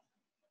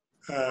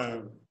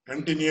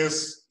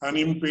continuous,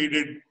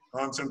 unimpeded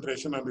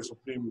concentration on the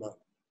Supreme Lord.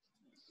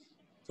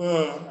 So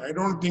I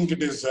don't think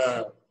it is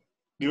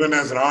given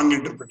as wrong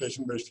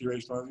interpretation by Sri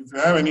Vaishnava. If you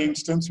have any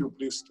instance, you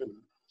please tell me.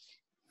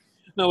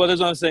 no, what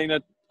is I'm saying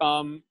that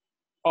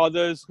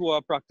others who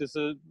are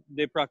practices,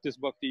 they practice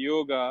bhakti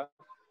yoga,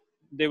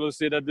 they will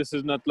say that this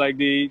is not like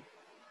the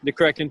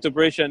correct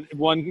interpretation.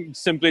 One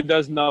simply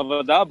does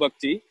Navada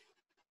bhakti,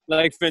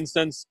 like for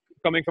instance,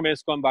 coming from a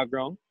ISKCON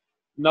background,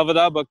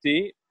 Navada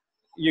bhakti,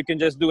 you can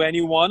just do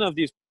any one of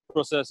these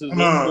processes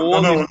or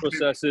all these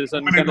processes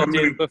and can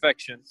attain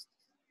perfection.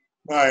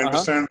 I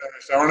understand.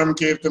 Shravanam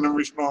Kirtanam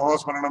Vishnu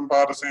Smaranam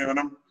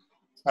Parasevanam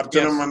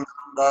Archanam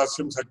Mandaram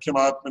Dasyam Sakhyam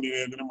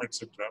Atmanivedanam,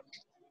 etc.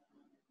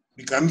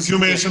 The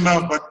consummation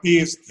of bhakti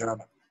is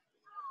dhyana.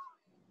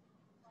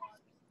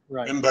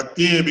 Right. When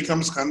bhakti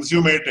becomes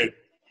consummated,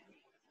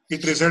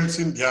 it results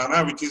in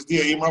dhyana, which is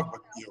the aim of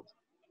bhakti yoga,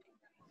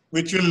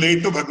 which will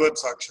lead to Bhagavad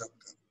Sakshatkar.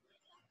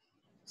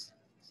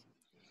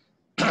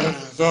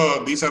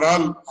 So these are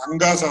all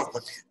angas of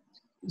bhakti.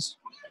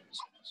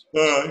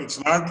 So it's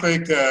not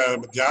like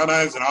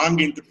dhyana is wrong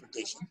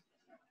interpretation.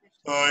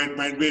 So it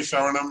might be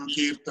Shravanam,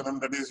 Kirtanam,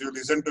 that is you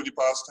listen to the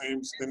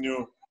pastimes, then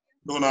you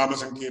do Nama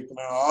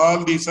Sankirtana.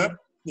 All these are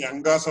the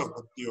angas of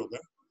bhakti yoga.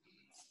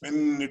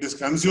 When it is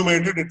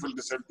consummated, it will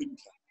result in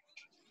dhyana.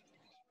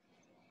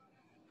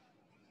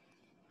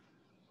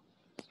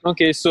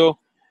 Okay, so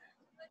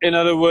in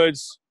other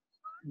words,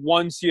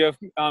 once you have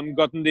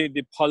gotten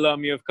the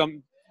phalam, you have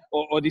come,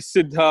 or the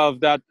siddha of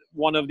that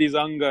one of these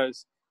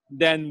angas,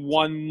 then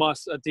one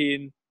must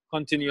attain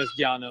continuous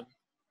jnana.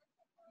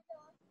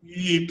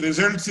 It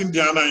results in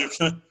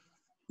dhyana.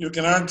 You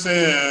cannot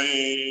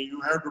say you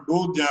have to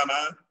do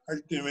dhyana.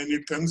 When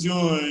it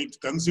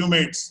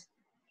consummates,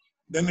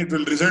 then it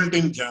will result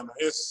in jhana.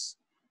 Yes.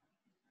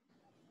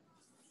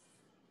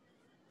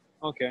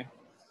 Okay.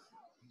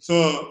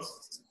 So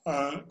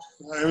I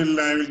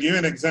will give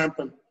an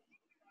example.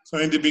 So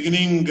in the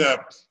beginning,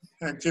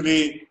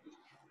 actually,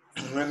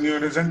 when you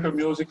listen to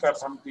music or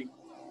something,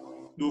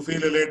 you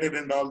feel elated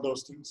and all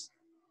those things.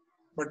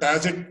 But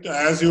as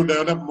you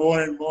develop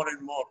more and more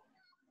and more,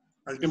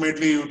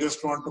 ultimately you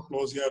just want to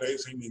close your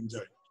eyes and enjoy.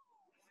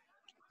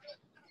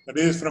 That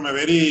is from a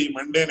very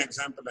mundane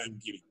example I am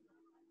giving.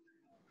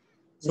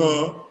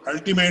 So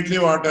ultimately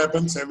what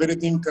happens,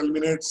 everything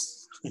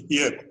culminates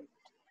here.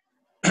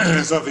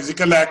 So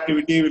physical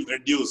activity will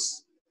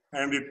reduce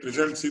and it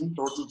results in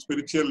total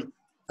spiritual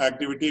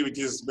activity which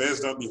is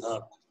based on the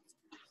heart,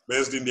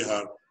 based in the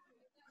heart.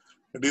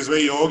 That is why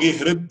yogi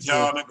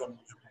hridhyana gamya.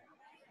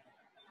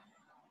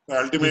 So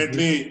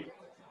ultimately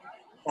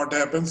what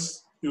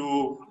happens,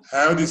 you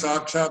have the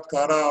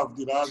sakshatkara of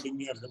the Lord in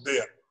your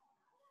hridaya.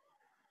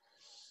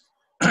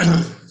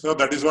 So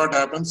that is what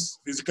happens,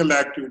 physical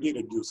activity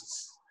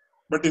reduces.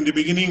 But in the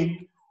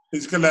beginning,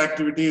 physical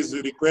activity is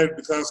required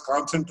because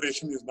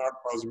concentration is not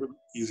possible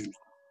easily.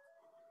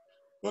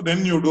 So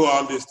then you do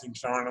all these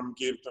things, Shravanam,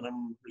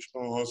 Kirtanam,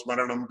 Vishnu,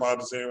 Smaranam,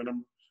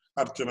 Parasevanam,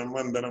 Archanam,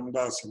 Vandanam,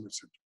 Dasyam,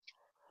 etc.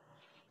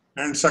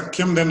 And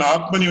Sakhyam, then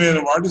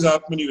Atmanivedana. What is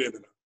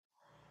Atmanivedana?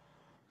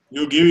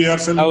 You give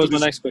yourself That was to my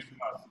this, next question.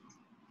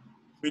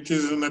 which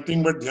is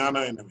nothing but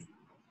dhyana in a way.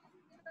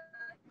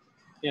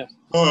 Yes.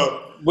 So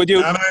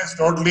dhyana is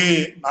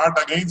totally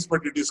not against,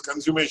 but it is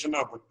consummation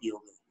of bhakti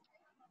yoga.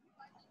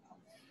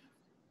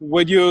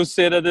 Would you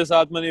say that this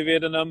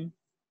Atmanivedanam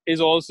is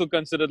also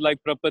considered like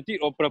Prapati,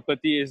 or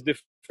Prapati is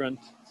different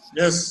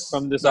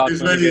from this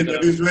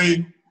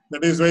Atmanivedanam?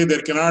 That is why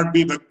there cannot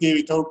be bhakti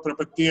without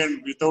Prapati,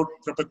 and without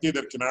Prapati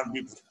there cannot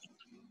be bhakti.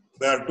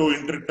 They are two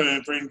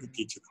intertwined with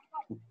each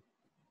other.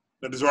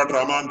 That is what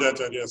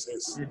Ramanuja.org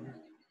says.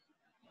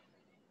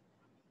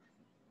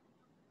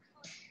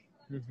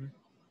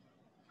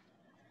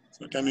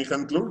 So can we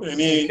conclude?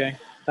 Okay,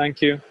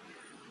 thank you.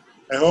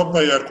 I hope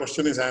your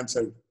question is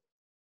answered.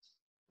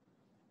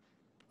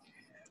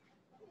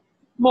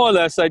 More or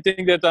less, I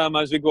think that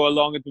as we go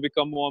along, it will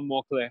become more and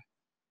more clear.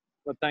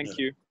 But thank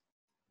you.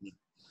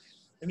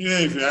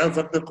 Anyway, if you have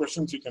further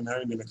questions, you can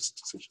have in the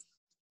next session.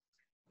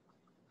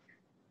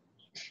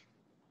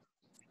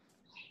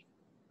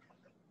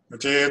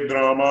 Nachet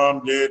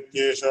Raman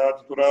Jetyesha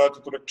Chatura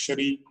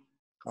Chaturakshari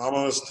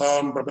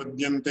Kamastham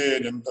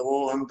Prapadyante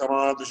Jantavo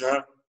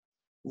Hantamadusha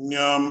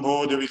Punyam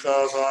Bhoja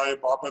Vikasaya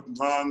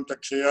Papadvan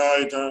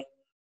Takshayaya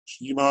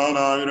Shriman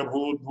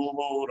Avirabhut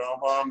Bhumo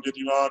Ramam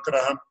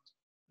Jativakarah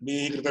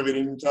Nikrita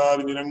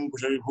Virinchari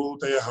Nirankusha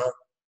Vibhutayaha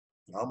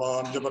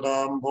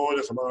Ramanjapadam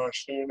Bhoja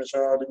Samashrena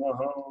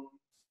Shalimaha.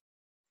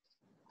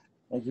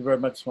 Thank you very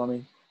much,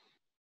 Swami.